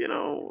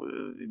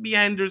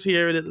 meanders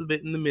here a little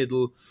bit in the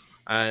middle.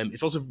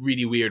 It's also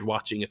really weird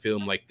watching a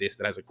film like this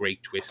that has a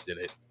great twist in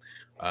it.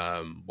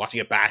 Watching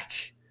it back,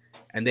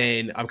 and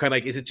then I'm kind of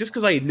like, is it just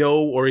because I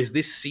know, or is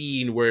this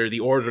scene where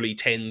the orderly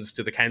tends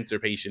to the cancer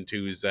patient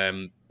who's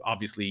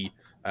obviously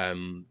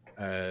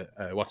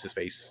what's his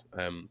face?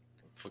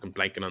 Fucking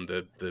blanking on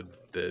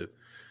the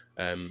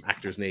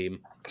actor's name.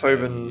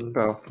 Tobin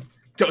Bell.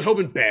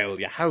 Tobin Bell.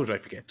 Yeah, how did I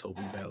forget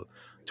Tobin Bell?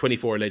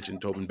 24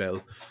 legend Tobin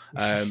Bell.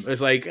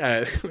 It's like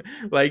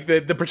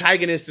the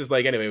protagonist is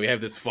like, anyway, we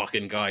have this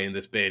fucking guy in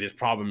this bed. His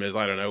problem is,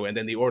 I don't know. And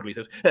then the orderly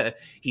says,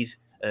 his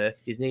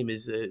name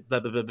is blah,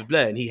 blah, blah, blah, blah,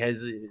 and he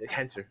has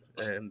cancer.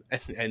 And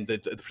the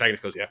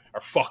protagonist goes, yeah,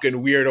 our fucking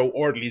weirdo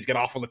orderlies get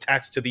awful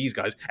attached to these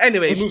guys.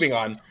 Anyway, moving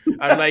on.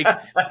 I'm like,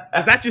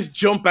 does that just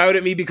jump out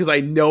at me because I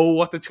know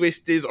what the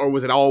twist is, or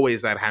was it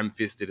always that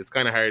ham-fisted? It's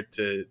kind of hard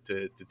to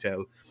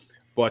tell.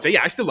 But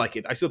yeah, I still like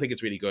it. I still think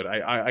it's really good.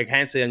 I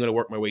can't say I'm going to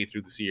work my way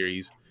through the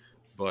series,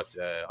 but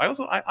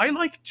I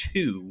like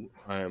 2.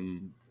 I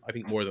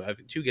think more than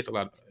 2 gets a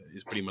lot,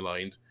 is pretty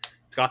maligned.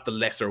 It's got the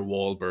lesser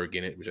Wahlberg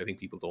in it, which I think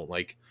people don't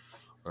like.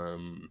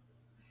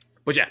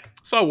 But yeah,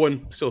 Saw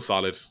 1 still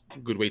solid.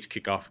 Good way to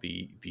kick off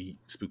the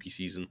spooky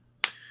season.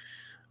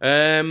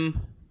 Yeah,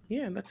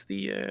 and that's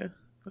the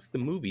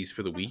movies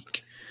for the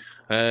week.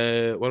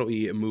 Why don't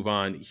we move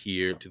on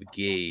here to the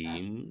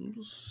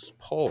games,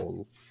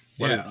 Paul?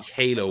 What is the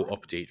Halo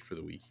update for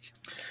the week?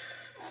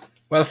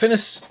 Well,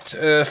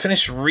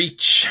 finished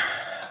Reach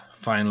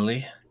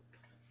finally.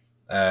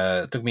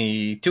 It took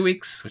me 2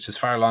 weeks, which is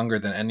far longer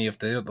than any of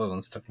the other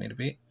ones took me to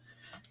beat.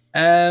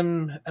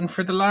 And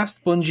for the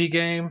last Bungie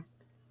game,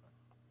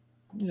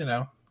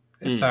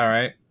 it's all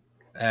right.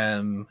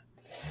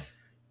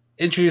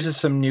 Introduces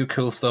some new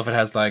cool stuff. It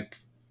has like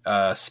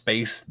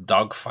space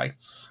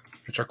dogfights,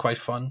 which are quite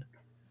fun.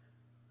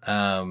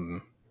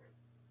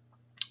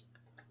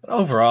 But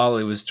overall,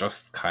 it was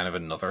just kind of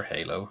another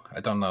Halo.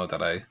 I don't know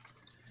that I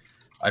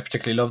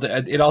particularly loved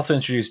it. It also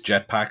introduced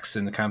jetpacks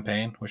in the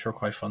campaign, which were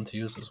quite fun to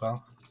use as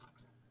well.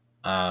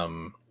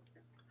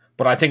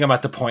 But I think I'm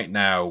at the point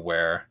now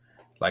where,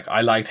 like, I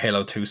liked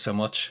Halo 2 so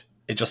much,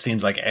 it just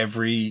seems like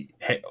every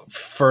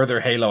further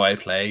Halo I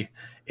play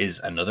is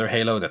another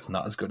Halo that's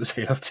not as good as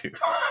Halo 2.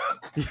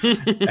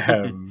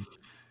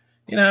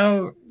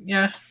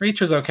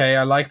 Reach was okay.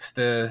 I liked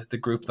the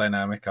group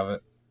dynamic of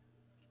it.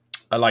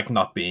 I like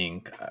not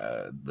being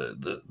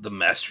the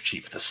Master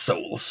Chief, the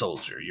sole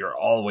soldier. You're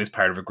always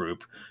part of a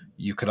group.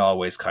 You could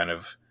always kind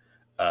of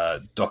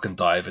duck and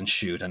dive and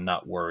shoot and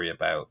not worry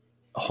about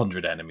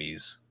 100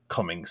 enemies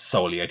coming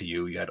solely at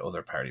you. You had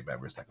other party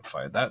members that could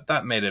fight.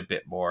 That made it a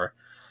bit more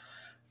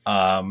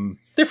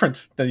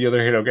different than the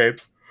other Halo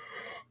games.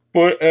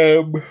 But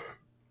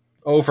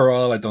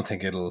overall, I don't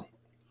think it'll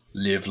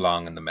live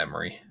long in the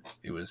memory.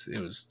 It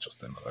was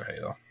just another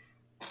Halo.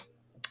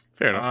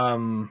 Fair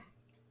enough.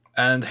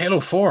 And Halo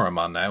 4 I'm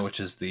on now, which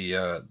is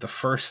the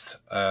first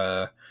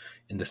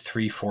in the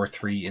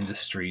 343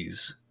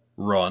 Industries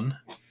run.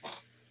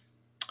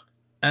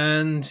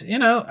 And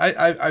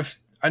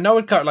I know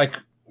it got like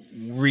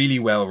really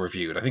well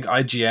reviewed. I think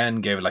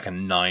IGN gave it like a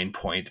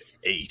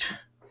 9.8,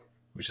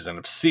 which is an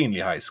obscenely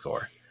high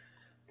score.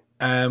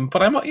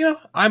 But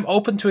I'm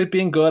open to it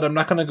being good. I'm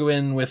not going to go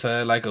in with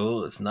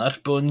it's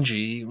not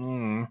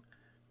Bungie.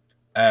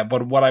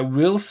 But what I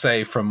will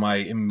say from my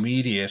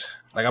immediate,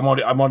 I'm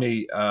only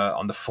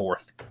on the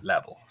 4th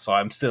level, so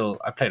I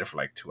played it for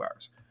like 2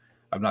 hours.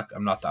 I'm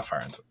not that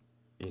far into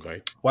it.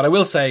 Okay. What I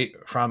will say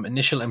from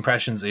initial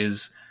impressions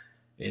is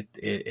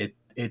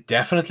it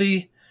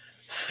definitely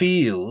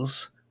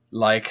feels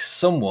like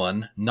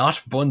someone,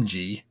 not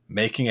Bungie,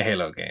 making a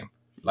Halo game.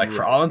 Like,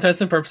 for all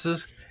intents and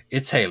purposes,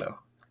 it's Halo.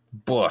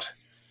 But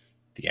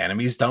the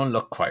enemies don't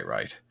look quite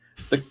right.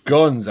 The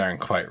guns aren't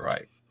quite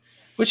right.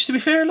 Which, to be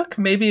fair, look,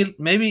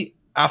 maybe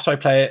after I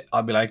play it,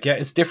 I'll be like, yeah,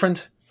 it's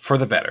different for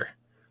the better.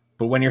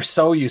 But when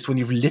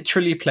you've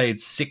literally played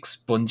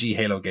 6 Bungie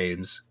Halo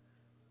games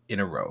in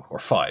a row, or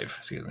 5,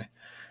 excuse me,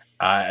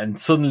 and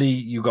suddenly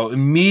you go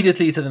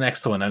immediately to the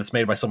next one and it's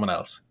made by someone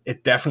else,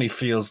 it definitely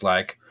feels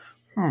like,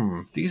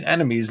 these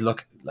enemies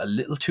look a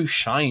little too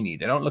shiny.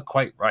 They don't look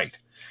quite right.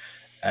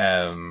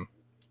 The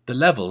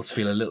levels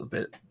feel a little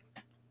bit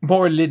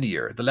more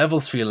linear. The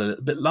levels feel a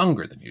little bit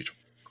longer than usual.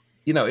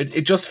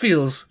 It just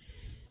feels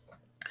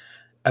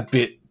a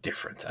bit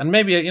different. And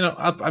maybe,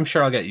 I'm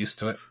sure I'll get used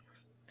to it.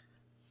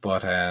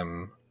 But,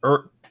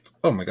 oh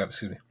my God,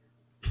 excuse me.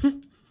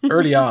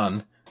 Early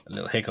on, a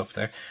little hiccup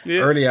there. Yeah,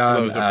 early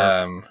on,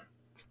 I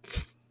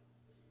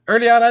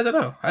don't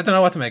know. I don't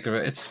know what to make of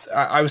it.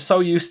 I was so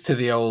used to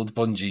the old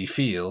Bungie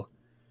feel,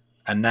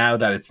 and now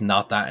that it's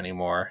not that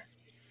anymore,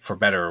 for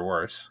better or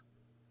worse,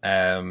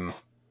 well,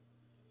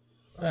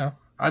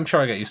 I'm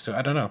sure I get used to it.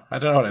 I don't know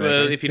what I make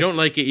of it. If you don't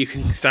like it, you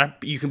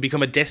can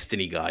become a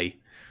Destiny guy.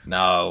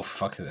 No,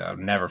 fuck it. I'll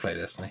never play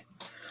Destiny.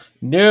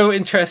 No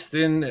interest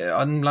in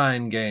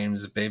online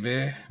games,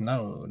 baby.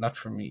 No, not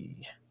for me.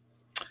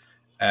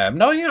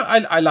 No,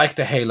 I like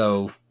the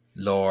Halo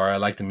lore. I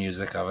like the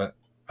music of it.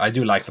 I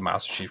do like the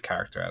Master Chief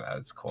character at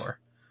its core.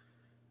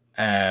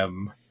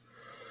 One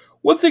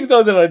thing,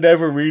 though, that I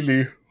never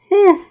really...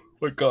 Oh,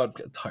 my God, I'm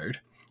getting tired.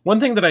 One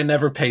thing that I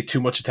never pay too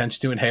much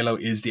attention to in Halo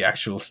is the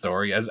actual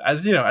story.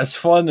 As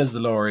fun as the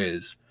lore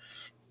is,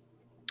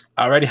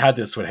 I already had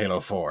this with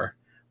Halo 4,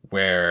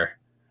 where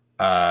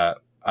I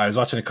was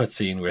watching a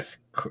cutscene with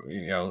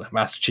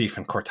Master Chief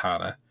and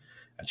Cortana,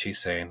 and she's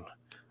saying,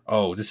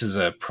 "Oh, this is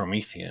a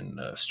Promethean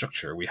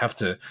structure. We have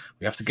to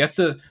get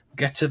to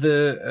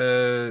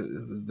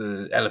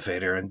the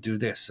elevator and do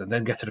this, and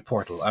then get to the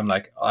portal." I'm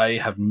like, I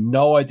have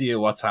no idea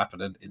what's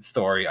happening in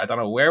story. I don't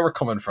know where we're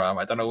coming from.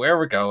 I don't know where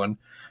we're going.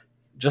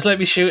 Just let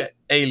me shoot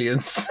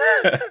aliens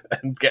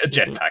and get a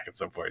jetpack at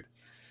some point.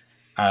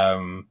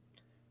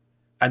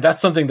 And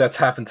that's something that's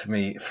happened to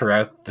me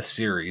throughout the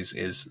series,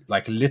 is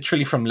like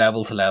literally from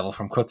level to level,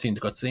 from cutscene to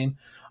cutscene.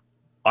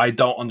 I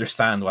don't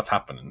understand what's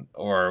happening,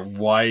 or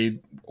why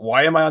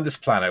am I on this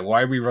planet?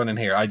 Why are we running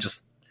here? I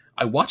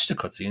watch the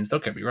cutscenes,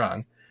 don't get me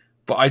wrong,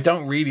 but I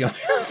don't really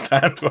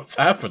understand what's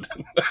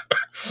happening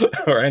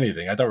or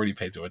anything. I don't really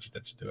pay too much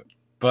attention to it.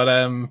 But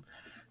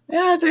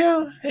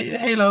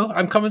Halo.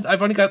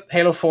 I've only got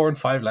Halo 4 and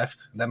 5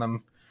 left. Then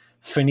I'm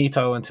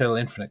finito until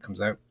Infinite comes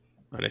out.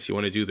 Unless you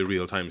want to do the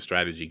real-time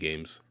strategy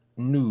games.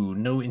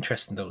 No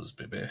interest in those,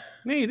 baby.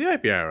 Nee, they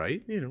might be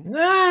alright,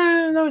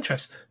 Nah, no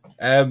interest.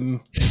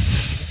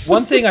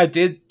 One thing I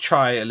did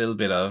try a little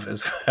bit of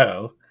as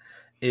well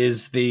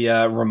is the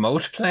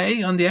remote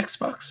play on the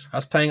Xbox. I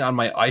was playing on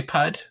my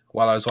iPad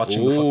while I was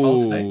watching the football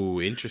today.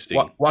 Oh,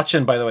 interesting.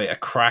 Watching, by the way, a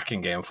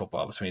cracking game of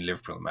football between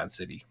Liverpool and Man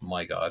City.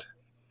 My God.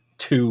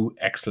 2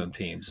 excellent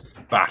teams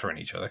battering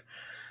each other.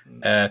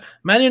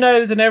 Man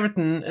United and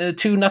Everton,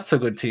 2 not so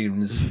good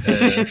teams.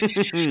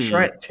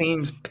 Shrek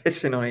teams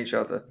pissing on each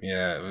other.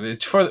 Yeah,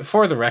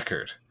 for the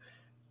record,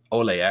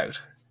 Ole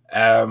out.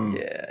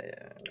 Yeah.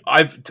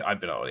 I've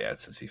been Ole out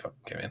since he fucking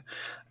came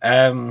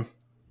in.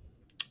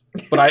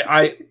 But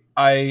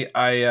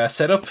I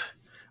set up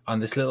on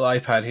this little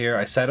iPad here.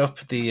 I set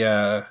up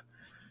the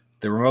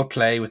remote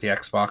play with the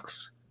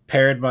Xbox,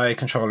 paired my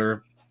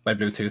controller by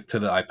Bluetooth to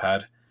the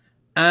iPad,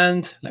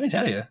 and let me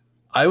tell you,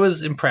 I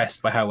was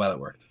impressed by how well it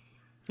worked.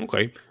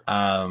 Okay.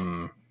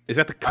 Is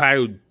that the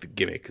cloud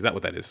gimmick? Is that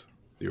what that is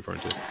you're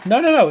referring to?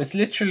 No. It's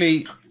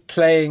literally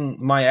playing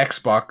my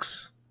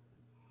Xbox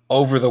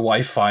over the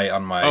Wi-Fi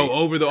on my...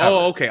 over the... tablet.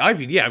 Oh, okay. I've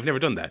never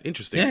done that.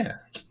 Interesting. Yeah.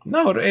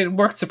 No, it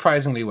worked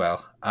surprisingly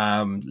well.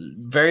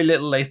 Very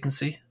little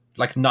latency.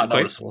 Like, not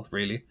noticeable,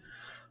 really.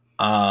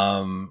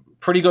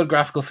 Pretty good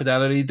graphical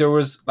fidelity. There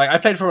was... I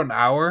played for an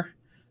hour.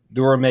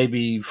 There were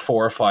maybe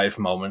 4 or 5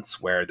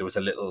 moments where there was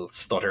a little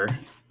stutter.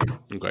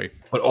 Okay.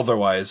 But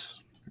otherwise,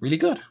 really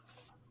good.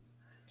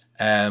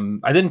 I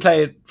didn't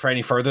play it for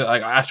any further.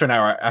 After an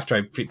hour, after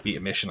I beat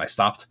a mission, I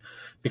stopped.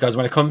 Because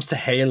when it comes to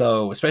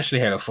Halo, especially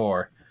Halo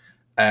 4...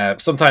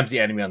 sometimes the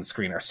enemy on the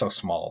screen are so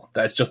small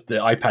that it's just the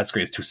iPad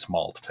screen is too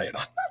small to play it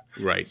on.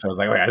 Right. So I was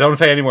like, I don't want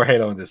to play any more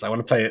Halo on this. I want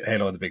to play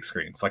Halo on the big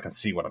screen so I can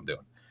see what I'm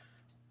doing.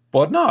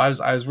 But no, I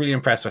was really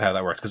impressed with how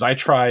that worked, because I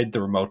tried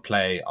the remote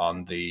play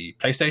on the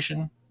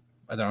PlayStation,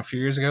 I don't know, a few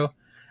years ago,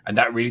 and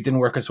that really didn't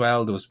work as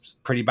well. There was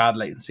pretty bad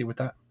latency with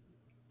that.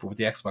 But with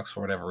the Xbox,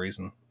 for whatever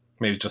reason,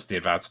 maybe just the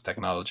advance of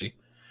technology,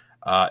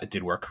 it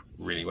did work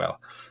really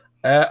well.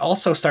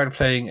 Also started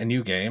playing a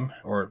new game,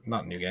 or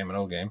not a new game, an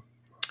old game.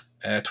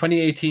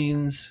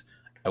 2018's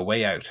A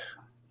Way Out,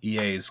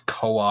 EA's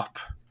co-op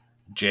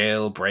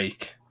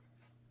jailbreak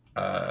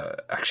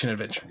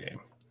action-adventure game.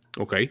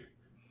 Okay.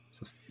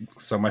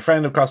 So my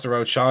friend across the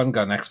road, Sean,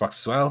 got an Xbox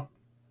as well.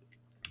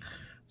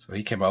 So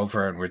he came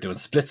over and we're doing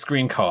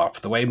split-screen co-op,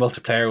 the way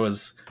multiplayer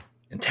was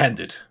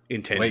intended.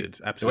 Absolutely.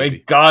 The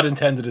way God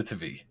intended it to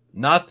be.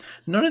 None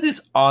of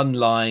this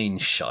online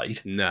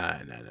shite. No.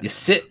 You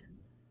sit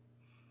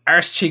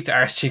arse cheek to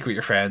arse cheek with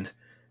your friend,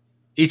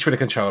 each with a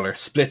controller,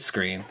 split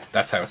screen.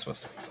 That's how it's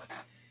supposed to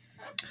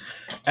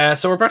be.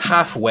 So we're about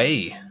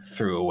halfway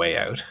through A Way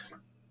Out.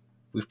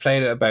 We've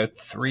played it about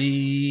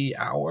 3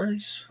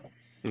 hours.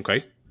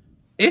 Okay.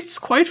 It's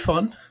quite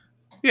fun.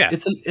 Yeah.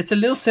 It's a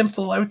little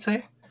simple, I would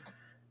say.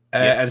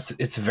 Yes. And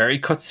it's very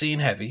cutscene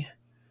heavy.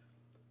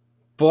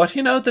 But,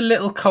 you know, the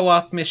little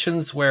co-op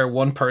missions where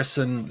one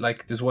person,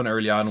 like, there's one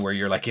early on where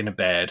you're, like, in a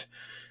bed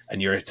and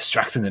you're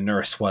distracting the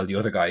nurse while the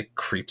other guy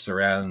creeps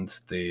around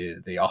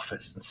the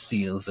office and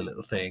steals a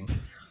little thing.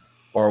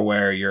 Or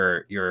where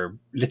you're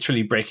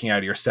literally breaking out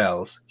of your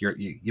cells.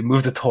 You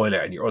move the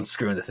toilet and you're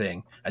unscrewing the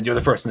thing. And the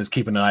other person is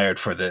keeping an eye out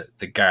for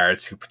the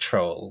guards who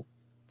patrol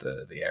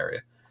the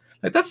area.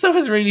 Like, that stuff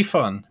is really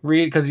fun.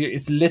 Really, because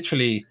it's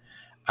literally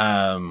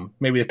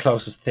maybe the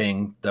closest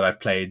thing that I've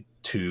played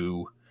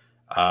to...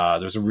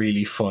 there's a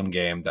really fun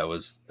game that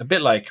was a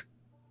bit like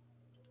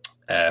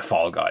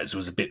Fall Guys. It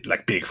was a bit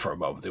like big for a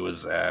moment. It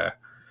was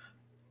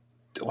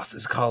what's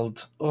this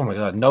called? Oh my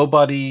god,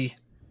 Nobody.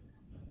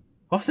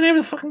 What was the name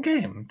of the fucking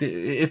game?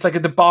 It's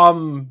like the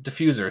bomb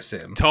diffuser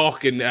sim.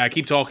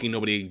 Keep talking.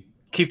 Nobody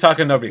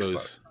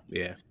explodes.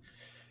 Yeah.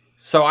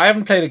 So I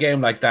haven't played a game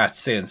like that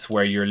since,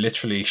 where you're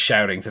literally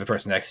shouting to the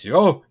person next to you,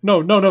 "Oh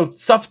no!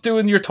 Stop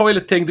doing your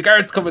toilet thing! The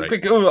guard's coming! Right.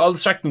 Quick! Oh, I'll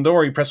distract them. Don't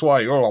worry. Press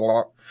Y."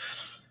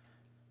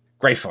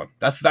 Great fun.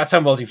 That's how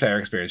multiplayer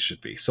experience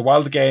should be. So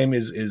while the game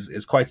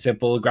is quite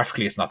simple,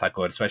 graphically it's not that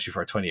good, especially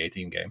for a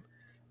 2018 game.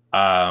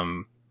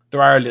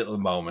 There are little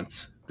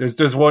moments.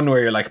 There's one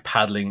where you're like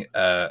paddling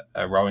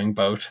a rowing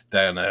boat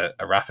down a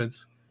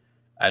rapids,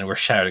 and we're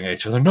shouting at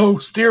each other, "No,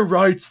 steer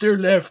right, steer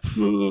left."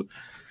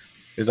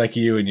 It's like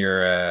you and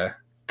your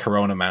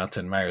Corona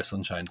Mountain Mario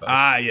Sunshine boat.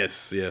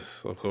 Yes,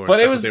 of course. But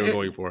That's what they were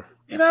going for.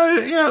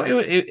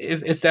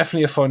 It's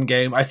definitely a fun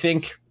game. I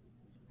think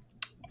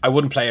I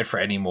wouldn't play it for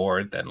any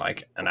more than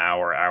like an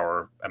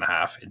hour and a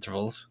half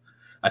intervals.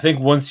 I think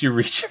once you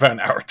reach about an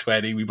hour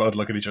 20, we both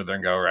look at each other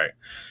and go, right,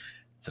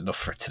 it's enough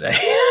for today.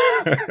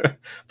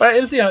 But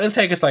it'll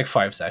take us like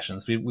 5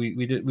 sessions.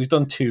 We've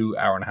done 2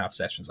 hour-and-a-half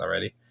sessions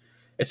already.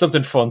 It's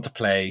something fun to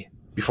play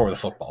before the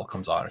football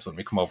comes on or something.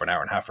 We come over an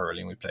hour and a half early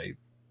and we play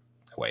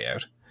A Way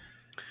Out.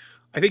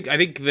 I think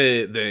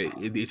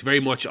it's very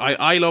much.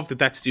 I love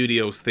that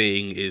studio's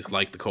thing is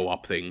like the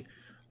co-op thing.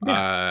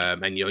 Yeah.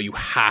 And you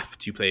have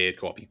to play it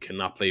co-op. You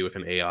cannot play with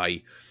an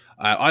AI.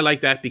 I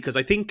like that because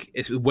I think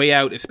it's Way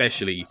Out,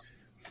 especially.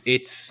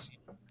 It's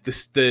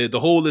the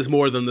whole is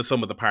more than the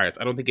sum of the parts.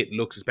 I don't think it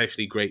looks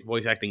especially great.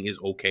 Voice acting is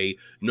okay.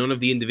 None of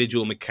the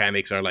individual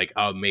mechanics are like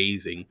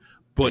amazing,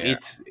 but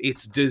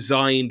it's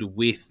designed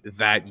with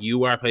that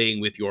you are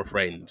playing with your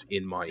friend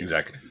in mind.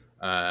 Exactly.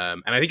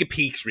 And I think it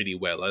peaks really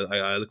well.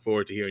 I look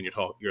forward to hearing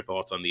your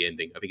thoughts on the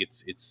ending. I think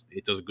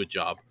it does a good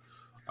job.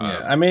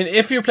 Yeah, I mean,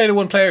 if you played a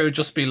one player, it would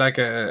just be like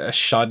a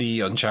shoddy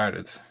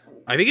Uncharted.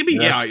 I think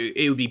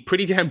it would be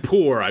pretty damn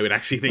poor. I would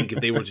actually think if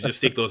they were to just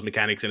stick those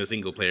mechanics in a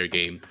single player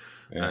game,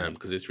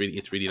 because it's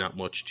really not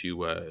much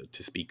to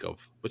speak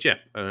of. But yeah,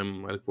 I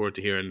look forward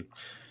to hearing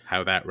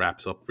how that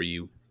wraps up for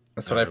you.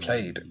 That's what I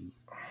played.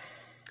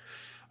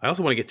 I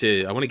also want to get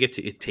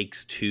to It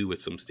Takes Two at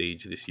some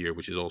stage this year,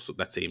 which is also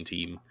that same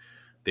team.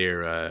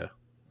 Their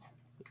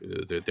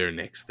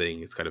next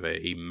thing. It's kind of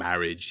a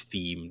marriage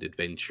themed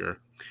adventure.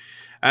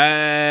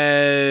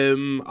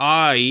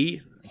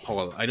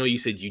 Paul, I know you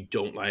said you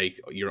don't like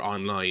your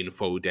online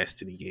faux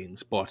Destiny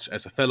games, but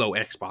as a fellow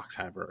Xbox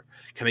haver,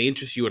 can I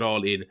interest you at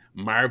all in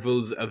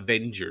Marvel's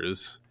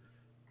Avengers,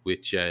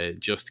 which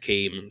just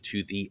came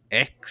to the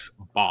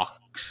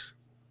Xbox?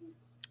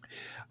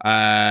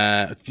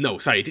 No,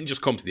 sorry, it didn't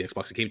just come to the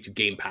Xbox. It came to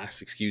Game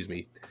Pass, excuse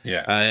me.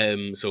 Yeah.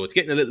 So it's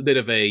getting a little bit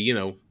of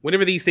a,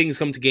 whenever these things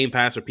come to Game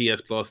Pass or PS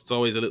Plus, it's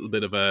always a little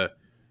bit of a,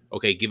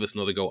 okay, give us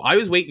another go. I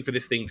was waiting for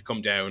this thing to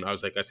come down. I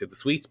said the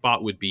sweet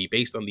spot would be,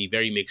 based on the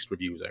very mixed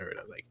reviews I heard,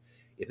 I was like,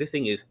 if this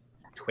thing is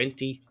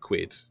 20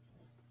 quid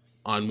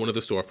on one of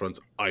the storefronts,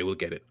 I will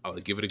get it. I'll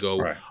give it a go.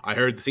 Right. I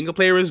heard the single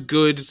player is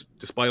good,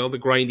 despite all the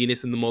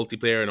grindiness in the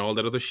multiplayer and all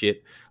that other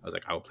shit. I was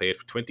like, I'll play it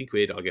for 20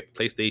 quid. I'll get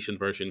the PlayStation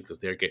version because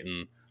they're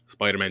getting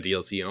Spider-Man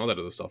DLC and all that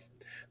other stuff.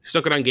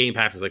 Stuck it on Game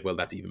Pass. I was like, well,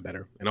 that's even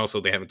better. And also,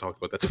 they haven't talked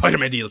about that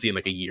Spider-Man DLC in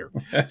like a year.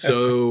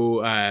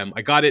 So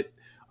I got it.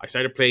 I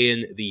started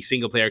playing the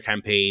single player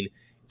campaign.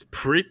 It's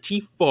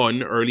pretty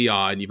fun early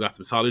on. You've got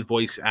some solid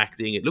voice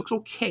acting. It looks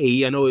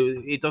okay. I know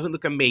it doesn't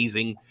look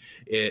amazing.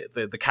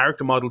 The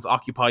character models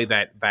occupy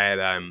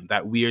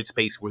that weird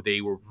space where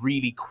they were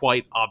really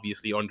quite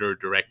obviously under a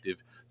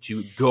directive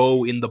to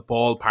go in the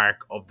ballpark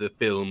of the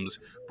films,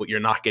 but you're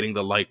not getting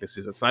the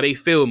likenesses. It's not a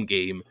film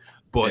game,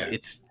 but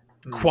it's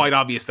quite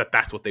obvious that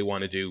that's what they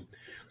want to do.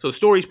 So the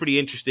story's pretty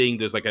interesting.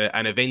 There's like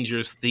an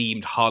Avengers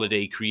themed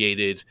holiday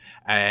created,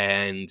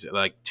 and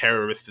like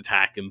terrorists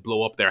attack and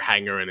blow up their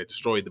hangar and it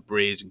destroy the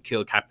bridge and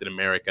kill Captain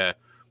America.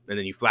 And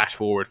then you flash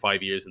forward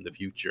 5 years in the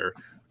future,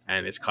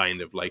 and it's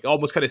kind of like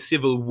almost kind of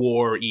Civil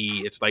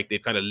War-y. It's like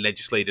they've kind of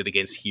legislated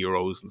against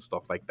heroes and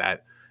stuff like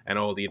that. And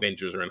all the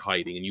Avengers are in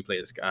hiding, and you play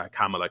as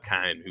Kamala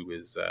Khan, who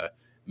is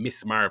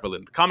Miss Marvel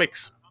in the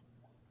comics.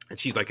 And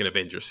she's like an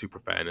Avengers super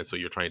fan, and so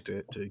you're trying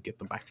to get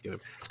them back together.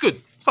 It's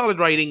good, solid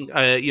writing.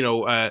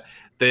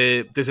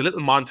 There's a little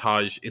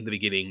montage in the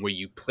beginning where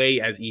you play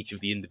as each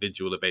of the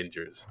individual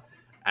Avengers,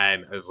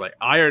 and I was like,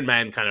 Iron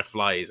Man kind of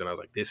flies, and I was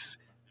like, this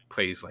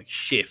plays like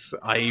shit.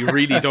 I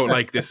really don't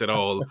like this at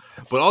all.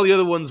 But all the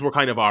other ones were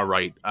kind of all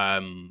right.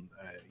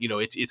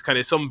 It's kind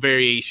of some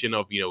variation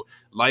of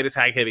light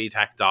attack, heavy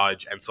attack,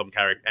 dodge, and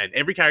and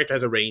every character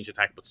has a ranged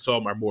attack, but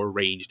some are more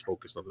ranged,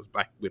 focused on those.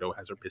 Black Widow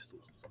has her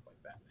pistols and stuff like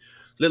that.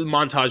 Little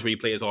montage where you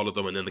play as all of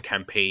them, and then the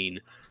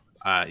campaign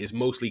is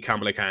mostly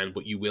Kamala Khan,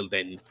 but you will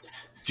then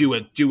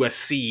do a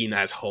scene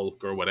as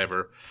Hulk or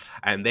whatever.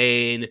 And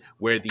then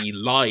where the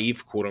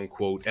live quote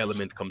unquote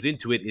element comes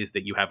into it is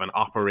that you have an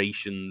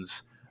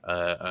operations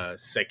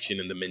section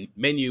in the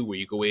menu where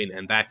you go in,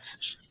 and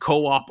that's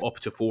co-op up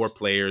to 4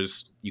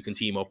 players. You can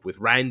team up with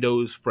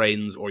randos,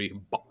 friends, or you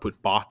can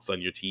put bots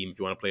on your team if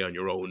you want to play on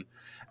your own.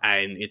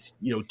 And it's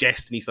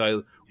Destiny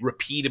style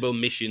repeatable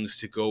missions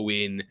to go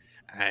in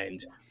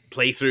and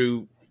play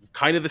through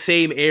kind of the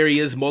same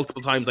areas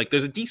multiple times. Like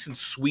there's a decent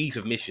suite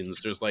of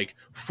missions. There's like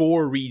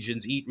 4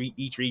 regions.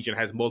 Each region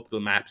has multiple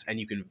maps, and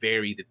you can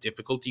vary the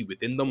difficulty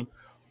within them.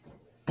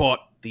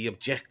 But the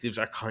objectives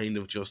are kind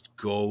of just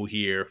go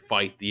here,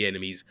 fight the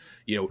enemies,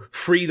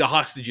 free the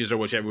hostages or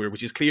whichever,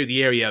 which is clear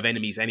the area of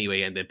enemies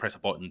anyway, and then press a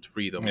button to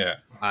free them.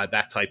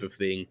 That type of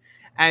thing.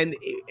 And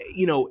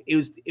it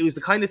was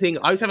the kind of thing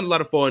I was having a lot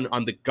of fun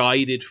on the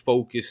guided,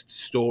 focused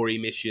story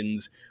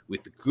missions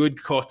with the good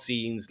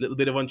cutscenes, little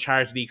bit of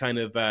Uncharted-y kind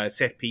of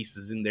set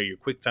pieces in there, your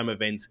quick time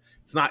events.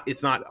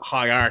 It's not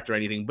high art or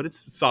anything, but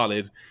it's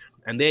solid.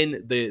 And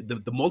then the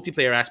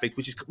multiplayer aspect,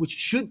 which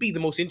should be the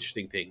most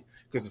interesting thing,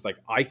 because it's like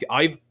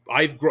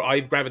I've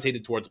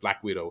gravitated towards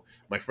Black Widow.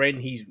 My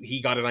friend he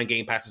got it on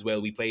Game Pass as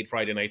well. We played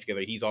Friday night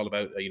together. He's all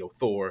about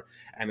Thor,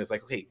 and it's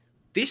like, okay,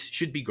 this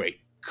should be great.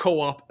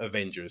 Co-op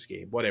Avengers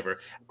game, whatever,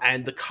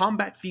 and the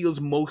combat feels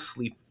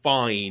mostly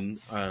fine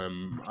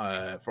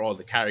for all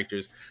the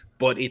characters,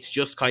 but it's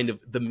just kind of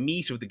the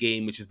meat of the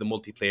game, which is the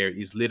multiplayer,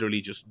 is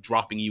literally just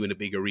dropping you in a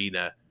big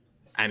arena,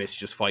 and it's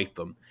just fight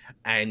them.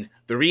 And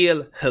the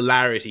real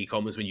hilarity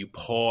comes when you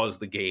pause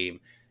the game.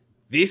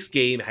 This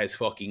game has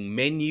fucking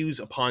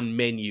menus upon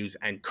menus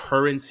and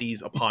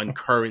currencies upon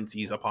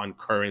currencies upon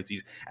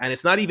currencies, and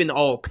it's not even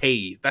all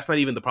paid. That's not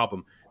even the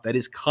problem. That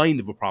is kind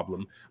of a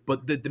problem.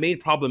 But the main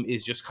problem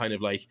is just kind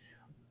of like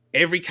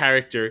every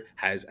character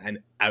has an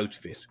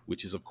outfit,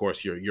 which is, of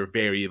course, your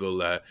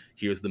variable.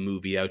 Here's the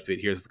movie outfit.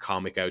 Here's the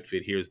comic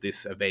outfit. Here's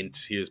this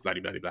event. Here's blah,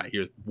 blah, blah, blah.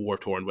 Here's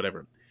war-torn,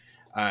 whatever.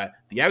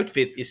 The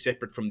outfit is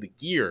separate from the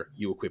gear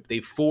you equip. They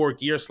have 4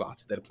 gear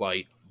slots that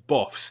apply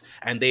buffs,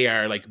 and they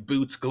are like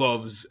boots,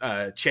 gloves,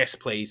 chest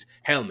plate,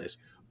 helmet.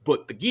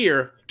 But the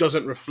gear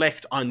doesn't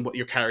reflect on what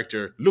your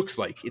character looks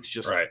like. It's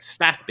just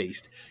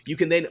stat-based. You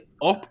can then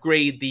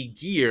upgrade the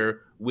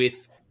gear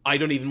with, I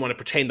don't even want to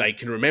pretend I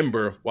can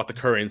remember what the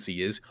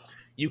currency is.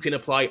 You can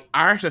apply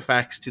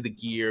artifacts to the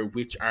gear,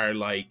 which are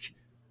like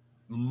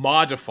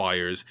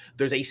modifiers.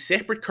 There's a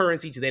separate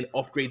currency to then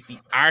upgrade the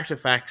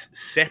artifacts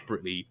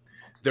separately.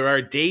 There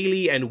are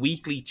daily and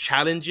weekly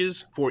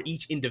challenges for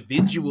each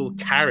individual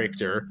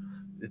character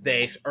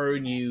that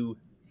earn you...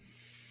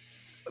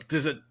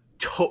 There's a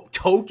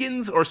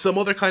tokens or some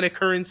other kind of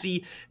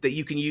currency that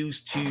you can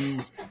use to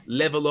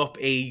level up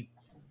a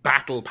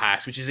battle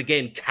pass, which is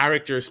again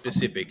character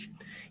specific.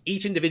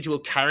 Each individual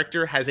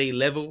character has a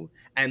level,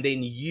 and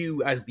then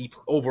you as the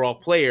overall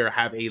player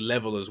have a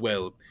level as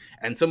well.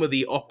 And some of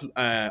the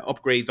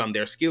upgrades on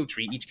their skill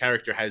tree, each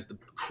character has the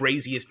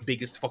craziest,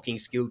 biggest fucking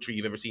skill tree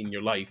you've ever seen in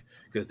your life,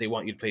 because they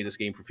want you to play this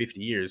game for 50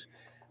 years.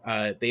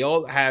 They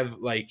all have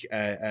like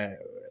a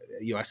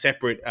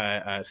separate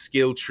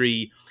skill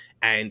tree.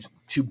 And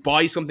to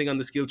buy something on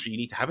the skill tree, you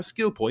need to have a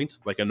skill point,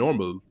 like a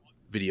normal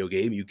video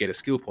game. You get a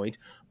skill point,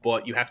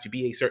 but you have to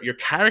be your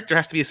character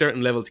has to be a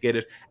certain level to get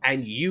it,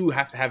 and you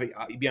have to have it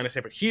be on a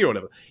separate hero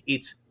level.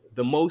 It's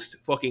the most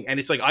fucking, and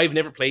it's like I've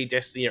never played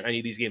Destiny or any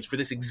of these games for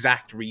this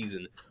exact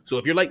reason. So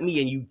if you're like me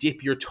and you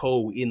dip your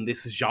toe in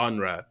this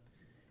genre,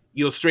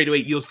 you'll straight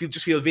away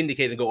just feel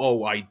vindicated and go,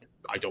 oh, I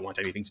don't want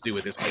anything to do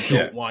with this. I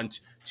don't want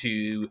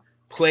to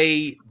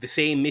play the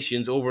same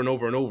missions over and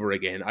over and over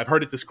again. I've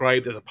heard it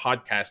described as a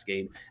podcast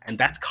game, and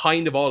that's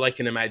kind of all I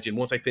can imagine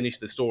once I finish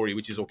the story,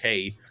 which is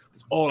okay.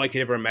 That's all I can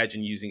ever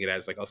imagine using it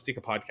as. Like, I'll stick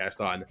a podcast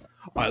on,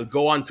 I'll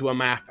go onto a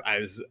map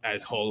as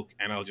Hulk,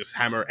 and I'll just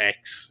hammer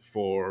X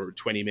for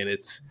 20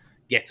 minutes,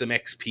 get some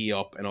XP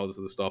up, and all this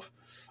other stuff.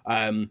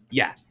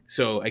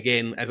 So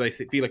again, as I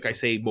feel like I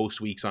say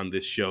most weeks on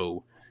this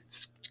show,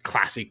 it's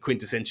classic,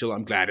 quintessential,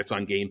 I'm glad it's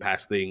on Game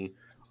Pass thing.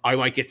 I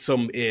might get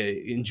some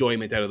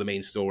enjoyment out of the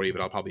main story,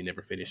 but I'll probably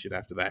never finish it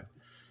after that.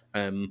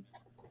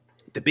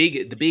 The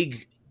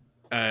big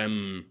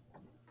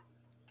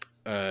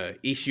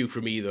issue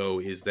for me, though,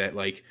 is that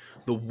like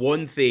the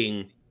one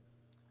thing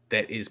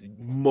that is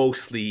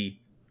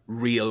mostly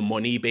real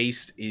money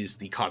based is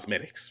the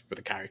cosmetics for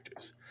the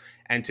characters.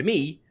 And to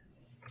me,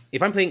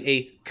 if I'm playing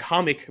a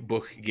comic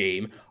book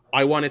game,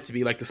 I want it to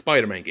be like the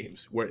Spider-Man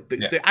games, where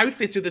the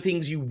outfits are the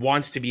things you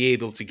want to be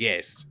able to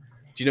get.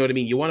 Do you know what I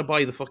mean? You want to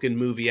buy the fucking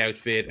movie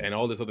outfit and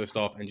all this other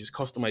stuff and just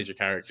customize your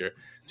character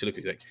to look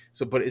like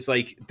so. But it's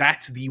like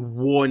that's the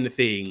one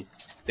thing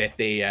that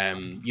they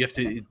you have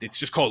to. It's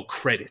just called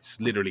credits,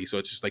 literally. So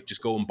it's just like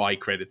just go and buy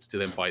credits to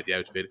then buy the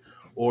outfit,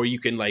 or you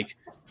can like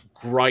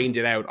grind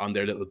it out on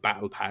their little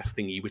battle pass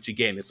thingy. Which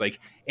again, it's like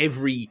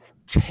every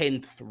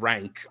 10th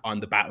rank on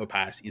the battle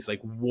pass is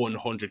like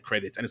 100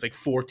 credits, and it's like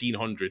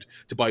 1,400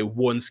 to buy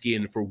one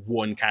skin for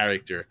one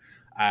character.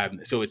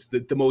 So it's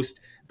the most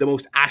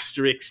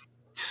asterisk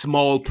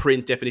small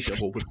print definition of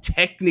but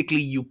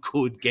technically you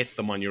could get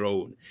them on your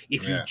own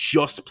if you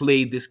just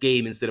played this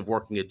game instead of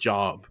working a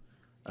job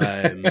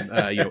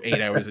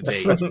 8 hours a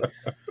day. So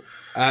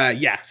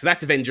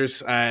that's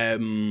Avengers.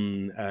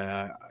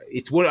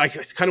 It's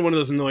kind of one of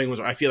those annoying ones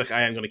where I feel like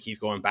I am going to keep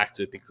going back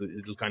to it because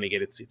it'll kind of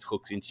get its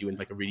hooks into you in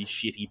like a really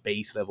shitty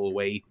base level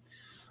way.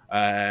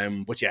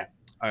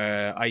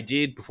 I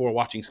did, before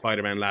watching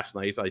Spider-Man last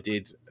night, I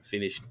did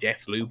finish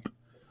Deathloop,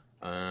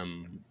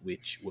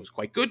 which was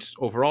quite good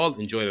overall.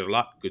 Enjoyed it a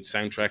lot. Good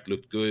soundtrack,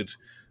 looked good.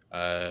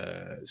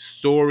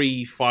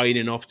 Story fine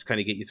enough to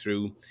kind of get you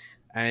through.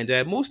 And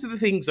most of the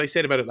things I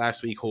said about it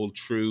last week hold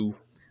true.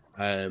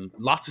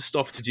 Lots of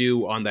stuff to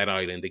do on that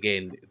island.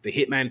 Again, the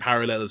Hitman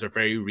parallels are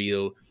very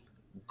real.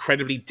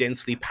 Incredibly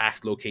densely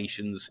packed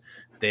locations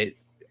that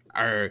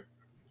are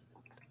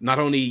not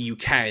only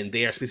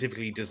they are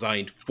specifically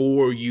designed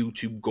for you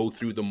to go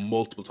through them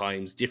multiple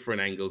times,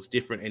 different angles,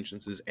 different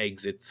entrances,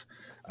 exits,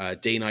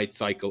 day-night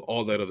cycle,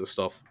 all that other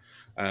stuff.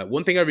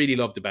 One thing I really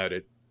loved about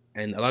it,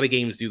 and a lot of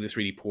games do this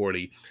really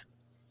poorly,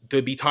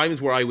 there'd be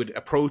times where I would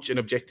approach an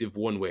objective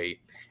one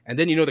way, and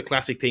then the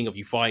classic thing of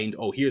you find,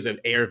 here's an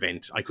air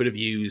vent I could have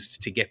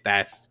used to get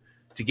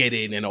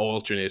in an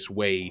alternate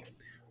way.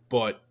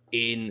 But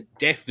in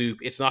Deathloop,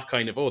 it's not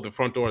kind of, the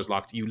front door is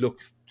locked. You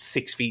look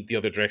 6 feet the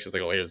other direction. It's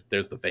like,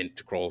 there's the vent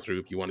to crawl through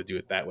if you want to do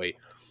it that way.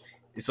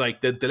 It's like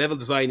the level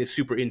design is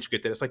super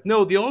intricate. That it's like,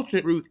 no, the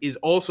alternate route is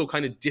also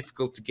kind of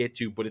difficult to get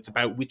to, but it's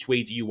about which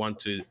way do you want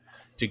to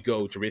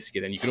go to risk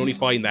it. And you can only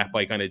find that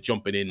by kind of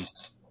jumping in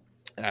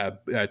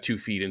 2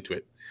 feet into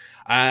it.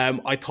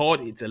 I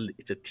thought it's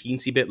a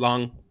teensy bit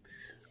long.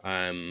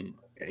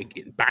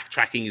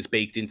 Backtracking is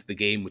baked into the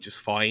game, which is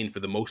fine for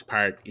the most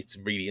part. It's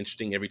really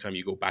interesting every time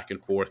you go back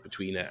and forth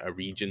between a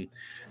region.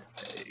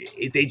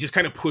 They just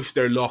kind of push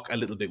their luck a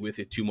little bit with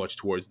it too much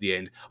towards the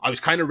end. I was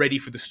kind of ready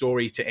for the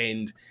story to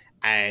end,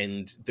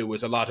 and there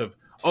was a lot of,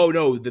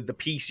 the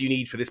piece you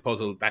need for this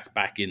puzzle, that's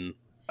back in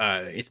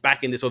it's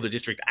back in this other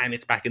district, and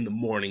it's back in the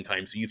morning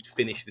time, so you have to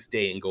finish this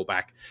day and go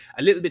back.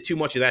 A little bit too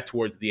much of that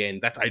towards the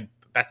end. That's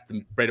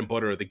the bread and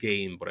butter of the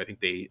game, but I think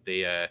they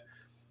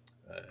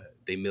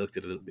milked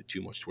it a little bit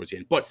too much towards the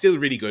end. But still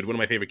really good. One of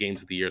my favorite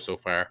games of the year so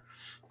far.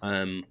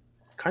 Kind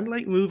of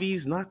like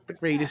movies, not the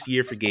greatest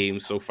year for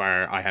games so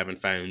far, I haven't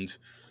found.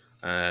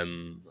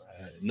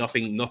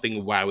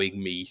 Nothing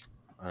wowing me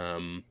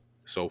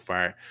so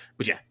far.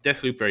 But yeah,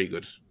 Deathloop, very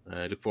good.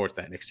 Look forward to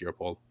that next year,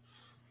 Paul.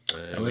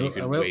 You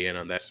can weigh in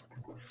on that.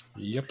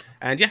 Yep.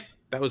 And yeah,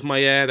 that was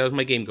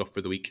my game guff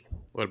for the week.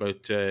 What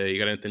about you?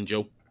 Got anything,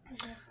 Joe?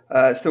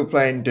 Still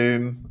playing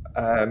Doom.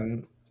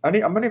 I'm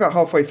only about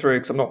halfway through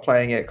because I'm not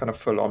playing it kind of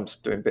full on,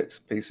 just doing bits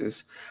and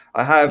pieces.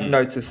 I have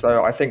noticed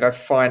though, I think I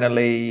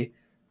finally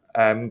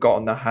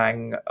gotten the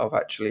hang of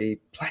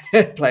actually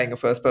playing a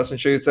first-person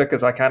shooter,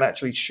 because I can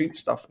actually shoot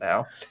stuff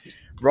now,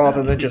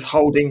 rather than just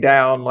holding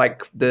down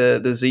like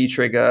the Z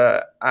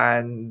trigger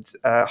and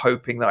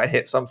hoping that I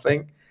hit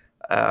something.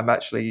 I'm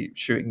actually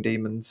shooting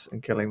demons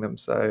and killing them.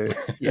 So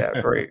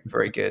yeah, very,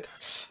 very good.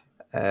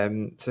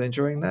 So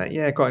enjoying that.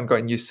 Yeah,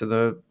 gotten used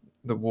to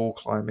the wall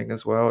climbing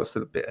as well. It's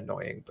still a bit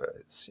annoying, but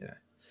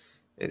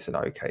it's an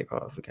okay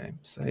part of the game.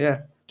 So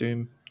yeah,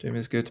 Doom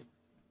is good.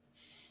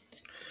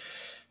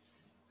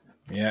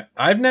 Yeah,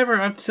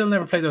 I've still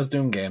never played those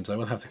Doom games. I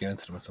will have to get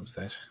into them at some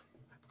stage,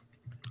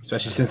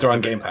 especially since they're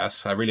on Game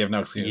Pass. I really have no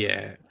excuse.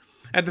 Yeah,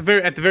 at the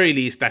very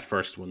least, that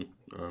first one.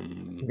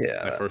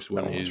 That first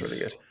one is really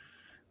good.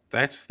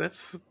 That's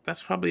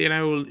probably an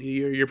hour.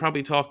 You're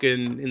probably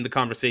talking in the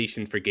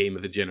conversation for game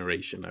of the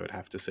generation. I would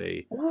have to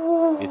say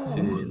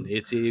when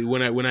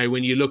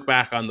you look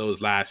back on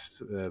those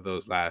last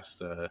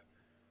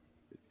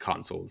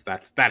consoles,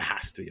 that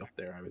has to be up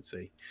there. I would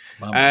say.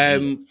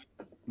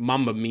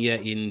 Mamma Mia,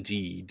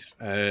 indeed.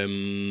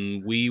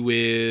 We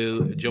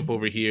will jump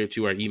over here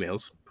to our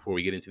emails before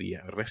we get into the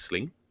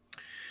wrestling.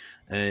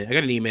 I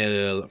got an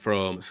email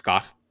from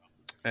Scott.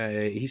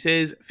 He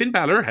says, Finn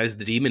Balor has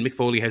the Demon, Mick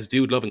Foley has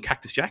Dude Love and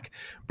Cactus Jack,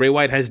 Bray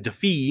Wyatt has The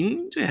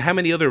Fiend. How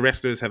many other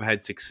wrestlers have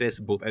had success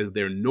both as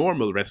their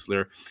normal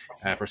wrestler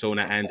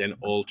persona and an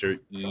alter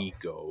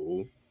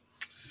ego?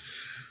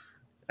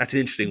 That's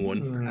an interesting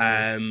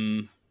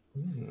one.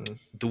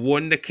 The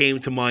one that came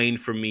to mind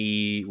for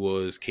me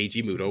was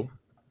Keiji Muto.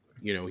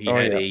 You know,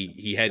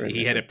 he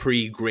had a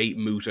pretty great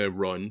Muta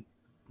run.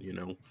 You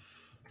know,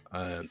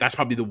 that's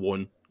probably the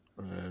one.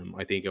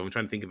 I think I'm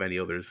trying to think of any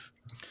others.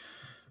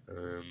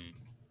 I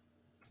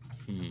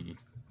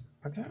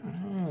don't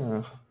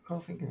know. I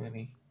can't think of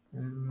any.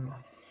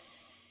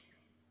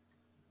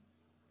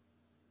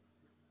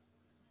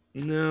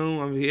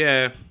 No,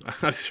 I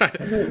was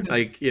trying.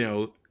 Like, you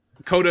know,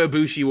 Kota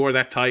Ibushi wore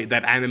that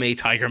anime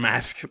tiger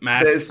mask for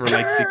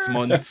like 6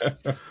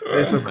 months.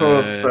 There's of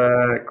course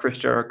Chris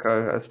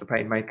Jericho as the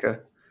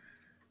Painmaker.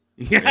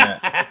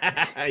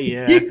 Yeah.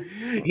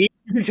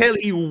 You can tell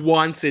he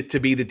wants it to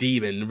be the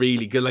Demon,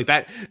 really good. Like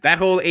that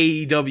whole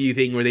AEW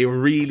thing where they were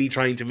really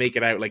trying to make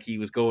it out like he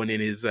was going in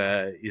his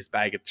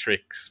bag of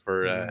tricks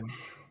for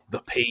the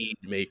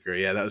Painmaker.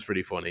 Yeah, that was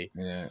pretty funny.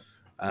 Yeah.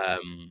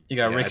 You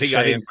got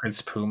Ricochet and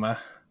Prince Puma.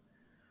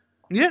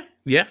 Yeah,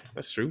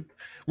 that's true.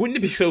 Wouldn't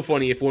it be so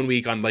funny if one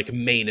week on like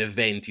main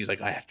event he's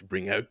like, I have to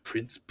bring out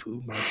Prince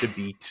Puma to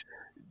beat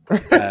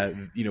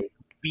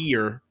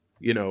Fear,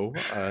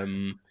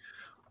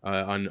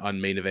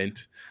 on main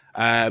event.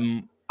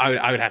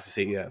 I would have to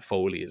say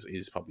Foley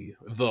is probably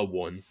the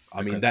one.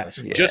 I mean that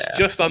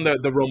just on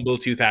the Rumble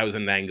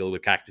 2000 angle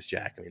with Cactus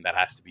Jack. I mean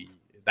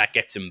that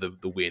gets him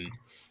the win.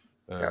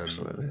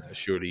 Absolutely,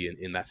 surely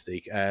in that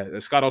stake.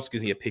 Scott also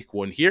gives me a pick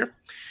one here.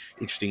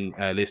 Interesting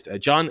list: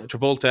 John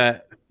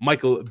Travolta,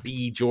 Michael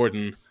B.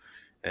 Jordan,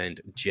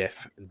 and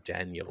Jeff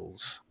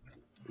Daniels,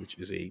 which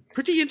is a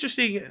pretty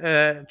interesting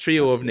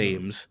trio of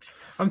names.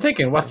 I'm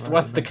thinking,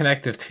 what's the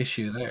connective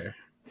tissue there?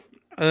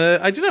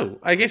 I don't know.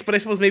 I guess, but I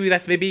suppose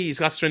maybe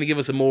Scott's trying to give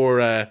us a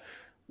more.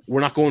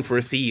 We're not going for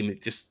a theme.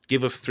 Just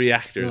give us 3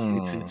 actors.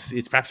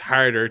 It's perhaps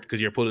harder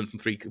because you're pulling from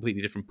 3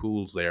 completely different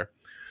pools there.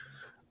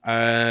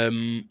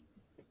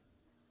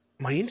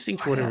 My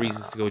instinct for whatever reason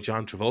is to go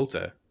John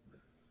Travolta.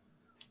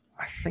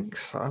 I think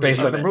so.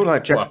 Based on rule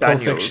like Jeff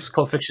Daniels,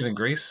 Pulp Fiction and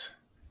Grease.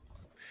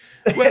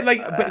 Well,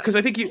 because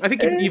I think you've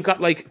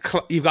got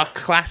you've got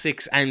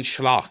classics and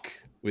schlock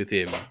with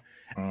him.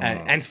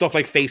 And stuff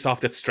like Face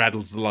Off that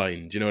straddles the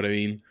line. Do you know what I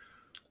mean?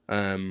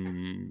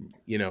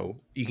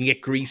 You can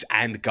get Grease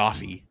and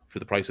Gotti for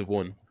the price of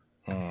one.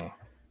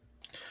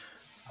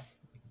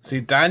 See,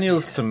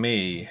 Daniels to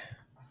me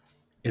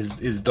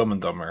is Dumb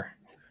and Dumber.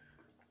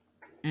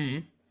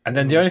 And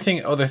then the other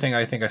thing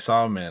I think I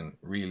saw him in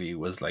really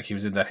was like he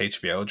was in that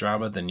HBO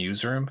drama, The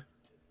Newsroom.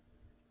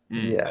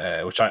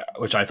 Which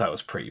I thought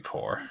was pretty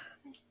poor.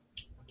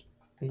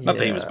 Not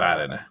that he was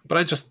bad in it, but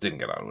I just didn't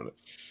get on with it.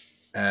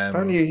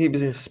 Apparently he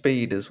was in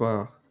Speed as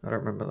well. I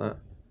don't remember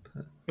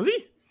that. Was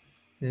he?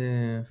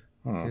 Yeah.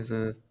 He's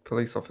a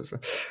police officer.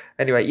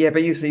 Anyway, yeah,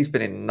 but he's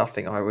been in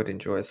nothing I would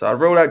enjoy. So I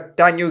rolled out.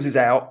 Daniels is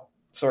out.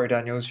 Sorry,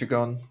 Daniels, you're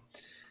gone.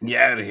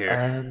 Yeah, out of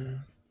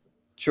here.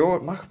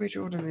 Michael B.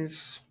 Jordan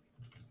is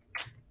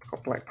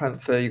got Black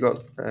Panther. You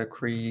got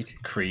Creed,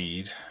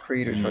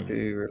 which I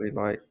do really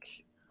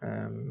like.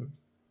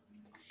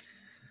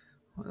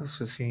 What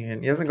else is he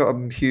in? He hasn't got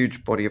a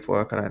huge body of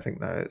work. I don't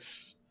think though.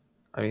 It's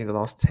only the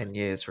last 10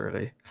 years,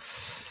 really.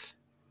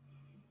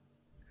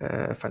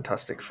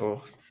 Fantastic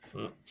Four.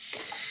 Oh,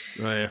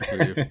 yeah.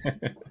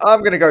 I'm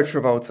going to go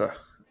Travolta.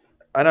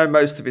 I know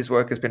most of his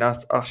work has been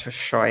utter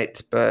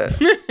shite, but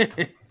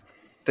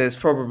there's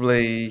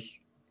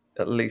probably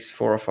at least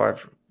 4 or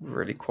 5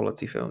 really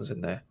quality films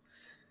in there.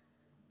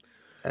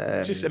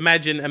 Just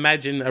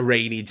imagine a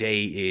rainy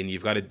day in.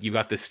 You've got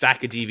the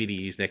stack of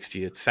DVDs next to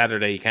you. It's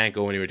Saturday. You can't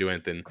go anywhere, do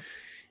anything.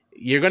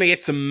 You're going to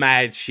get some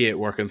mad shit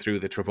working through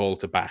the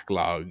Travolta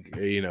backlog.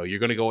 You're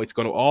going to go. It's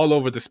going to all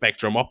over the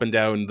spectrum, up and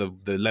down the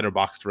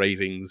Letterboxd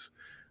ratings,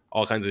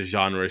 all kinds of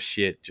genre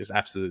shit. Just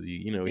absolutely.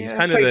 He's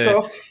kind of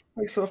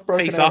Face Off,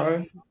 Broken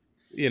Arrow.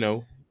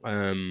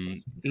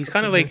 He's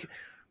kind of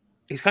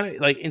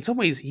like in some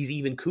ways he's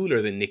even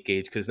cooler than Nick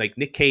Cage because like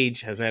Nick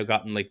Cage has now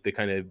gotten like the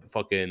kind of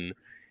fucking.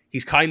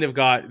 He's kind of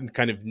got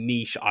kind of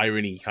niche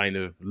irony kind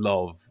of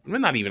love. Well,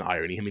 not even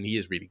irony. I mean, he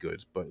is really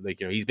good, but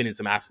he's been in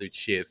some absolute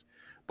shit.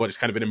 But it's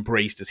kind of been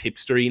embraced as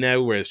hipstery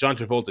now. Whereas John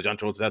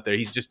Travolta's out there.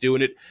 He's just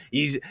doing it.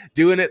 He's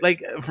doing it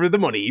like for the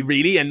money,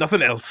 really, and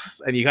nothing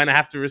else. And you kind of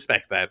have to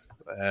respect that.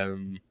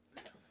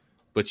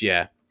 But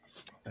yeah,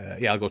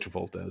 I'll go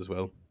Travolta as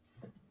well.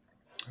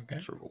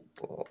 Okay.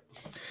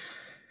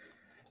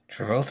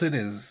 Travolta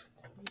is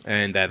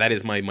And that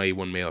is my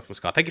one mail from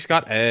Scott. Thank you,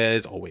 Scott,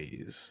 as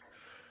always.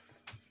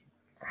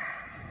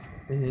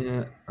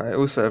 Yeah, I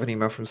also have an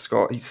email from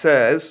Scott. He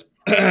says,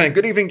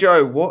 "Good evening,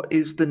 Joe. What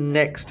is the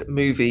next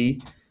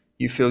movie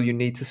you feel you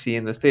need to see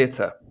in the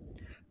theatre?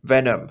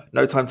 Venom,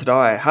 No Time to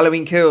Die,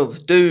 Halloween Kills,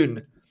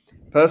 Dune.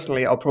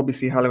 Personally, I'll probably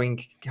see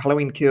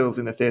Halloween Kills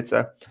in the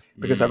theatre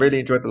because I really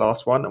enjoyed the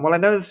last one. And while I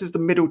know this is the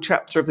middle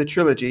chapter of the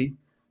trilogy,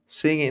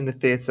 seeing it in the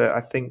theatre,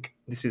 I think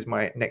this is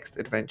my next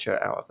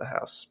adventure out of the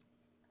house.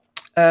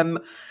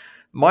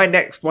 My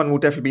next one will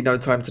definitely be No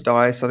Time to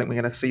Die, so I think we're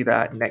going to see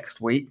that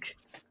next week.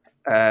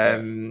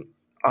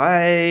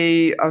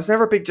 I was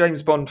never a big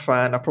James Bond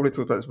fan. I probably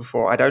talked about this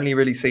before. I'd only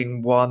really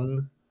seen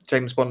one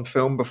James Bond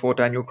film before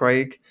Daniel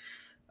Craig,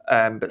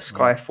 but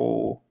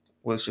Skyfall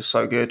was just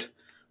so good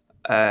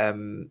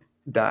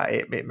that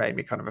it made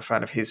me kind of a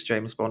fan of his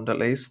James Bond at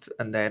least.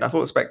 And then I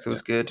thought Spectre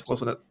was good.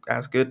 Wasn't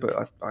as good,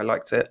 but I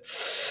liked it.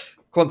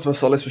 Quantum of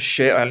Solace was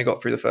shit. I only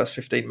got through the first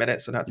 15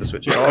 minutes and had to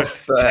switch it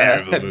off.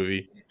 Terrible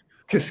movie.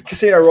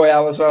 Casino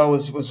Royale as well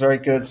was very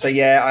good. So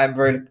yeah, I'm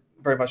very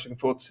very much looking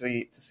forward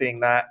to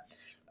seeing that.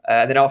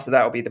 And then after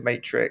that will be The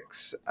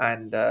Matrix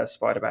and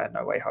Spider-Man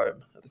No Way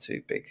Home are the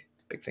two big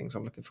things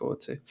I'm looking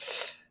forward to.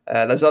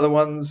 Those other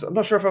ones, I'm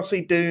not sure if I'll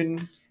see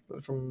Dune.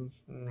 Too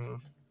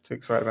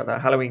excited about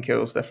that. Halloween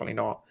Kills, definitely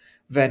not.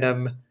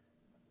 Venom,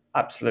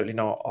 absolutely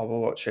not. I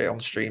will watch it on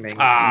streaming.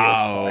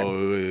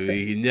 Oh,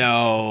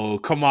 no.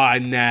 Come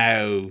on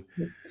now.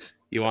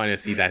 You want to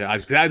see that?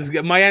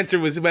 My answer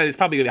was, well, it's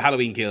probably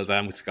Halloween Kills.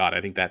 I'm with Scott.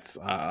 I think that's,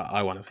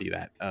 I want to see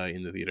that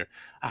in the theater.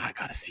 I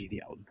got to see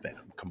the old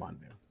Venom. Come on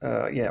now.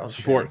 Yeah.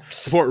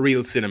 Support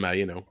real cinema,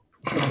 you know.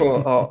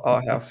 Support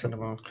our house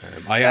cinema.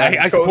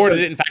 I supported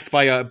it, in fact,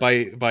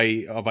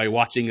 by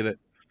watching it.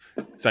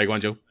 Sorry, go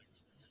on, Joe.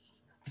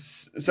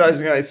 So I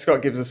was going to say,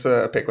 Scott gives us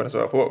a pick one as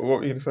well. What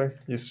were you going to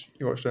say?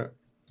 You watched it?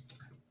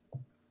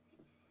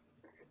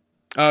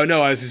 Oh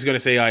no, I was just going to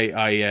say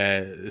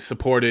I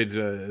supported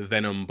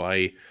Venom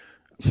by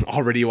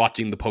already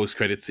watching the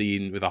post-credit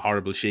scene with a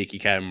horrible shaky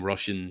cam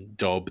Russian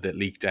dub that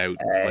leaked out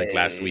like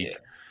last week.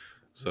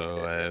 So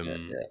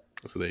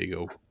so there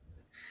you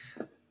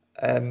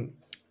go.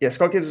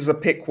 Scott gives us a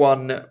pick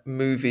one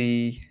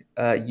movie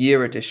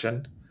year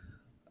edition.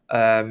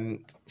 So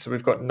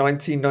we've got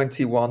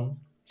 1991,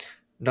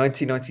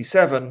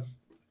 1997,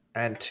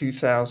 and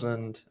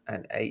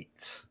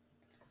 2008.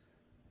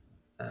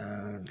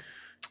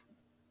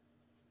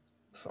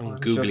 So I'm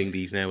Googling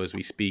these now as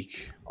we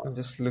speak. I'm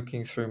just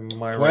looking through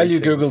my While ratings. You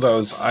Google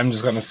those, I'm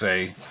just going to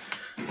say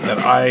that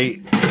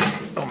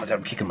oh my God,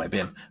 I'm kicking my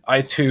bin.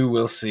 I too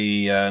will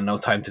see No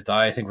Time to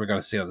Die. I think we're going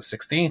to see it on the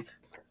 16th.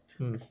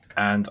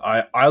 And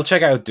I'll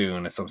check out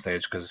Dune at some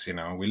stage because, you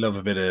know, we love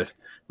a bit of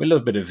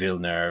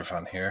Villeneuve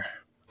on here.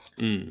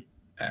 And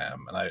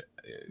it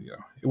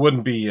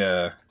wouldn't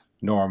be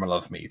normal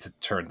of me to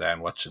turn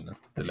down watching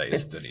the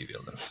latest Denis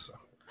Villeneuve. So.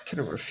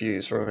 Couldn't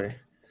refuse, really.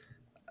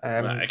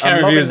 I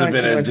can't refuse a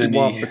bit of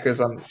Denis because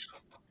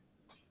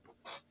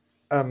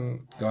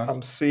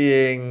I'm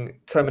seeing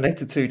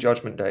Terminator 2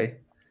 Judgment Day.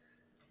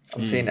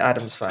 I'm seeing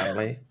Addams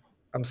Family.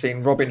 I'm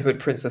seeing Robin Hood,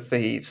 Prince of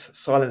Thieves,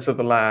 Silence of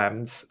the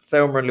Lambs,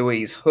 Thelma and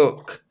Louise,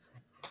 Hook,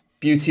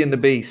 Beauty and the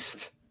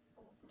Beast.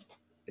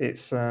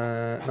 It's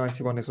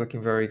 91 is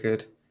looking very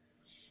good.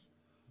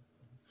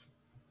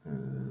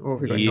 What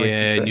have we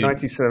got?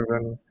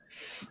 97.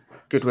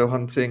 Good Will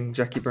Hunting,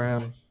 Jackie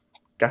Brown,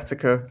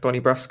 Gattaca,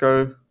 Donnie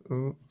Brasco.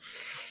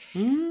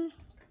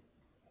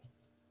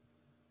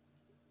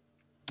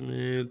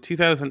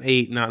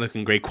 2008, not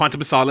looking great.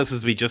 Quantum of Solace,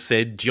 as we just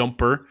said.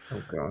 Jumper.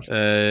 Oh God.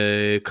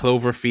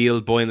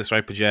 Cloverfield, Boy in the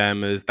Striped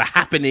Pajamas. The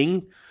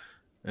Happening.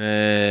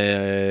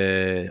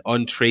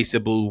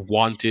 Untraceable,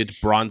 Wanted,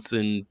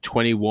 Bronson,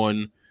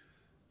 21.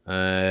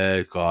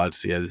 God,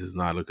 yeah, this is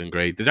not looking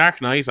great. The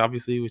Dark Knight,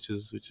 obviously, which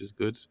is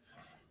good.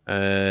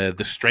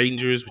 The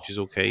Strangers, which is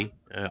okay.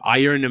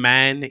 Iron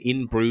Man,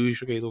 In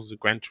Bruges. Okay, those are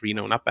Gran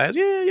Torino, not bad.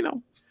 Yeah, you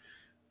know.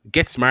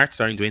 Get Smart,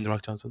 starring Dwayne The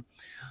Rock Johnson.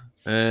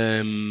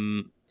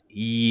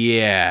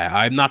 Yeah,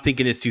 I'm not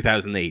thinking it's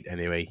 2008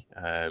 anyway.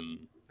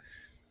 I'm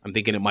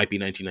thinking it might be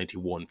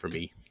 1991 for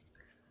me.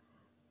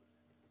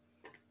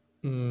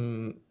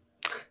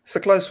 It's a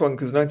close one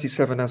because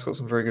 97 has got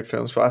some very good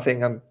films, but I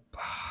think I'm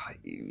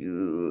going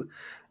to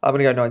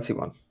go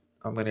 91.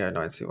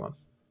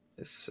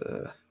 It's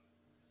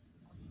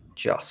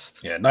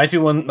just. Yeah,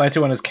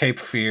 91 is Cape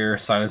Fear,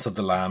 Silence of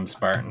the Lambs,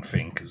 Barton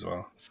Fink as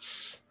well.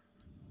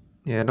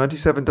 Yeah,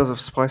 97 does have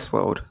Spice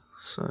World,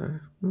 so.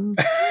 And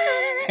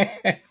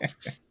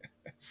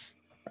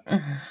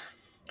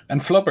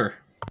Flubber.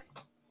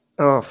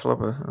 Oh,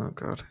 Flubber. Oh,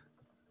 God.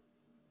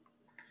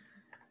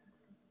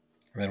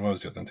 And then what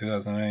was the other one?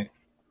 2008?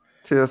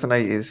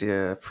 2008 is,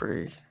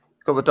 pretty.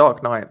 Got The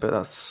Dark Knight, but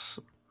that's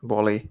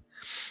Wally.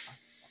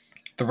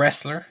 The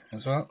Wrestler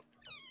as well.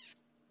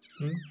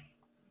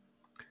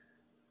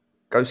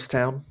 Ghost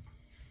Town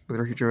with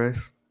Ricky Gervais.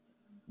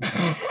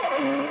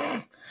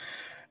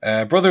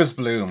 Brothers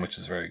Bloom, which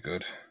is very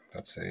good.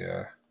 That's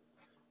a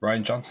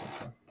Rian Johnson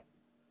film.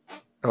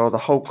 Oh, the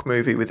Hulk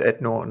movie with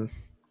Ed Norton.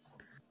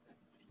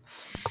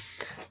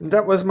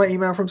 That was my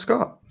email from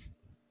Scott.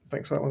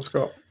 Thanks for that one,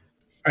 Scott.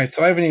 All right,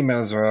 so I have an email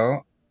as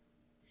well.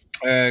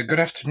 Good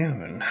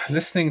afternoon.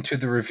 Listening to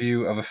the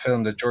review of a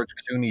film that George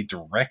Clooney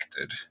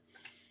directed,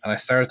 and I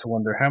started to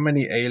wonder how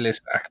many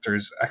A-list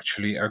actors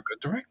actually are good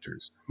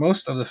directors.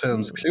 Most of the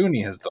films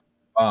Clooney has done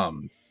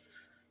bombed.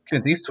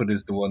 Clint Eastwood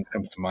is the one that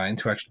comes to mind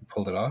who actually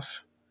pulled it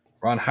off.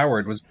 Ron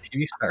Howard was a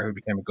TV star who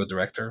became a good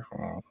director.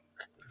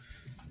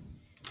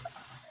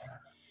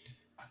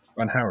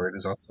 Ron Howard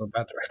is also a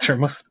bad director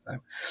most of the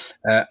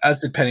time. As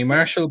did Penny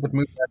Marshall, but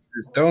movie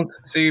actors don't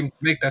seem to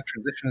make that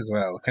transition as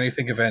well. Can you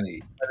think of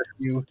any? Quite a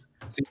few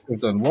seem to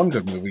have done one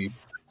good movie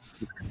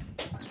with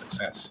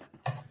success.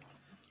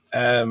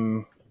 I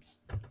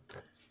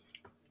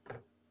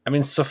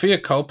mean, Sofia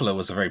Coppola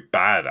was a very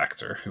bad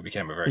actor who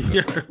became a very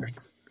good director.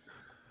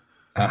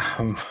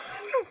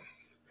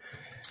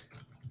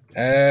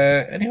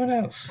 Anyone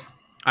else?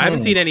 I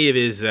haven't seen any of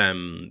his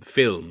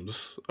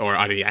films, or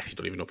I actually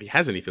don't even know if he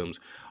has any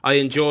films. I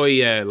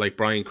enjoy like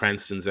Bryan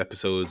Cranston's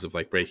episodes of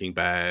like Breaking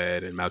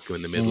Bad and Malcolm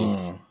in the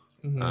Middle,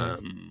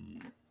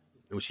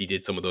 which he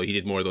did some of those. He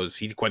did more of those.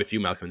 He did quite a few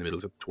Malcolm in the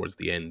Middles towards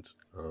the end,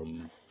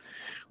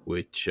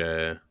 which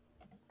I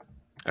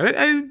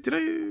don't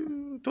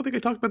think I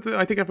talked about.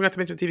 I think I forgot to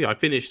mention TV. I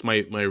finished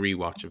my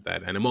rewatch of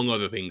that, and among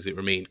other things, it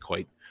remained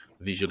quite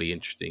visually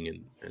interesting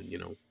and you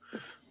know.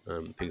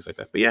 Things like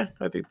that, but yeah,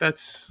 I think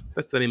that's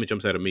the name that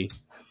jumps out of me.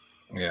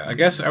 Yeah, I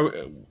guess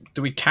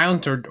do we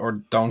count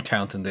or don't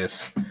count in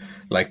this,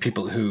 like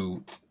people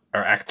who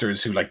are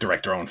actors who like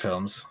direct their own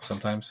films?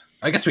 Sometimes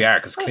I guess we are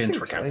because Clint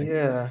we're counting.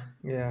 Yeah.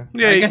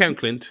 You count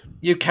Clint.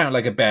 You count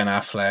like a Ben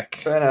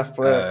Affleck. Ben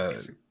Affleck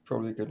is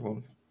probably a good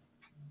one.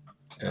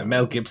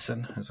 Mel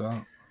Gibson as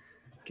well.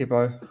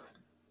 Gibbo.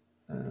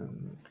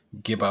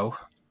 Gibbo.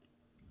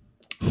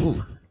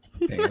 Ooh,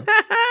 there you go.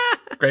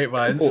 Great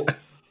minds.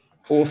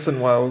 Orson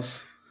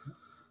Welles.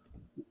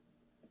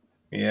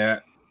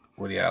 Yeah,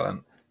 Woody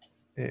Allen.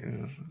 Yeah,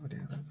 Woody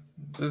Allen.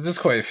 There's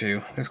quite a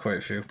few.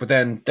 But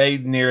then they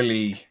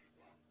nearly,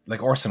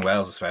 like Orson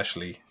Welles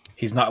especially,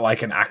 he's not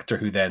like an actor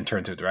who then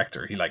turned to a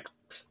director. He like,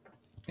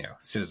 you know,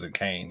 Citizen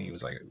Kane, he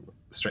was like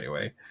straight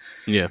away.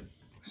 Yeah.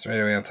 Straight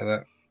away onto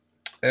that.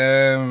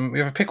 We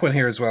have a pick one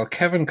here as well.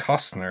 Kevin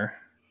Costner,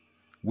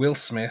 Will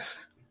Smith,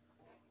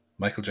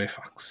 Michael J.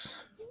 Fox.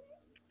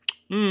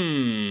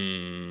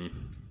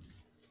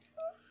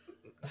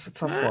 That's a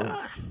tough one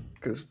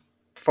because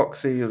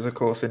Foxy is, of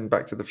course, in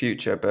Back to the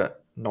Future,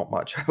 but not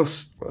much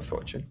else worth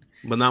watching.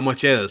 But not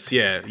much else,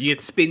 yeah. You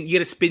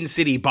get a Spin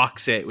City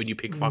box set when you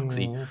pick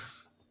Foxy.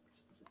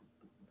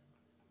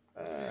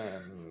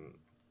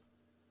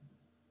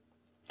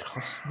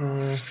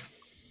 Costner.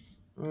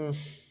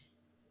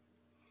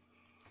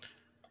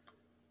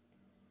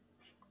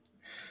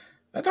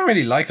 I don't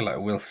really like a lot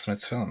of Will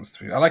Smith's films.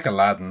 I like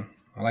Aladdin.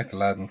 I liked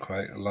Aladdin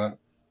quite a lot.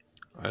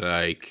 I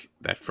like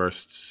that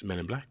first Men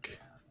in Black.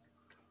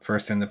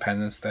 First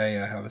Independence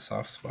Day, I have a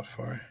soft spot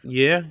for.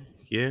 Yeah.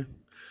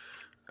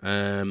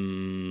 I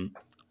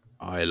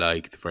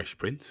like The Fresh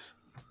Prince.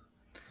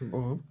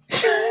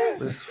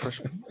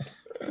 Fresh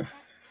Prince.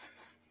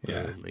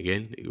 Yeah.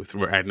 Again,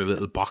 we're adding a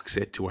little box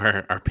set to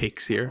our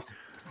picks here.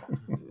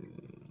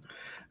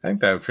 I think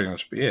that would pretty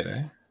much be it,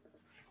 eh?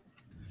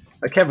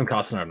 Like Kevin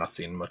Costner, I've not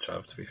seen much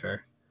of, to be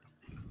fair.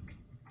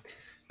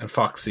 And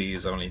Foxy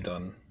has only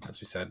done, as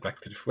we said,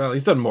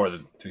 he's done more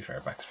than, to be fair,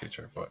 Back to the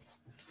Future, but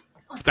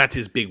that's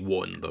his big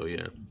one, though.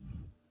 Yeah.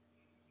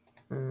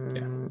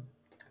 I'm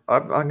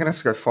gonna have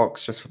to go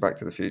Fox just for Back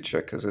to the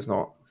Future because there's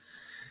not.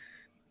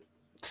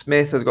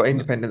 Smith has got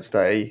Independence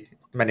Day,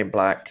 Men in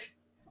Black.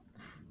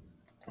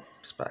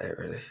 That's about it,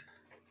 really.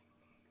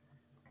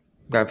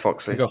 I'm going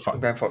Foxy. We go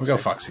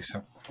Foxy.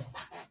 So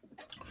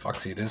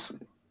Foxy it is.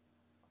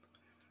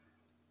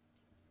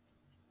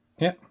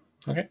 Yeah.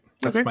 Okay.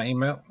 That's my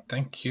email.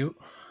 Thank you.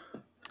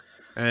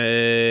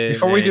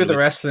 Before we do the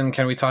wrestling,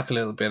 can we talk a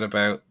little bit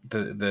about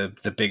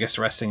the biggest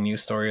wrestling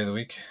news story of the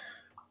week?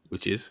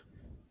 Which is?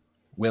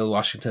 Will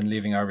Washington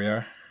leaving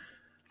RBR.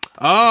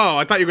 Oh,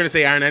 I thought you were going to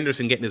say Arn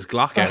Anderson getting his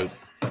Glock out.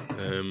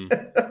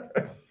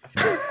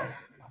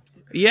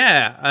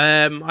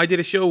 I did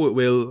a show with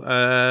Will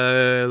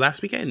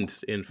last weekend,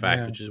 in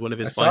fact, which is one of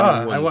his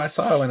final ones. I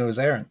saw it when it was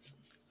airing.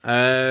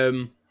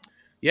 The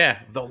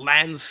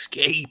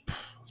landscape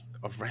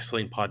of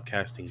wrestling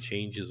podcasting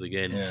changes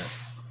again. Yeah.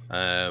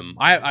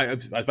 I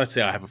was about to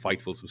say I have a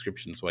Fightful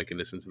subscription so I can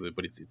listen to it,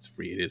 but it's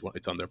free.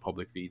 It's on their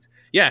public feeds.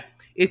 Yeah,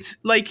 it's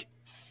like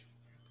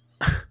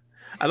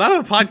a lot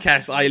of the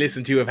podcasts I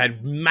listen to have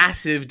had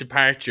massive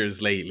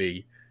departures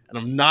lately, and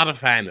I'm not a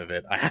fan of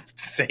it. I have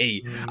to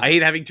say, I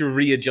hate having to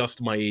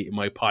readjust my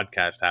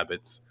podcast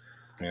habits.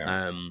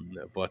 Yeah.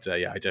 I've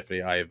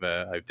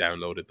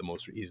downloaded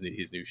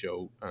his new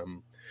show.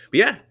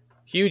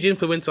 Huge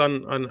influence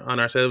on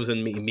ourselves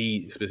and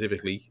me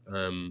specifically.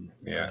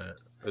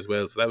 As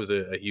well. So that was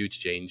a huge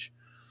change.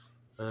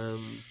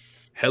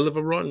 Hell of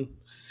a run.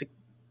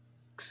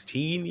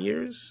 16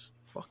 years?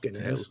 Fucking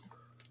hell.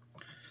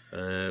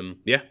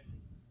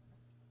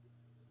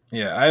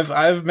 Yeah,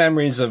 I've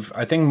memories of,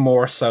 I think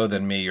more so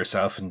than me,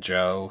 yourself and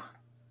Joe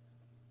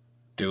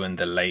doing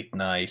the late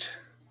night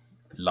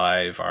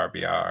live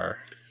RBR.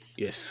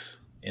 Yes.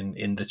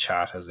 In the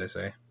chat, as they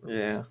say.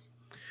 Yeah.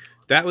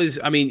 That was,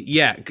 I mean,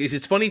 yeah, because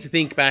it's funny to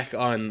think back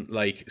on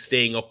like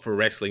staying up for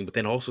wrestling, but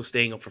then also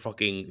staying up for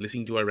fucking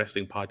listening to our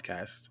wrestling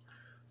podcast.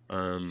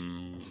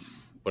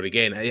 But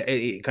again,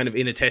 I kind of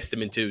in a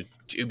testament to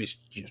it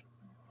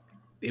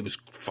was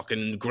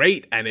fucking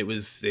great, and it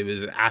was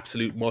an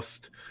absolute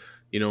must.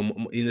 You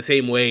know, in the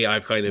same way,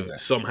 I've kind of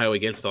somehow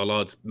against all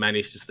odds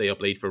managed to stay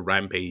up late for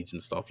Rampage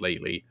and stuff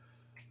lately.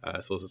 I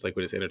suppose it's like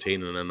when it's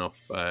entertaining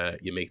enough,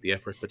 you make the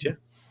effort. But yeah,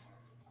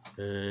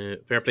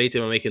 fair play to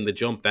him on making the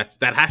jump.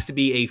 That has to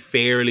be a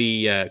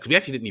fairly because we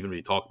actually didn't even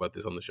really talk about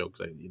this on the show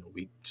because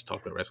we just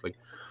talked about wrestling.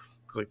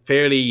 It's like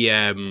fairly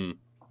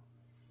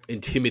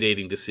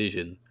intimidating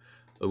decision.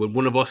 When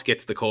one of us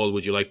gets the call,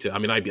 would you like to? I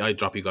mean, I'd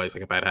drop you guys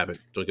like a bad habit.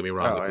 Don't get me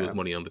wrong. If there was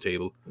money on the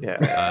table,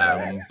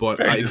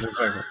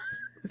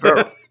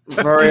 but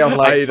very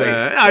unlikely.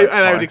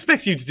 I would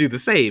expect you to do the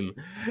same.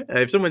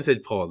 If someone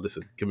said, "Paul,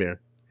 listen, come here.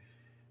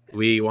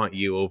 We want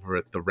you over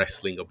at the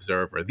Wrestling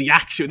Observer, the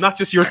actual, not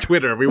just your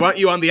Twitter. We want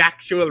you on the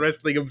actual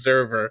Wrestling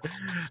Observer,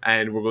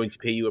 and we're going to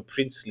pay you a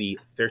princely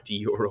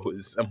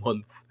 €30 a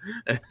month."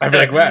 I'd be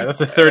like, "Wow, that's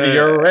a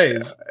 €30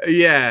 raise."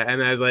 Yeah,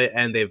 and I was like,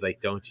 and they've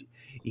like, "Don't you?"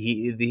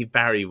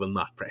 Barry will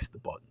not press the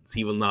buttons.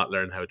 He will not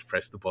learn how to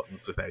press the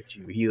buttons without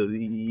you.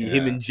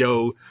 Him and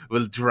Joe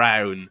will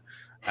drown.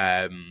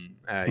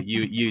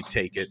 You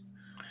take it.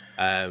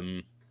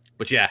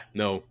 But yeah,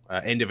 no,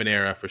 end of an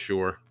era for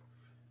sure.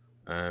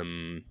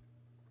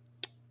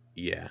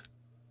 Yeah.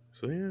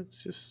 So yeah,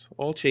 it's just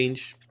all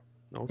change.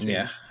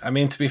 Yeah, I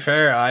mean, to be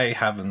fair, I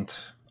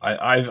haven't.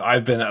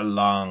 I've been a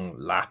long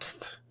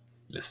lapsed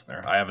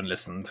listener. I haven't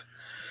listened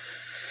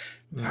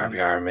to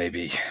RBR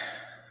maybe.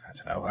 I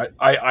don't know.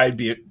 I'd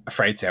be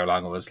afraid to say how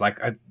long it was. Like,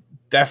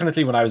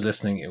 definitely when I was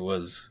listening, it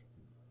was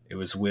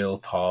Will,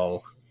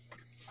 Paul,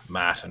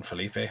 Matt, and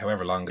Felipe.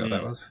 However long ago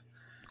that was.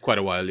 Quite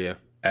a while, yeah.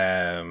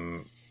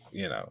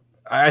 You know,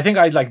 I think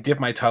I'd like dip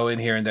my toe in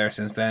here and there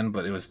since then,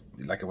 but it was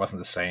like it wasn't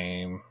the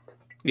same.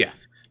 Yeah.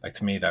 Like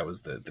to me, that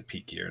was the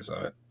peak years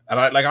of it, and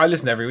I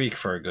listened every week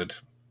for a good,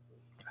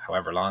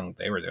 however long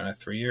they were doing it,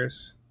 3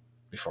 years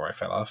before I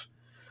fell off.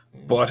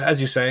 But as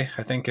you say,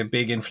 I think a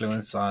big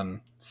influence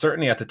on,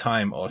 certainly at the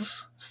time,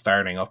 us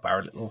starting up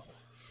our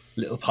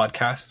little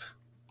podcast.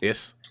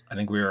 Yes. I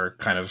think we were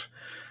kind of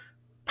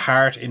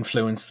part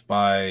influenced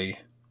by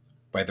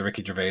the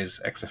Ricky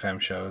Gervais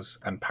XFM shows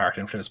and part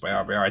influenced by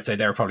RBR. I'd say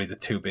they were probably the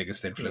two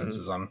biggest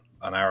influences on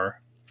our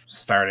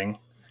starting.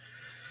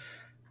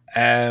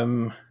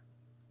 And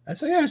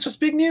so, yeah, it's just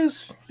big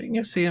news. Big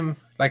news to see him.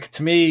 Like,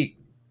 to me,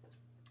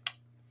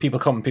 people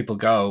come and people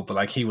go, but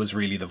like he was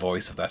really the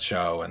voice of that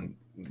show and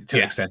to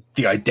an extent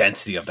the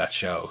identity of that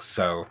show.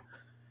 So,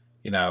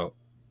 you know,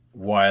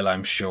 while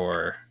I'm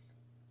sure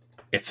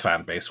its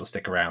fan base will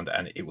stick around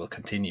and it will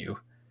continue,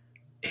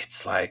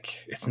 it's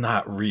like it's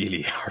not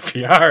really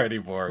RPR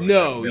anymore.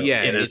 No,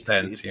 yeah, in a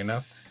sense, you know,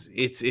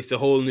 it's a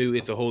whole new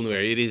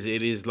area.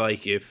 It is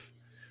like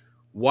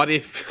what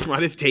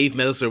if Dave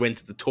Meltzer went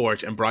to the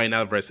Torch and Brian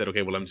Alvarez said,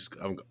 "Okay, well, I'm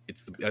still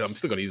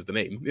going to use the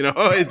name." You know,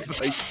 it's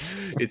like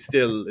it's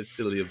still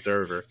the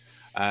Observer.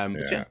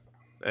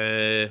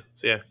 So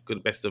yeah,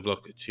 good. Best of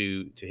luck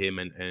to him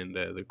and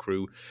the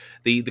crew,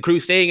 the crew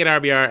staying at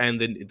RBR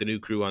and the new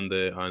crew on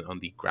the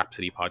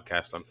Grapsody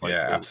podcast on Fightful.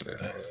 Yeah,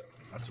 absolutely.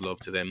 Lots of love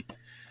to them.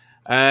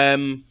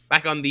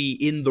 Back on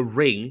in the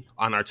ring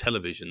on our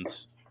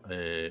televisions,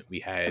 we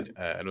had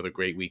another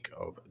great week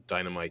of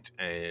Dynamite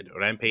and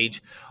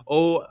Rampage.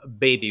 Oh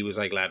baby, was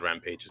I glad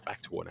Rampage was back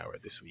to 1 hour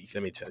this week.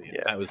 Let me tell you,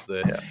 that was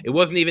it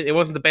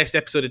wasn't the best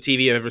episode of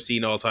TV I've ever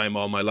seen all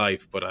my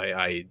life, but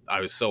I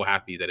was so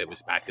happy that it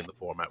was back in the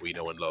format we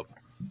know and love.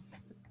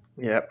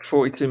 Yeah,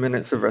 42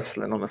 minutes of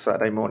wrestling on a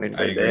Saturday morning,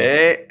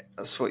 baby.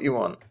 That's what you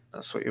want.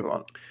 That's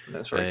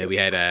very we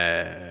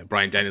had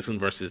Bryan Danielson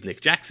versus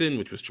Nick Jackson,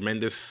 which was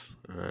tremendous.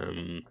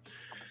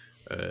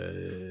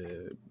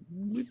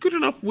 Good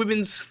enough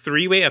women's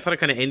three-way. I thought it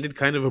kind of ended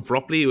kind of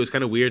abruptly. It was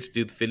kind of weird to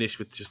do the finish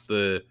with just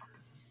the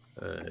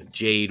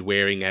Jade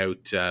wearing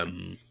out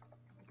Thunder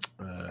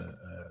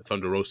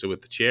Rosa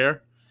with the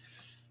chair.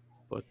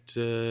 But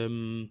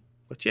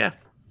yeah.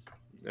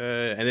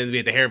 And then we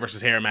had the hair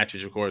versus hair match,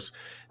 which of course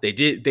they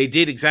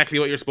did exactly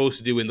what you're supposed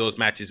to do in those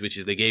matches, which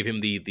is they gave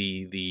him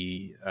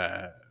the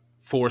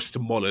forced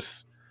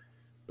mullet.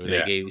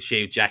 They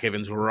shaved Jack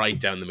Evans right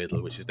down the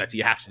middle, which is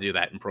you have to do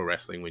that in pro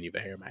wrestling when you have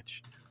a hair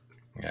match.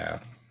 Yeah,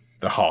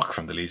 the Hawk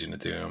from the Legion of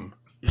Doom,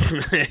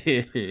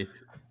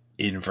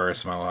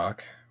 inverse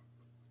mohawk.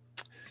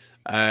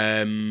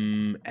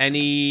 Any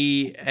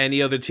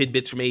other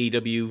tidbits from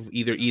AEW,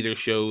 either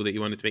show that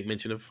you wanted to make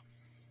mention of?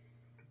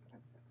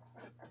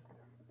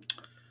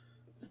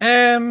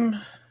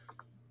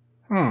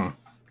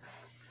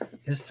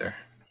 Is there?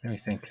 Let me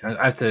think.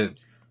 I have to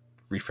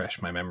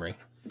refresh my memory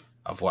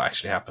of what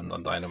actually happened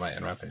on Dynamite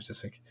and Rampage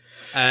this week.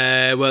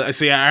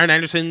 Aaron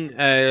Anderson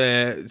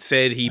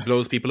said he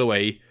blows people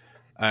away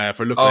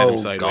for looking at him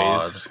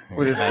sideways.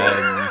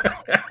 God.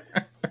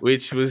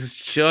 Which was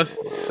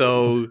just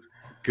so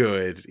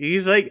good.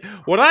 He's like,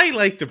 what I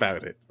liked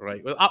about it,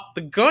 right? Well,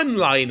 the gun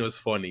line was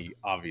funny,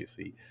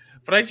 obviously.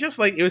 But I just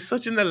like, it was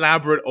such an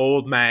elaborate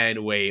old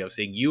man way of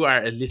saying, you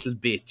are a little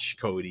bitch,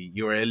 Cody.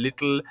 You are a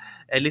little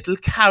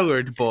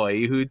coward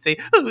boy who'd say,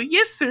 oh,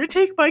 yes, sir,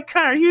 take my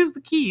car. Here's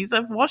the keys.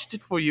 I've washed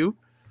it for you.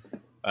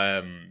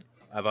 I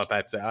thought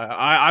that's,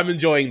 I'm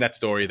enjoying that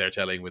story they're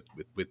telling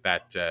with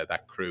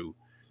that crew.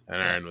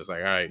 And Aaron was like,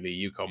 all right, Lee,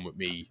 you come with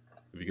me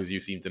because you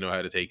seem to know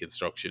how to take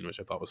instruction, which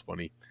I thought was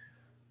funny.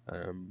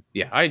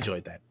 Yeah, I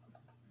enjoyed that.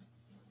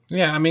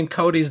 Yeah, I mean,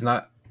 Cody's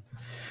not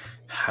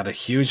had a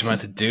huge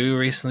amount to do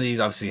recently.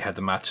 He's obviously had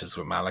the matches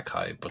with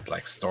Malachi, but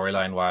like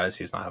storyline wise,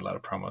 he's not had a lot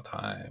of promo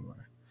time.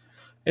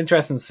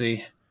 Interesting to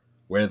see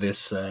where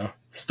this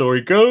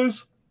story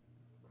goes.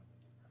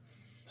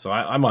 So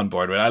I'm on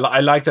board with it. I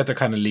like that they're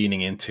kind of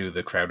leaning into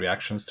the crowd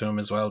reactions to him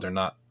as well. They're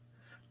not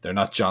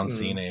John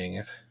Cena-ing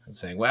it and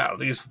saying, well,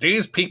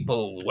 these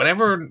people,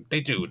 whatever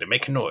they do, they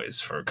make a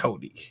noise for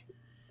Cody.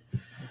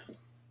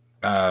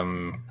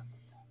 Adam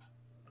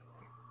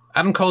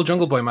Cole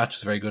Jungle Boy match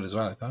is very good as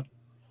well, I thought.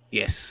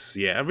 Yes,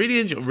 yeah, I'm really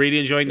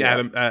enjoying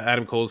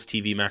Adam Cole's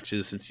TV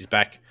matches since he's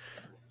back.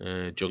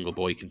 Jungle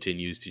Boy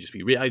continues to just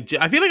be. I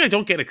feel like I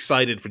don't get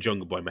excited for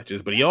Jungle Boy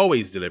matches, but he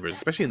always delivers,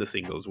 especially in the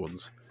singles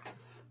ones.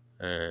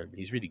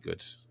 He's really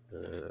good.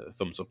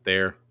 Thumbs up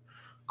there.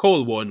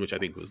 Cole won, which I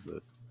think was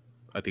the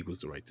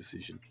right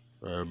decision.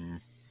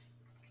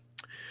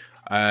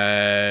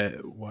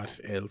 What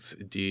else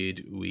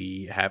did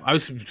we have?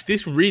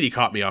 This really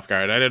caught me off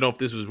guard. I don't know if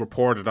this was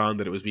reported on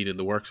that it was being in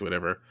the works or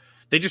whatever.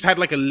 They just had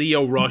like a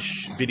Lio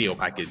Rush video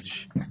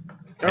package,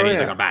 and he's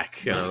like, "I'm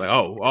back," and I'm like,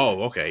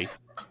 "Oh, okay."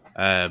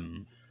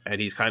 And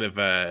he's kind of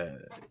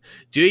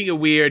doing a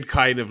weird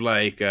kind of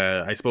like,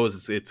 I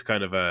suppose it's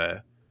kind of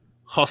a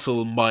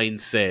hustle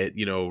mindset,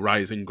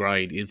 rise and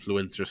grind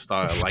influencer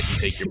style. Like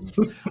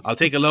I'll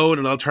take a loan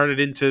and I'll turn it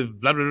into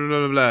blah blah blah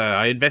blah blah.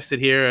 I invested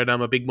here and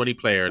I'm a big money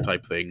player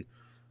type thing,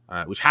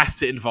 which has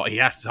to involve. He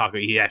has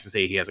to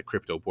say he has a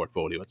crypto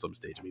portfolio at some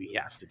stage. I mean, he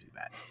has to do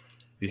that.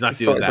 If he's not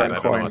doing that, I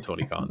don't know what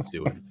Tony Khan's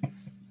doing.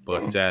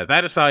 But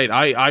that aside,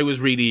 I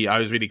was really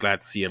glad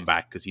to see him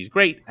back because he's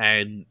great,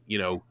 and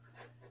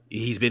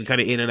he's been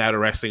kind of in and out of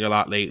wrestling a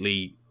lot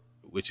lately,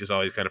 which is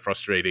always kind of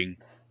frustrating.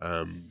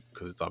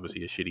 Because it's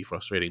obviously a shitty,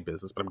 frustrating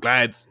business. But I'm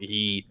glad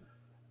he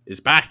is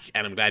back,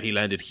 and I'm glad he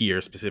landed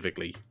here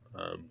specifically,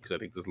 because I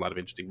think there's a lot of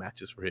interesting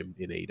matches for him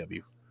in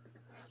AEW.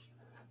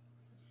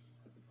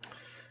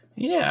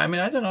 Yeah, I mean,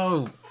 I don't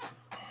know.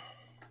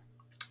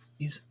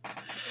 He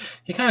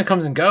kind of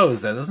comes and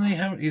goes, though, doesn't he?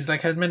 He's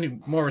like had many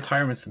more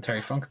retirements than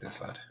Terry Funk,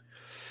 this lad.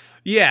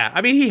 Yeah,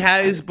 I mean, he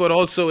has, but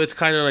also it's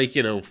kind of like,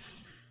 you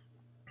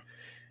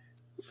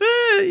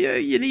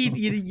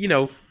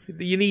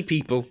need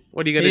people.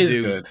 What are you going to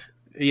do? Good.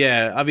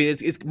 Yeah, I mean,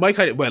 it's my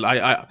kind of. Well,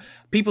 I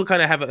people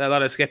kind of have a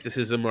lot of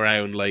skepticism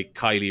around like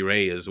Kylie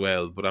Ray as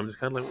well, but I'm just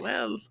kind of like,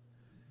 well,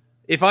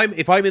 if I'm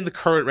in the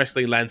current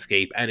wrestling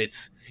landscape and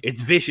it's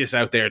vicious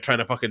out there trying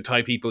to fucking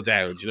tie people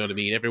down, do you know what I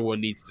mean?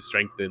 Everyone needs to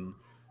strengthen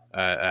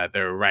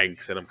their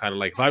ranks, and I'm kind of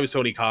like, if I was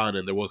Tony Khan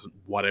and there wasn't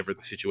whatever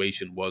the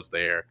situation was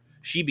there,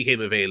 she became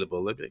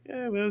available, I'd be like,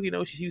 yeah,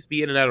 well, she seems to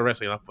be in and out of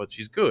wrestling, but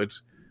she's good,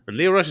 and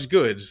Lio Rush is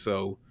good,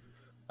 so.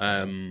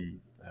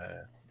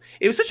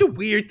 It was such a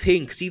weird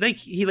thing because he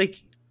was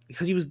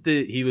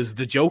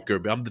the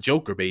Joker. I'm the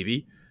Joker,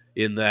 baby.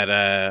 In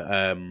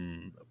that,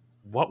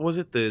 what was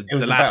it? The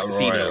last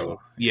casino.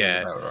 Royal.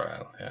 Yeah.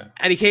 Royal, yeah.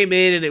 And he came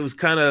in and it was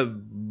kind of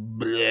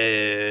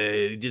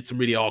did some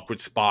really awkward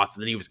spots,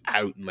 and then he was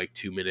out in like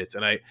 2 minutes.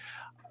 And I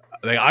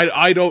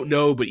don't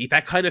know, but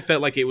that kind of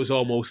felt like it was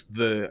almost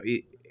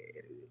it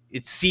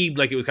seemed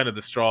like it was kind of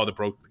the straw that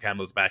broke the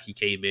camel's back. He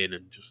came in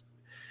and just.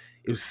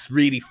 It was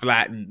really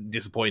flat and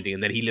disappointing,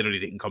 and then he literally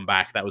didn't come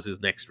back. That was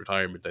his next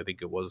retirement, I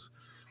think it was.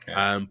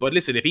 Yeah. But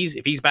listen, if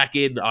he's back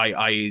in,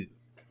 I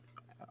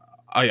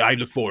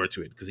look forward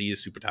to it because he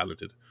is super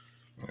talented.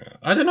 Yeah.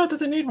 I don't know that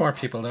they need more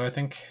people though. I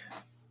think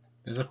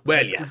there's a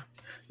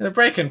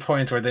breaking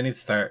point where they need to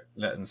start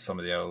letting some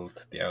of the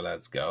old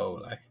lads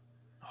go, like.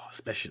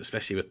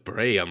 Especially with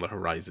Bray on the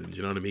horizon, do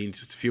you know what I mean?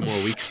 Just a few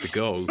more weeks to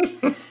go.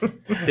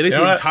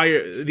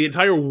 The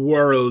entire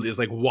world is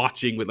like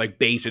watching with like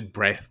bated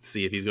breath to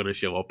see if he's going to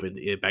show up in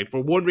Impact for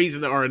one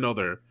reason or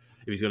another.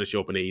 If he's going to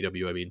show up in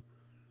AEW, I mean,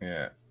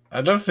 yeah,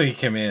 I'd love if he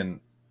came in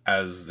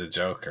as the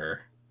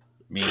Joker,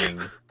 meaning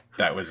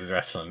that was his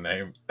wrestling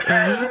name.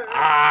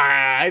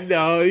 I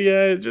know,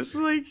 yeah, just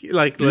like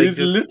he's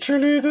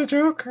literally the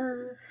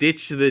Joker.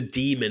 Ditch the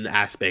demon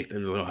aspect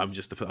and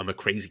I'm a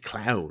crazy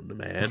clown,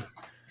 man.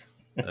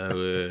 That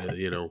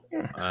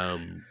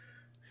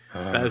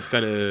was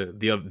kind of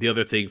the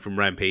other thing from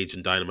Rampage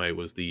and Dynamite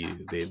was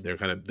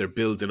they're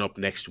building up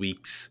next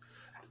week's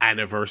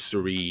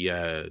anniversary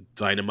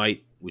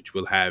Dynamite, which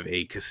will have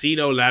a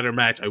casino ladder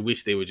match. I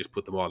wish they would just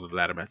put them all in the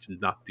ladder match and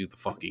not do the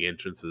fucking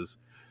entrances,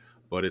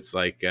 but it's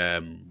like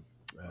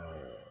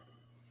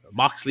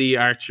Moxley,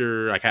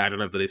 Archer. I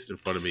don't have the list in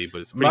front of me, but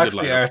it's pretty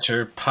Moxley, good.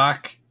 Archer,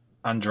 Pac,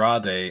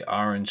 Andrade,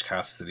 Orange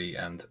Cassidy,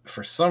 and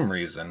for some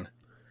reason,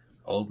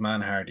 Old Man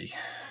Hardy.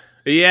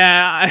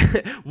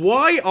 Yeah.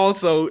 Why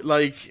also,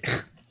 like,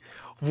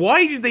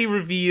 why did they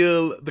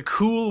reveal the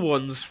cool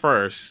ones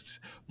first?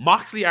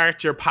 Moxley,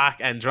 Archer, Pac,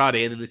 Andrade,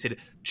 and then they said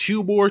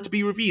 2 more to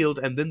be revealed,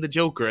 and then the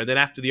Joker, and then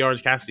after the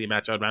Orange Cassidy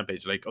match on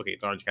Rampage, like, okay,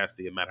 it's Orange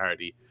Cassidy and Matt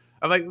Hardy.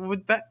 I'm like,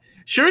 would that?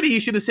 Surely you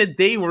should have said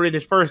they were in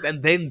it first,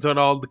 and then done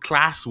all the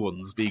class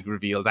ones being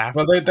revealed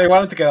after. Well, they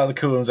wanted to get all the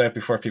cool ones out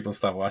before people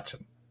stop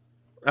watching.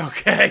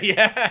 Okay,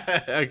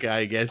 yeah, okay,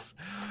 I guess.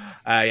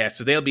 Yeah,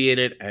 so they'll be in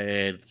it,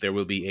 and there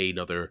will be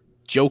another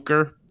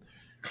Joker,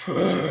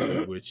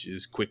 which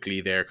is quickly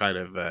their kind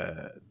of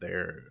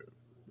their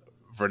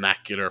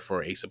vernacular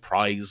for a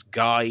surprise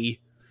guy.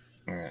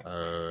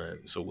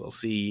 So we'll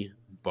see.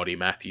 Buddy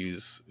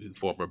Matthews,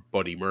 former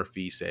Buddy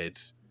Murphy, said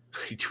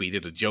he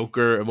tweeted a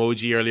Joker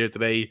emoji earlier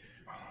today.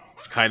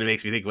 Kind of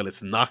makes me think, well,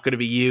 it's not going to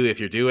be you if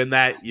you're doing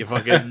that. You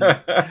fucking.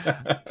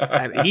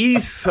 And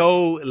he's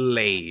so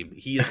lame.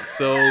 He is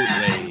so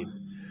lame.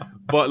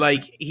 But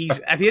like, he's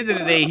at the end of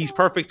the day, he's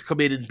perfect to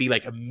come in and be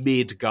like a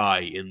mid guy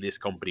in this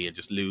company and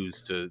just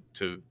lose to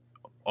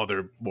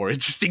other more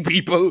interesting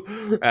people.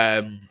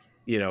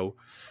 You know,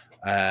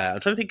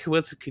 I'm trying to think who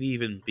else it could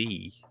even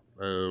be.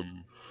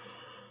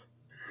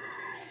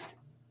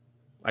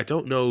 I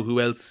don't know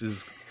who else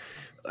is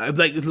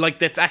like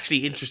that's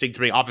actually interesting to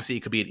me. Obviously,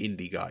 it could be an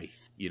indie guy.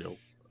 You know,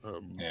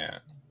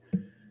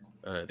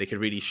 they could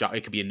really shot.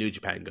 It could be a New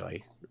Japan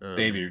guy.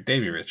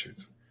 Davey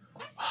Richards.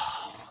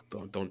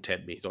 Don't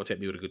tempt me. Don't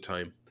tempt me with a good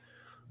time.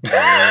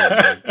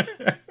 I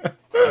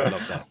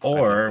love that.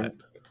 Or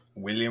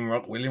William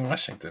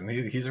Washington.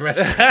 He's a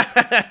wrestler.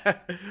 I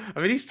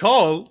mean, he's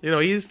tall. You know,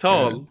 he's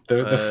tall. Yeah.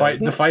 The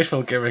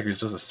Fightful gimmick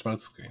is just a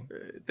smokescreen.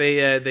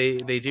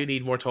 They do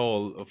need more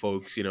tall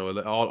folks. You know,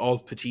 all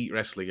petite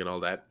wrestling and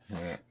all that.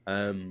 Yeah.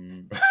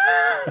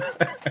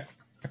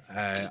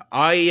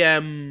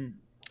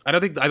 I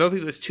don't think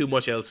there's too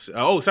much else.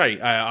 Sorry.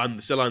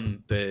 Still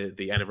on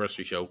the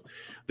anniversary show,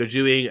 they're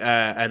doing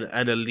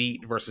an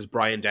Elite versus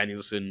Bryan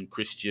Danielson,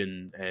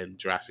 Christian, and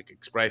Jurassic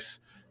Express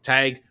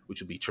tag,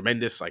 which will be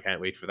tremendous. I can't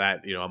wait for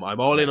that. You know,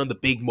 I'm all in on the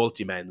big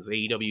multi-mans.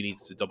 AEW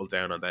needs to double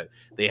down on that.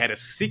 They had a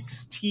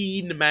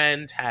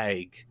 16-man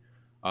tag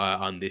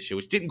on this show,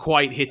 which didn't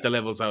quite hit the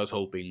levels I was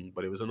hoping,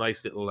 but it was a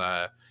nice little.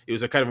 It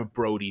was a kind of a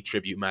Brody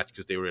tribute match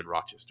because they were in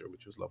Rochester,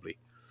 which was lovely.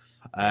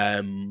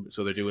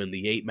 So they're doing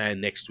the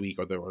 8-man next week,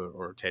 or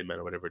 10-man,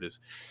 or whatever it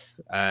is.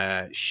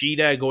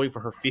 Shida going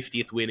for her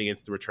 50th win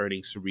against the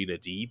returning Serena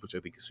Deeb, which I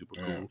think is super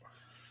cool.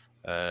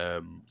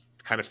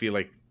 Kind of feel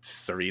like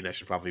Serena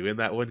should probably win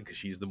that one because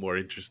she's the more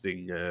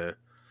interesting.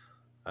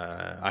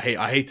 I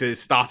hate to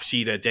stop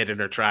Shida dead in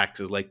her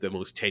tracks as like the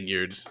most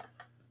tenured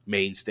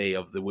mainstay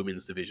of the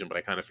women's division, but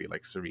I kind of feel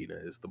like Serena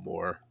is the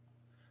more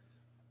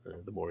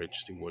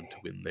interesting one to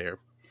win there.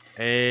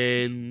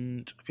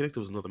 And I feel like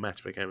there was another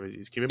match, but I can't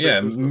remember. Can you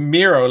remember? Yeah,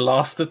 Miro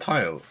lost the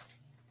title.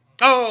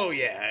 Oh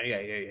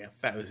yeah.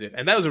 That was it,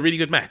 and that was a really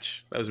good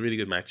match.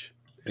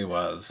 It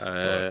was.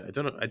 I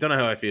don't know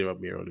how I feel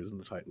about Miro losing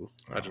the title.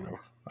 I don't know.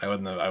 I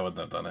wouldn't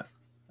have done it.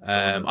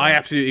 I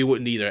absolutely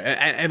wouldn't either.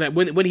 And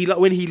when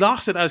he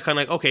lost it, I was kind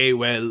of like, okay,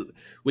 well,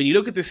 when you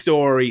look at the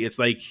story, it's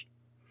like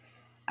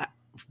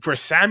for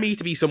Sammy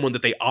to be someone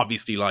that they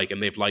obviously like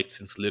and they've liked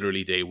since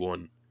literally day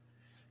one.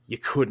 You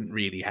couldn't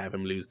really have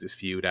him lose this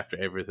feud after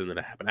everything that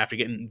happened. After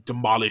getting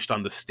demolished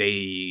on the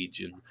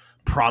stage and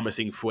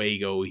promising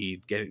Fuego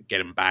he'd get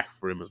him back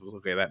for him, it was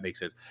okay. That makes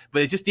sense.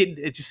 But it just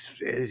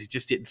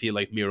didn't feel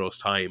like Miro's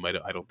time. I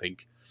don't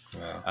think.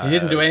 No. He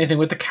didn't do anything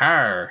with the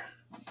car.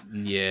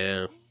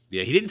 Yeah.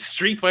 He didn't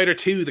Street Fighter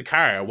 2 the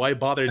car. Why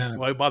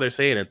bother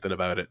saying anything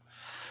about it?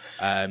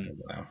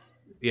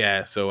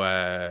 Yeah.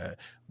 So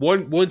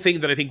one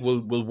thing that I think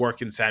will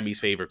work in Sammy's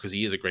favor, because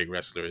he is a great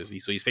wrestler, is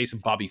he's facing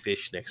Bobby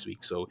Fish next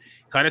week. So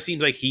it kind of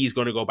seems like he's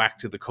going to go back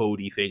to the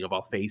Cody thing of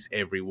I'll face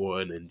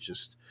everyone and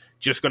just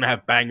going to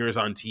have bangers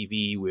on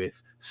TV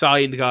with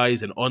signed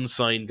guys and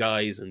unsigned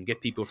guys and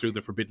get people through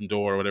the forbidden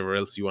door or whatever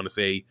else you want to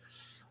say.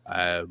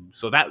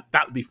 So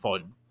that'll be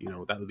fun. You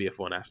know, that'll be a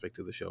fun aspect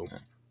of the show. Yeah.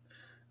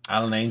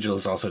 Alan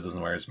Angels also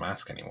doesn't wear his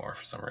mask anymore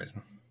for some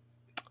reason.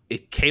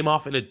 It came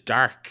off in a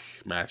dark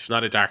match,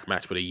 not a dark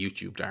match, but a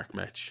YouTube dark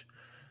match.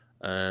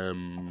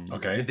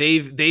 Okay.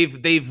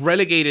 They've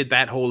relegated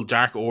that whole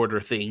Dark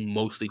Order thing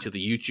mostly to the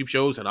YouTube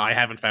shows, and I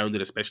haven't found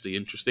it especially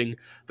interesting.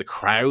 The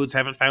crowds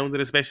haven't found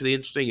it especially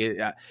interesting.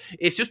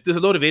 It's just there's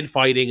a lot of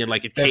infighting and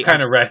like they've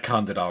kind of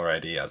retconned it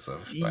already as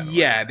of.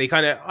 Yeah, they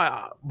kind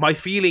of. My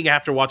feeling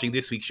after watching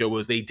this week's show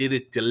was they did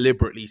it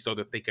deliberately so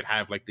that they could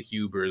have like the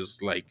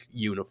Hubers like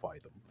unify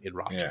them in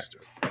Rochester.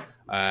 Yeah.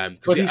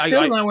 But he's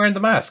still not wearing the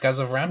mask as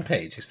of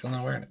Rampage. He's still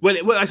not wearing it.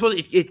 Well, I suppose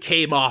it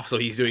came off, so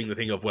he's doing the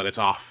thing of it's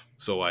off.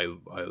 So I'll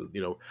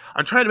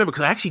I'm trying to remember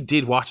because I actually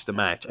did watch the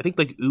match. I think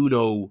like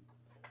Uno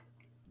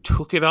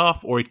took it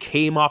off or it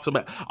came off.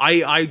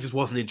 I just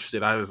wasn't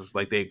interested. I was just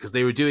like because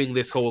they were doing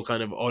this whole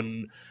kind of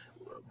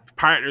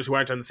partners who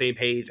aren't on the same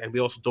page, and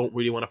we also don't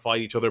really want to fight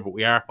each other, but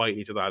we are fighting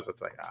each other. I was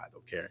like, I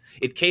don't care.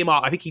 It came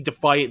off. I think he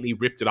defiantly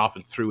ripped it off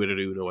and threw it at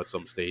Uno at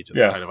some stage.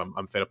 Kind of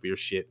I'm fed up with your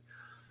shit.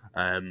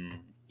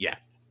 Yeah.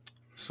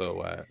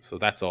 So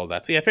that's all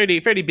that. So yeah,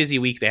 fairly busy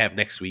week they have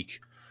next week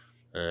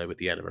with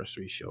the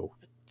anniversary show.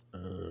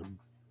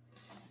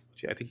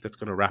 I think that's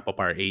going to wrap up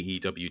our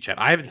AEW chat.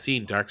 I haven't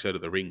seen Dark Side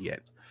of the Ring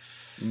yet.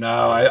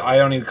 No, I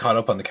only caught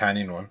up on the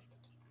Canyon one.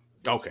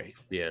 Okay,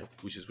 yeah,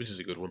 which is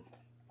a good one.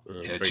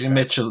 Yeah, Jim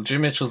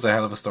Mitchell's a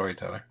hell of a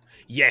storyteller.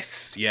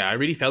 Yes, yeah, I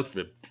really felt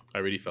for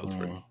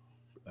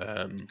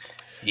him.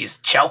 He's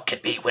choking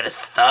me with his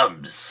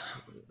thumbs.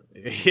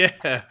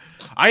 Yeah,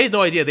 I had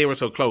no idea they were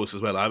so close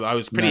as well. I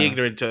was pretty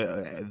ignorant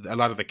to a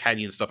lot of the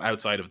Canyon stuff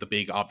outside of the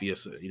big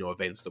obvious,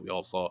 events that we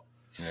all saw.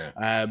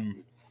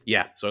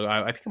 Yeah. So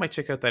I think I might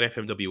check out that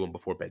FMW one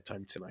before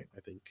bedtime tonight. I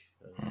think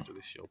after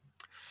this show.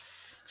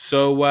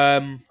 So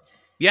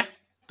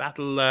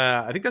that'll.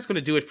 I think that's going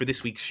to do it for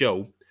this week's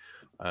show.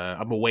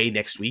 I'm away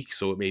next week,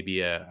 so it may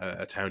be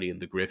a Townie and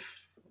the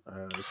Griff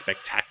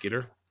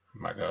spectacular.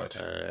 My God,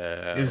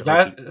 is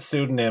that a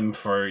pseudonym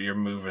for you're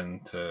moving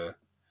to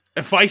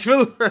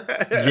Fightful?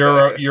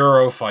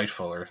 Euro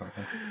Fightful or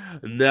something?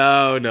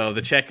 No,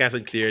 the check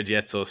hasn't cleared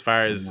yet. So as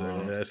far as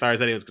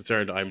anyone's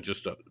concerned, I'm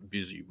just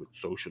busy with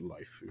social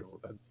life.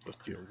 But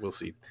we'll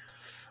see.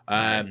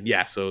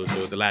 So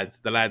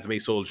the lads may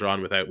soldier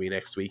on without me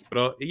next week.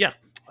 But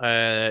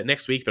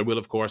next week there will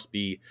of course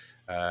be.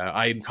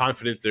 I'm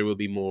confident there will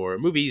be more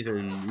movies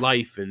and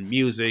life and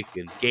music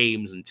and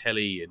games and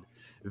telly and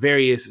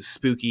various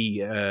spooky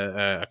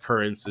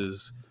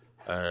occurrences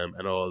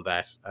and all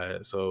that.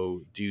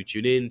 So do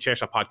tune in,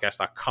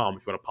 chairshotpodcast.com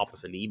if you want to pop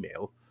us an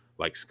email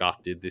like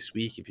Scott did this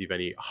week. If you have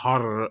any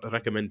horror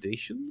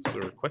recommendations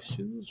or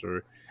questions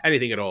or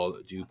anything at all,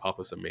 do pop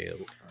us a mail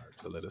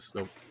to let us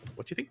know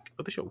what you think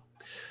of the show.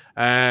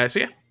 We're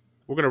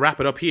going to wrap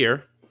it up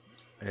here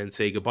and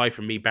say goodbye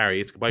from me,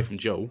 Barry. It's goodbye from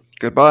Joe.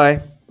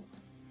 Goodbye.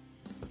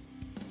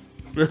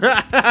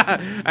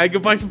 And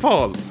goodbye from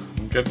Paul.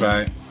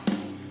 Goodbye.